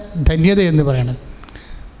 അതിൻ്റെ ധന്യത എന്ന് പറയുന്നത്.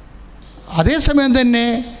 അതേസമയം തന്നെ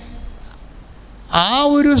ആ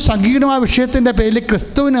ഒരു സങ്കീർണമായ വിഷയത്തിൻ്റെ പേരിൽ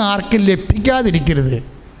ക്രിസ്തുവിന് ആർക്കും ലഭിക്കാതിരിക്കരുത്.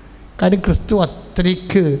 കാര്യം ക്രിസ്തു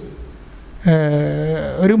അത്രയ്ക്ക്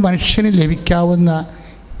ഒരു മനുഷ്യന് ലഭിക്കാവുന്ന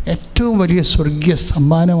ഏറ്റവും വലിയ സ്വർഗീയ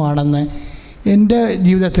സമ്മാനമാണെന്ന് എൻ്റെ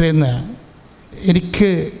ജീവിതത്തിൽ നിന്ന് എനിക്ക്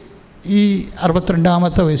ഈ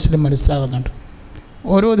 62-ാമത്തെ വയസ്സിൽ മനസ്സിലാകുന്നുണ്ട്.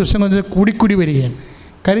 ഓരോ ദിവസങ്ങളും കൂടിക്കൂടി വരികയാണ്.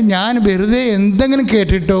 കാര്യം ഞാൻ വെറുതെ എന്തെങ്കിലും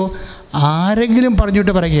കേട്ടിട്ടോ ആരെങ്കിലും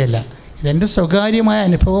പറഞ്ഞിട്ട് പറയുകയല്ല, ഇതെൻ്റെ സ്വകാര്യമായ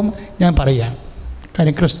അനുഭവം ഞാൻ പറയുകയാണ്.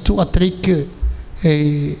 കാര്യം ക്രിസ്തു അത്രയ്ക്ക്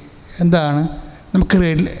എന്താണ്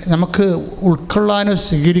നമുക്ക് ഉൾക്കൊള്ളാനോ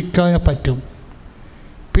സ്വീകരിക്കാനോ പറ്റും.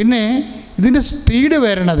 പിന്നെ ഇതിൻ്റെ സ്പീഡ്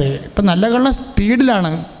വരണത് ഇപ്പം നല്ല കള്ള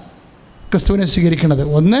സ്പീഡിലാണ് ക്രിസ്തുവിനെ സ്വീകരിക്കുന്നത്.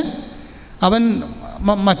 ഒന്ന്, അവൻ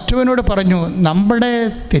മറ്റവനോട് പറഞ്ഞു നമ്മുടെ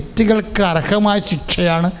തെറ്റുകൾക്ക് അർഹമായ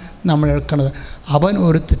ശിക്ഷയാണ് നമ്മൾ ഏൽക്കുന്നത്. അവൻ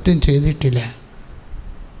ഒരു തെറ്റും ചെയ്തിട്ടില്ല.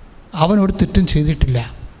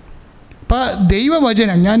 അപ്പം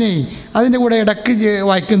ദൈവവചനം, ഞാൻ അതിൻ്റെ കൂടെ ഇടയ്ക്ക്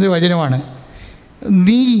വായിക്കുന്നൊരു വചനമാണ്.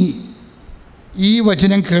 നീ ഈ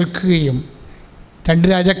വചനം കേൾക്കുകയും, 2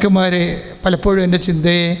 രാജാക്കന്മാർ പലപ്പോഴും എൻ്റെ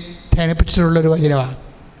ചിന്തയെ ധ്യാനിപ്പിച്ചിട്ടുള്ളൊരു വചനമാണ്.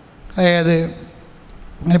 അതായത്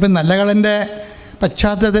ഞാനിപ്പോൾ നല്ല കളൻ്റെ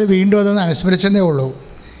പശ്ചാത്തലത്തിൽ വീണ്ടും അതൊന്ന് അനുസ്മരിച്ചതേ ഉള്ളൂ.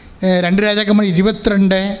 2 രാജാക്കന്മാർ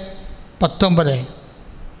 22:19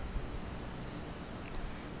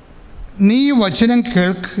 നീ വചനം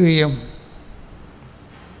കേൾക്കുകയും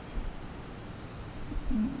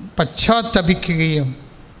പശ്ചാത്തപിക്കുകയും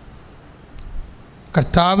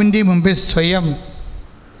കർത്താവിൻ്റെ മുമ്പിൽ സ്വയം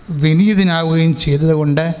വിനീതനാവുകയും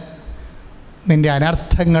ചെയ്തതുകൊണ്ട് നിൻ്റെ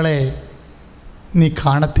അനർത്ഥങ്ങളെ നീ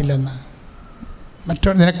കാണത്തില്ലെന്ന്.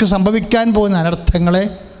 നിനക്ക് സംഭവിക്കാൻ പോകുന്ന അനർത്ഥങ്ങളെ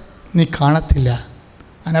നീ കാണത്തില്ല.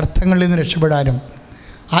 അനർത്ഥങ്ങളിൽ നിന്ന് രക്ഷപ്പെടാനും,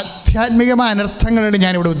 ആധ്യാത്മികമായ അനർത്ഥങ്ങളാണ്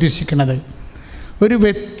ഞാനിവിടെ ഉദ്ദേശിക്കുന്നത്. ഒരു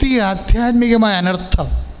വ്യക്തി ആധ്യാത്മികമായ അനർത്ഥം,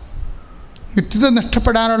 നിത്യത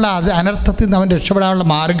നഷ്ടപ്പെടാനുള്ള അനർത്ഥത്തിൽ നിന്ന് അവൻ രക്ഷപ്പെടാനുള്ള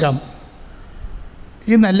മാർഗം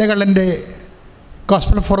ഈ നല്ല കള്ളൻ്റെ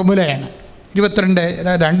ഗോസ്പൽ ഫോർമുലയാണ്.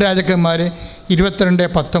 2 രാജാക്കന്മാർ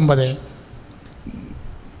 22:19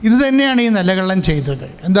 ഇത് തന്നെയാണ് ഈ നല്ല കള്ളൻ ചെയ്തത്.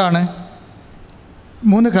 എന്താണ്?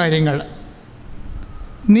 3 കാര്യങ്ങൾ.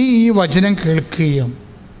 നീ ഈ വചനം കേൾക്കുകയും,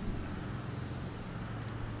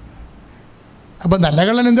 അപ്പം നല്ല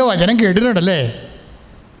കള്ളൻ എന്തോ വചനം കേട്ടിട്ടുണ്ടല്ലേ?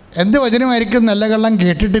 എന്ത് വചനമായിരിക്കും നല്ല കള്ളൻ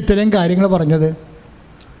കേട്ടിട്ട് ഇത്രയും കാര്യങ്ങൾ പറഞ്ഞത്?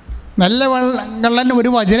 നല്ല കള്ളൻ ഒരു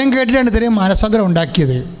വചനം കേട്ടിട്ടാണ് ഇത്രയും മാനസാന്തരം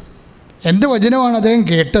ഉണ്ടാക്കിയത്. എന്ത് വചനമാണ് അദ്ദേഹം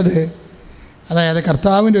കേട്ടത്? അതായത്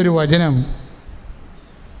കർത്താവിൻ്റെ ഒരു വചനം.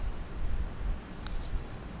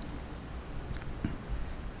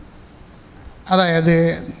 അതായത്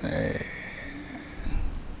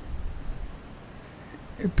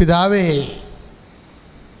പിതാവേ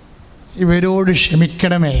ഇവരോട്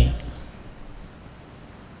ക്ഷമിക്കണമേ,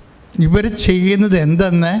 ഇവർ ചെയ്യുന്നത്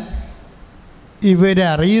എന്തെന്ന്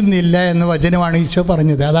ഇവരറിയുന്നില്ല എന്ന വചനമാണ് ഈശോ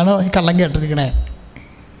പറഞ്ഞത്. അതാണ് കള്ളം കേട്ടിരിക്കണേ.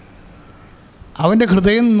 അവൻ്റെ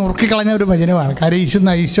ഹൃദയം നുറുക്കിക്കളഞ്ഞ ഒരു വചനമാണ്. കാര്യം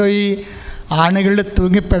ഈശോ ഈ ആണികളിൽ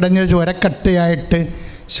തൂങ്ങിപ്പിടഞ്ഞ് ചോരക്കട്ടയായിട്ട്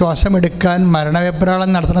ശ്വാസമെടുക്കാൻ മരണവെപ്രാളം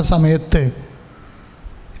നടത്തുന്ന സമയത്ത്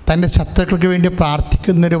തൻ്റെ ശത്രുക്കൾക്ക് വേണ്ടി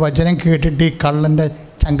പ്രാർത്ഥിക്കുന്നൊരു വചനം കേട്ടിട്ട് ഈ കള്ളൻ്റെ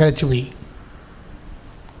ചങ്കരച്ച് പോയി.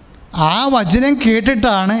 ആ വചനം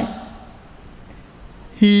കേട്ടിട്ടാണ്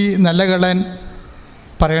ഈ നല്ല കള്ളൻ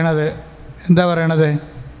പറയണത്. എന്താ പറയണത്?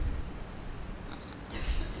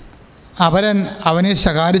 അവനെ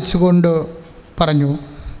ശകാരിച്ചുകൊണ്ട് പറഞ്ഞു,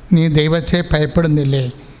 നീ ദൈവത്തെ ഭയപ്പെടുന്നില്ലേ?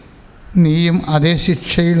 നീയും അതേ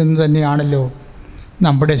ശിക്ഷയിൽ നിന്ന് തന്നെയാണല്ലോ.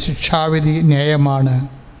 നമ്മുടെ ശിക്ഷാവിധി ന്യായമാണ്.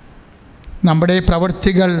 നമ്മുടെ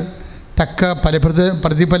പ്രവൃത്തികൾ തക്ക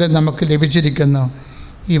പ്രതിഫലം നമുക്ക് ലഭിച്ചിരിക്കുന്നു.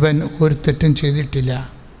 ഇവൻ ഒരു തെറ്റും ചെയ്തിട്ടില്ല.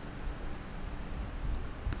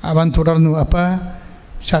 അവൻ തുടർന്നു. അപ്പോൾ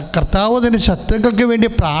കർത്താവ് തൻ്റെ ശത്രുക്കൾക്ക് വേണ്ടി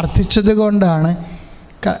പ്രാർത്ഥിച്ചത് കൊണ്ടാണ്,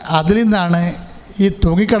 അതിൽ നിന്നാണ് ഈ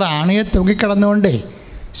ആണിയെ തൂങ്ങിക്കിടന്നുകൊണ്ടേ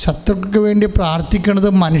ശത്രുക്കൾക്ക് വേണ്ടി പ്രാർത്ഥിക്കുന്നത്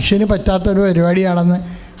മനുഷ്യന് പറ്റാത്തൊരു പരിപാടിയാണെന്ന്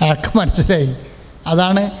അയാൾക്ക് മനസ്സിലായി.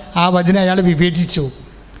 അതാണ് ആ വചനം അയാൾ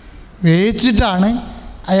വിവേചിച്ചിട്ടാണ്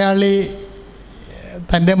അയാൾ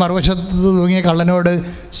തൻ്റെ മറുവശത്ത് തൂങ്ങിയ കള്ളനോട്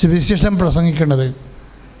സുവിശേഷം പ്രസംഗിക്കുന്നത്.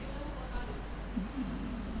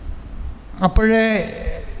 അപ്പോഴേ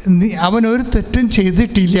അവനൊരു തെറ്റും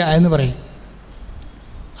ചെയ്തിട്ടില്ല എന്ന് പറയും.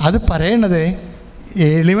 അത് പറയണത്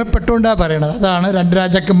എളിമപ്പെട്ടുകൊണ്ടാണ് പറയണത്. അതാണ് 2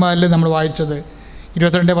 രാജാക്കന്മാരിൽ നമ്മൾ വായിച്ചത്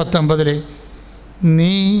 22:19.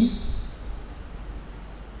 നീ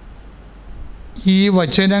ഈ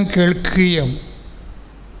വചനം കേൾക്കുകയും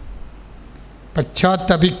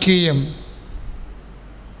പശ്ചാത്തപിക്കുകയും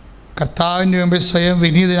കർത്താവിൻ്റെ മുമ്പിൽ സ്വയം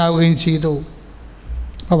വിനീതനാവുകയും ചെയ്തു.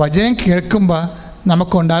 അപ്പോൾ വചനം കേൾക്കുമ്പോൾ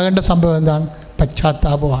നമുക്കുണ്ടാകേണ്ട സംഭവം എന്താണ്?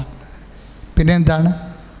 പശ്ചാത്താപമാണ്. പിന്നെ എന്താണ്?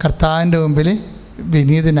 കർത്താവിൻ്റെ മുമ്പിൽ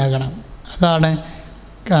വിനീതനാകണം. അതാണ്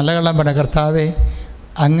നല്ല കള്ളം പറഞ്ഞ, കർത്താവേ,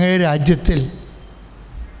 അങ്ങേ രാജ്യത്തിൽ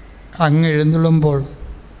അങ്ങ് എഴുന്നള്ളുമ്പോൾ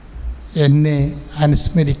എന്നെ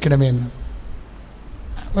അനുസ്മരിക്കണമെന്ന്.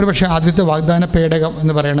 ഒരു പക്ഷേ ആദ്യത്തെ വാഗ്ദാന പേടകം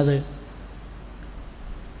എന്ന് പറയണത്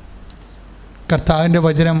കർത്താവിൻ്റെ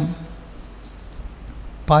വചനം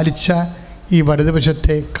പാലിച്ച ഈ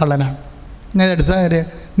വലതുവശത്തെ കള്ളനാണ്. ഞാൻ അടുത്ത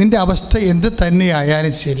നിൻ്റെ അവസ്ഥ എന്ത്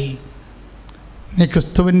തന്നെയായാലും ശരി, നീ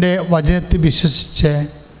ക്രിസ്തുവിൻ്റെ വചനത്തിൽ വിശ്വസിച്ച്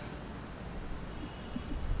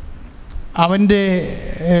അവൻ്റെ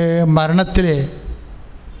മരണത്തിൽ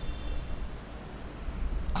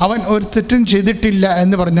അവൻ ഒരു തെറ്റും ചെയ്തിട്ടില്ല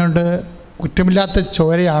എന്ന് പറഞ്ഞുകൊണ്ട് കുറ്റമില്ലാത്ത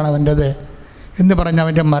ചോരയാണ് അവൻ്റേത് എന്ന് പറഞ്ഞ്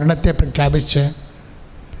അവൻ്റെ മരണത്തെ പ്രഖ്യാപിച്ച്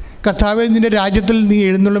കർത്താവേ, നിൻ്റെ രാജ്യത്തിൽ നീ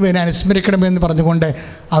എഴുന്നള്ളും എന്നെ അനുസ്മരിക്കണമെന്ന് പറഞ്ഞുകൊണ്ട്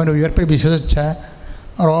അവൻ ഉയർപ്പിൽ വിശ്വസിച്ച്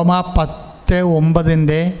റോമ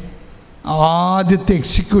 10:9 ആദ്യത്തെ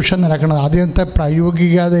എക്സിക്യൂഷൻ നടക്കുന്നത്, ആദ്യത്തെ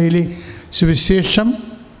പ്രായോഗികതയിൽ സുവിശേഷം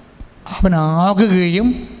അവനാകുകയും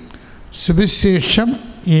സുവിശേഷം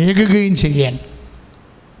ഏകുകയും ചെയ്യാൻ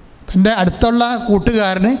തൻ്റെ അടുത്തുള്ള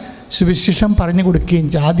കൂട്ടുകാരന് സുവിശേഷം പറഞ്ഞു കൊടുക്കുകയും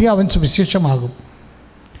ചെയ്യും. ആദ്യം അവൻ സുവിശേഷമാകും,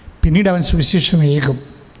 പിന്നീട് അവൻ സുവിശേഷം ഏകും.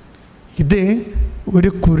 ഇത് ഒരു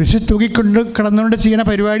കുരിശ് തൂക്കിക്കൊണ്ട് കിടന്നുകൊണ്ട് ചെയ്യുന്ന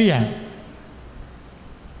പരിപാടിയാണ്.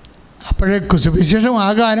 അപ്പോഴേ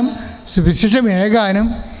സുവിശേഷമാകാനും സുവിശേഷം ഏകാനും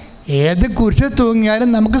ഏത് കുരിശ് തൂങ്ങിയാലും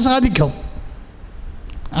നമുക്ക് സാധിക്കും.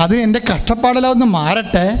 അത് എൻ്റെ കഷ്ടപ്പാടെല്ലാം ഒന്ന്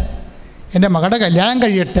മാറട്ടെ, എൻ്റെ മകളുടെ കല്യാണം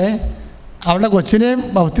കഴിയട്ടെ, അവളുടെ കൊച്ചിനെ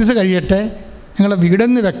ബൗത്തിസ് കഴിയട്ടെ, ഞങ്ങളെ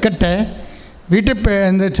വീടൊന്ന് വെക്കട്ടെ, വീട്ടിൽ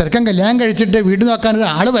ചെറുക്കൻ കല്യാണം കഴിച്ചിട്ട് വീട് നോക്കാനൊരു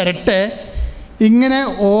ആൾ വരട്ടെ, ഇങ്ങനെ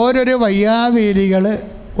ഓരോരോ വയ്യാവേലികൾ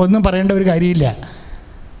ഒന്നും പറയേണ്ട ഒരു കാര്യമില്ല.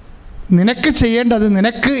 നിനക്ക് ചെയ്യേണ്ടത്,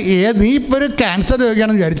 നീ ഇപ്പോൾ ഒരു ക്യാൻസർ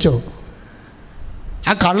രോഗിയാണെന്ന് വിചാരിച്ചോ,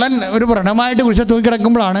 ആ കള്ളൻ ഒരു വ്രണമായിട്ട് കുറിച്ച്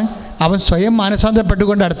തൂക്കിക്കിടക്കുമ്പോഴാണ് അവൻ സ്വയം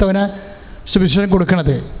മാനസാന്തരപ്പെട്ടുകൊണ്ട് അടുത്തവന് സുവിശേഷം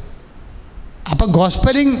കൊടുക്കുന്നത്. അപ്പോൾ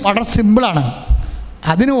ഗോസ്പലിംഗ് വളരെ സിമ്പിളാണ്.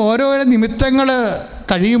 അതിന് ഓരോരോ നിമിത്തങ്ങൾ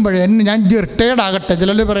കഴിയുമ്പോഴേ ഞാൻ റിട്ടയേർഡ് ആകട്ടെ,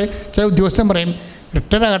 ചിലർ പറയും, ചില ഉദ്യോഗസ്ഥൻ പറയും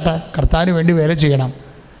റിട്ടയർഡ് ആകട്ടെ, കർത്താവിന് വേണ്ടി വേല ചെയ്യണം.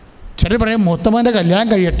 ചിലർ പറയും മൂത്തമാൻ്റെ കല്യാണം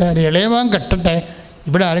കഴിയട്ടെ, ഇളയമാൻ കെട്ടട്ടെ,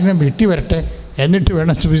 ഇവിടെ ആരെങ്കിലും വീട്ടിൽ വരട്ടെ, എന്നിട്ട്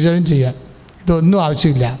വേണം സുവിശേഷം ചെയ്യാൻ. ഇതൊന്നും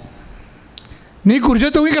ആവശ്യമില്ല. നീ കുരിശ്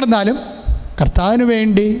തൂങ്ങിക്കിടന്നാലും കർത്താവിന്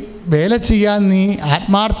വേണ്ടി വേല ചെയ്യാൻ നീ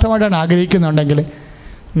ആത്മാർത്ഥമായിട്ടാണ് ആഗ്രഹിക്കുന്നുണ്ടെങ്കിൽ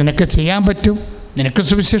നിനക്ക് ചെയ്യാൻ പറ്റും. നിനക്ക്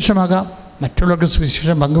സുവിശേഷമാകാം, മറ്റുള്ളവർക്ക്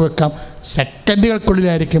സുവിശേഷം പങ്കുവെക്കാം.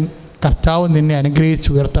 സെക്കൻഡുകൾക്കുള്ളിലായിരിക്കും കർത്താവ് നിന്നെ അനുഗ്രഹിച്ച്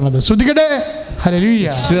ഉയർത്തണത്. ശ്രുതികടേ ഹല്ലേലൂയ.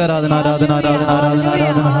 ആരാധന ആരാധന ആരാധന ആരാധന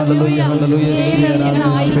ആരാധന ഹല്ലേലൂയ ഹല്ലേലൂയ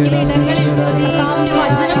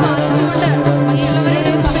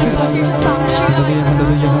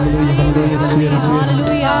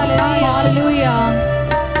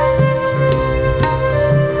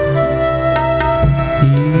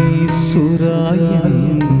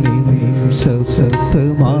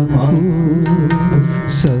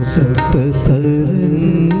സപ്ത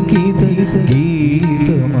തരംഗിത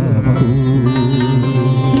ഗീതമാക്കൂ.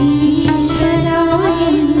 ഈശ്വരായ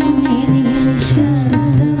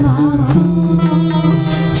ശബ്ദമാക്കൂ.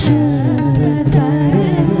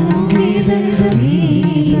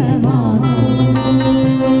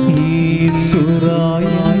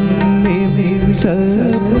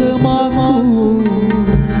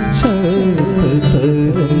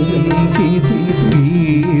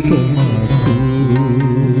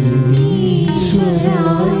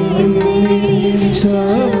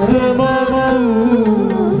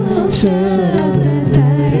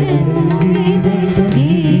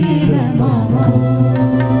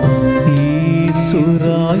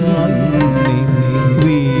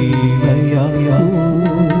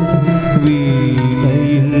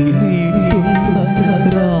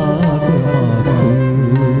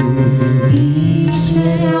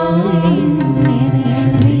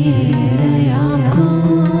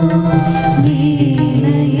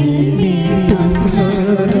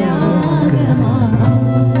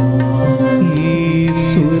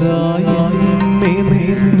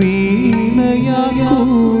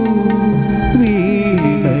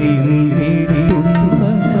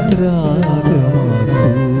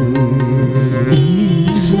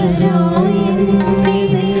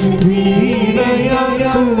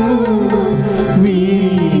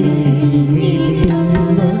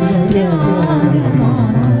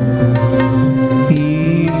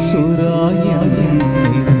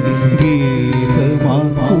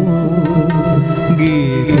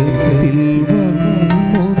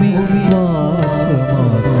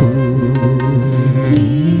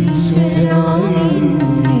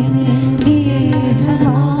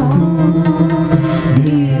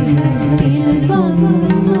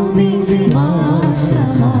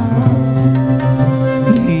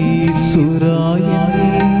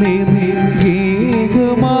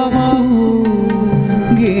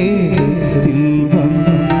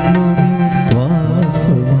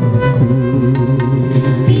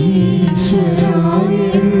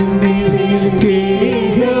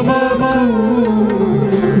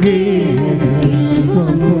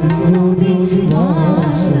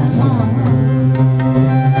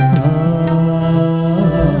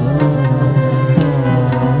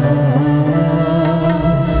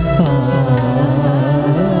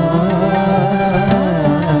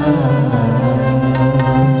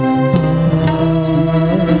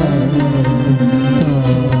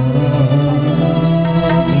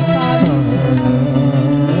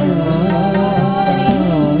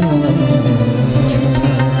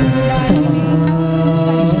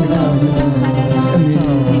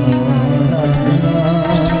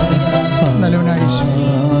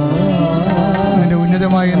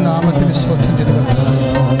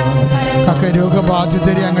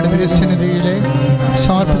 രോഗബാധിതരെ അങ്ങയുടെ തിരുസന്നിധിയിലെ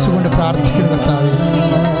സമർപ്പിച്ചുകൊണ്ട് പ്രാർത്ഥിക്കുന്ന കർത്താവേ,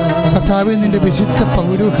 കർത്താവേ നിന്റെ വിശുദ്ധ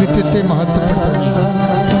പൗരോഹിത്യത്തെ മഹത്വപ്പെടുത്തണമേ.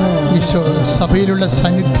 ഈശോ സഭയിലുള്ള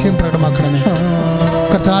സാന്നിധ്യം പ്രകടമാക്കണമേ.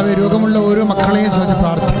 കർത്താവേ, രോഗമുള്ള ഓരോ മക്കളെയും സമർപ്പിച്ച്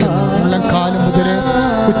പ്രാർത്ഥിക്കുന്നു. ഉള്ളംകാലം മുതൽ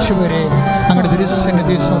ഉച്ചവരെ അങ്ങയുടെ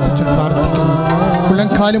തിരുസന്നിധിയെ സമർപ്പിച്ചുകൊണ്ട് പ്രാർത്ഥിക്കുന്നു.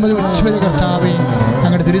 ഉള്ളംകാലം മുതൽ ഉച്ചവരെ കർത്താവേ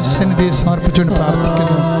അങ്ങയുടെ തിരുസന്നിധിയെ സമർപ്പിച്ചുകൊണ്ട്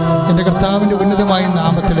പ്രാർത്ഥിക്കുന്നു. എൻ്റെ കർത്താവിൻ്റെ ഉന്നതമായ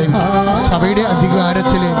നാമത്തിൽ സഭയുടെ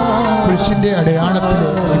അധികാരത്തിൽ കുരിശിൻ്റെ അടയാളത്തിൽ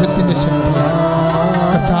ദൈവത്തിൻ്റെ ശക്തിയാണ്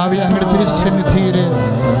കർത്താവെ. അങ്ങയുടെ തിരുസന്നിധിയിൽ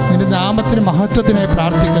നിന്റെ നാമത്തിന് മഹത്വത്തിനായി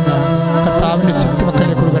പ്രാർത്ഥിക്കുന്നു. കർത്താവിൻ്റെ ശക്തി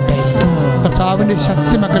മക്കളിലേക്ക് കൊടുക്കട്ടെ. കർത്താവിൻ്റെ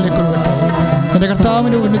ശക്തി മക്കളിലേക്ക് കൊടുക്കട്ടെ. എൻ്റെ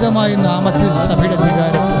കർത്താവിൻ്റെ ഉന്നതമായ നാമത്തിൽ സഭയുടെ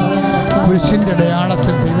അധികാരത്തിൽ കുരിശിൻ്റെ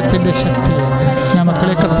അടയാളത്തിൽ ദൈവത്തിൻ്റെ ശക്തി ഞാൻ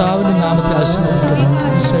മക്കളെ കർത്താവിൻ്റെ നാമത്തിൽ ആശീർവദിക്കുന്നു.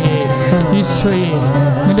 ഈശോയെ, ഈശോയെ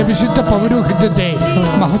നിന്റെ വിശുദ്ധ പൗരോഹിത്യത്തെ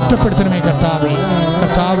മഹത്വപ്പെടുത്തണമേ കർത്താവേ.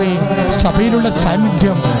 കർത്താവേ, സഭയിലുള്ള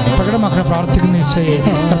സാന്നിധ്യം പ്രകടമാക്കാൻ പ്രാർത്ഥിക്കുന്ന ഈശോയെ,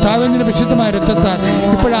 കർത്താവേ നിന്റെ വിശുദ്ധമായ രക്തത്താൽ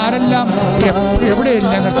ഇപ്പോഴാരെല്ലാം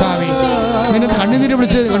എവിടെയെല്ലാം കർത്താവേ നിന്നെ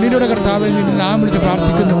കണ്ണീരോടെ കർത്താവെ നിന്നെ നാം വിളിച്ച്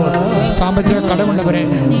പ്രാർത്ഥിക്കുന്നുവോ, സാമ്പത്തിക കടമുള്ളവരെ,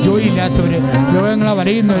 ജോലിയില്ലാത്തവർ, രോഗങ്ങളെ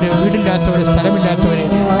വലയുന്നവർ, വീടില്ലാത്തവർ, സ്ഥലമില്ലാത്തവർ,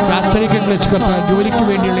 യാത്രയ്ക്ക് വിളിച്ച് കർത്താവ് ജോലിക്ക്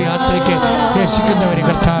വേണ്ടിയുള്ള യാത്രയ്ക്ക് രക്ഷിക്കുന്നവർ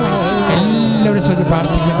കർത്താവെ എല്ലാവരും ശ്രദ്ധ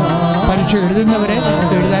പ്രാർത്ഥിക്കുന്നു. പരീക്ഷ എഴുതുന്നവരെ,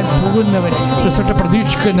 എഴുതാൻ പോകുന്നവരെ, റിസൾട്ട്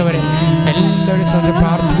പ്രതീക്ഷിക്കുന്നവരെ എല്ലാവരും ശ്രദ്ധ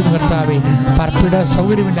പ്രാർത്ഥിക്കുന്നു കർത്താവെ. പാർപ്പിട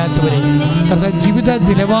സൗകര്യമില്ലാത്തവരെ, കർത്താവ് ജീവിത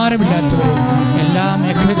നിലവാരമില്ലാത്തവരെ, എല്ലാ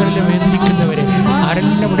മേഖലകളിലും വേദനിക്കുന്നവരെ,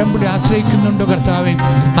 ആരെല്ലാം ഉടമ്പടി ആശ്രയിക്കുന്നുണ്ടോ കർത്താവെ,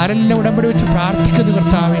 ആരെല്ലാം ഉടമ്പടി വെച്ച് പ്രാർത്ഥിക്കുന്നു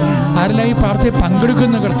കർത്താവെ, ആരെല്ലാം ഈ പ്രാർത്ഥനയിൽ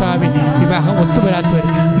പങ്കെടുക്കുന്ന കർത്താവെ, വിവാഹം ഒത്തുവരാത്തവർ,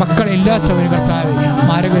 മക്കളില്ലാത്തവർ കർത്താവെ,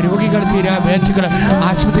 മാരക രോഗികൾ, തീരാ വ്യാധികൾ,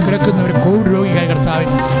 ആശുപത്രി കിടക്കുന്നവർ, കോവിഡ് രോഗികൾ കർത്താവെ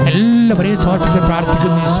എല്ലാവരെയും സമർപ്പിച്ച്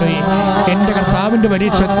പ്രാർത്ഥിക്കുന്നു ഈശോയെ. എൻ്റെ കർത്താവിൻ്റെ വലിയ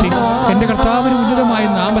ശക്തി, എൻ്റെ കർത്താവിൻ്റെ ഉന്നതമായ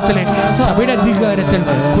നാമത്തിലെ സഭയുടെ അധികാരത്തിൽ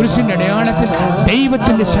കുരിശിൻ്റെ അടയാളത്തിൽ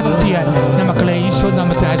ദൈവത്തിൻ്റെ ശക്തിയാൽ മക്കളെ ഈശോ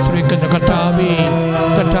നാമത്തെ ആശ്രയിക്കുന്നു കർത്താവേ.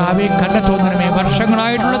 കർത്താവേ, കണ്ടെത്തോന്നണമേ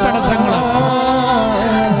വർഷങ്ങളായിട്ടുള്ള തടസ്സങ്ങൾ,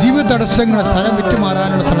 ജീവിത തടസ്സങ്ങൾ, സ്ഥലം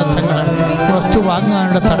വിറ്റുമാറാനുള്ള തടസ്സങ്ങൾ, വസ്തു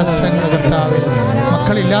വാങ്ങാനുള്ള തടസ്സങ്ങൾ കർത്താവേ,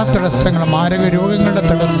 മക്കളില്ലാത്ത തടസ്സങ്ങൾ, മാരക രോഗങ്ങളുടെ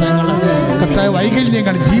തടസ്സങ്ങൾ കർത്താവ്,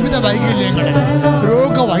 വൈകല്യങ്ങൾ, ജീവിത വൈകല്യങ്ങൾ,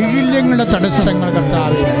 രോഗവൈകല്യങ്ങളുടെ തടസ്സങ്ങൾ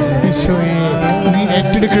കർത്താവേ ഈശോയെ നീ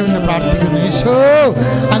ഏറ്റെടുക്കണമെന്ന് പ്രാർത്ഥിക്കുന്നു. ഈശോ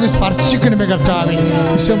അങ്ങ് സ്പർശിക്കണമേ കർത്താവേ.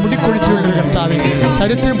 ഈശോ മുടിക്കൊഴിച്ചുള്ളൊരു കർത്താവേ,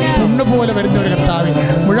 ശരീരത്തിൽ പുണ്ണ് പോലെ വരുന്ന ഒരു കർത്താവേ,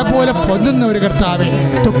 മുഴ പോലെ പൊന്നുന്ന ഒരു കർത്താവേ,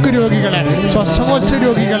 ത്വക്ക് രോഗികളെ, ശ്വാസകോശ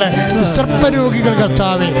രോഗികളെ, വിസർപ്പ രോഗികൾ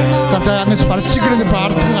കർത്താവേ, കർത്താവ് അങ്ങ് സ്പർശിക്കണമെന്ന്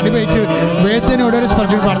പ്രാർത്ഥന അടിവയറ്റ് വേദനയോടെ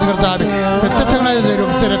സ്പർശിക്കുന്ന പ്രാർത്ഥന കർത്താവേ. രക്തങ്ങളായ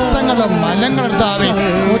രക്തങ്ങളുടെ മലങ്ങൾ കർത്താവേ,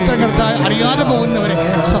 മൂത്രം കർത്താവേ, അറിയാതെ പോകുന്നവരെ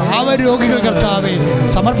സ്രാവരോഗികൾ കർത്താവേ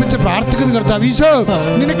സമർപ്പിച്ച് പ്രാർത്ഥിക്കുന്ന കർത്താവ്. ഈശോ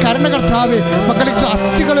നിന്റെ കരുണ കർത്താവേ, മക്കളെ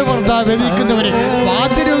അസ്ഥികളെ കർത്താവ് വേദനിക്കുന്നവരെ,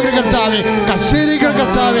 വാദ്യരോഗികൾ കർത്താവേ, കശേരികൾ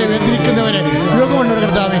കർത്താവേ വേദനിക്കുന്നവരെ, രോഗമുള്ളവർ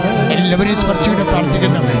കർത്താവേ എല്ലാവരെയും സ്പർശിക്കുന്ന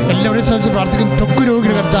പ്രാർത്ഥിക്കുന്നു. എല്ലാവരെയും സമർപ്പിച്ച് പ്രാർത്ഥിക്കുന്നു. ത്വക്ക്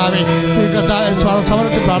രോഗികൾ കർത്താവേ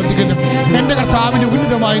സമർപ്പിച്ച് പ്രാർത്ഥിക്കുന്നു. എൻ്റെ കർത്താവിൻ്റെ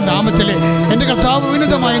ഉന്നതമായ നാമത്തിലെ, എൻ്റെ കർത്താവ്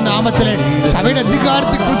ഉന്നതമായ നാമത്തിലെ സഭയുടെ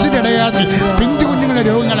അധികാരത്തെ കുറിച്ചിട്ട് ഇടയാതെ പിഞ്ചു കുഞ്ഞുങ്ങളുടെ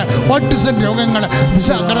രോഗങ്ങൾ, ഓട്ടിസം രോഗങ്ങൾ,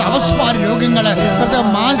 അവസ്മാര രോഗങ്ങൾ,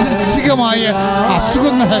 മാനസികമായ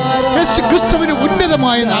അസുഖങ്ങൾ യേശു ക്രിസ്തുവിന്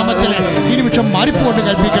ഉന്നതമായ നാമത്തിൽ ഈ നിമിഷം മാറിപ്പോട്ട്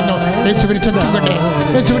കൽപ്പിക്കുന്നു. യേശുവിന് സത്യം കണ്ടേ,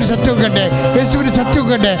 യേശുവിന് സത്യം കണ്ടേ, യേശുവിന് സത്യം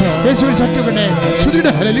കണ്ടേ, യേശുവിന് സത്യം കണ്ടേ.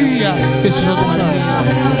 ശ്രുതിയുടെ ഹല്ലേലൂയ. യേശു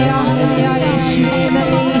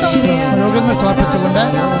രോഗങ്ങൾ സമർപ്പിച്ചുകൊണ്ട്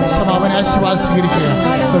സമാപന ആശീർവാദം സ്വീകരിക്കുക.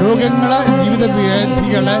 രോഗങ്ങൾ, ജീവിത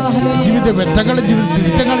വ്യാധികൾ, ജീവിത വ്യഥകൾ,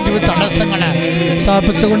 ജീവിത തടസ്സങ്ങൾ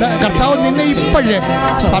സമർപ്പിച്ചുകൊണ്ട് കർത്താവ് നിന്നെ ഇപ്പോഴേ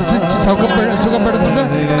സ്പർശിച്ച് സുഖപ്പെടുത്തുന്നത്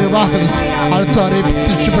വിവാഹം അടുത്ത അറിയിപ്പ്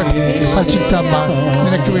പ്രത്യക്ഷപ്പെട്ടു. പരിശുദ്ധമ്മ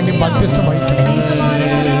നിനക്ക് വേണ്ടി മധ്യസ്ഥം വഹിക്കണം.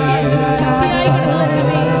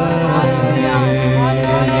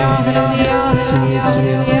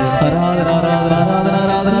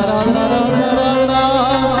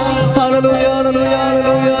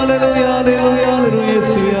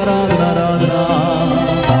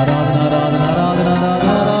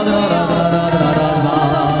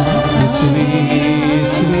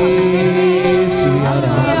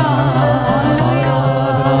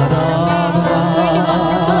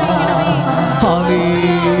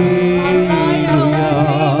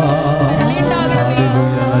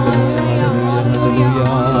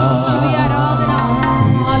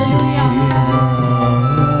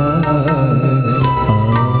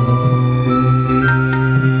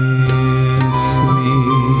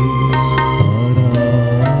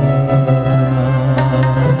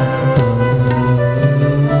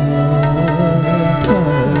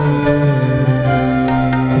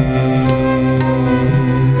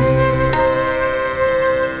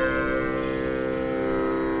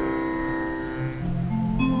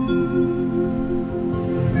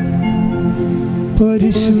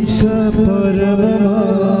 പരിശുദ്ധ പരമ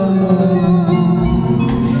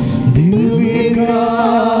ദിവ്യകാ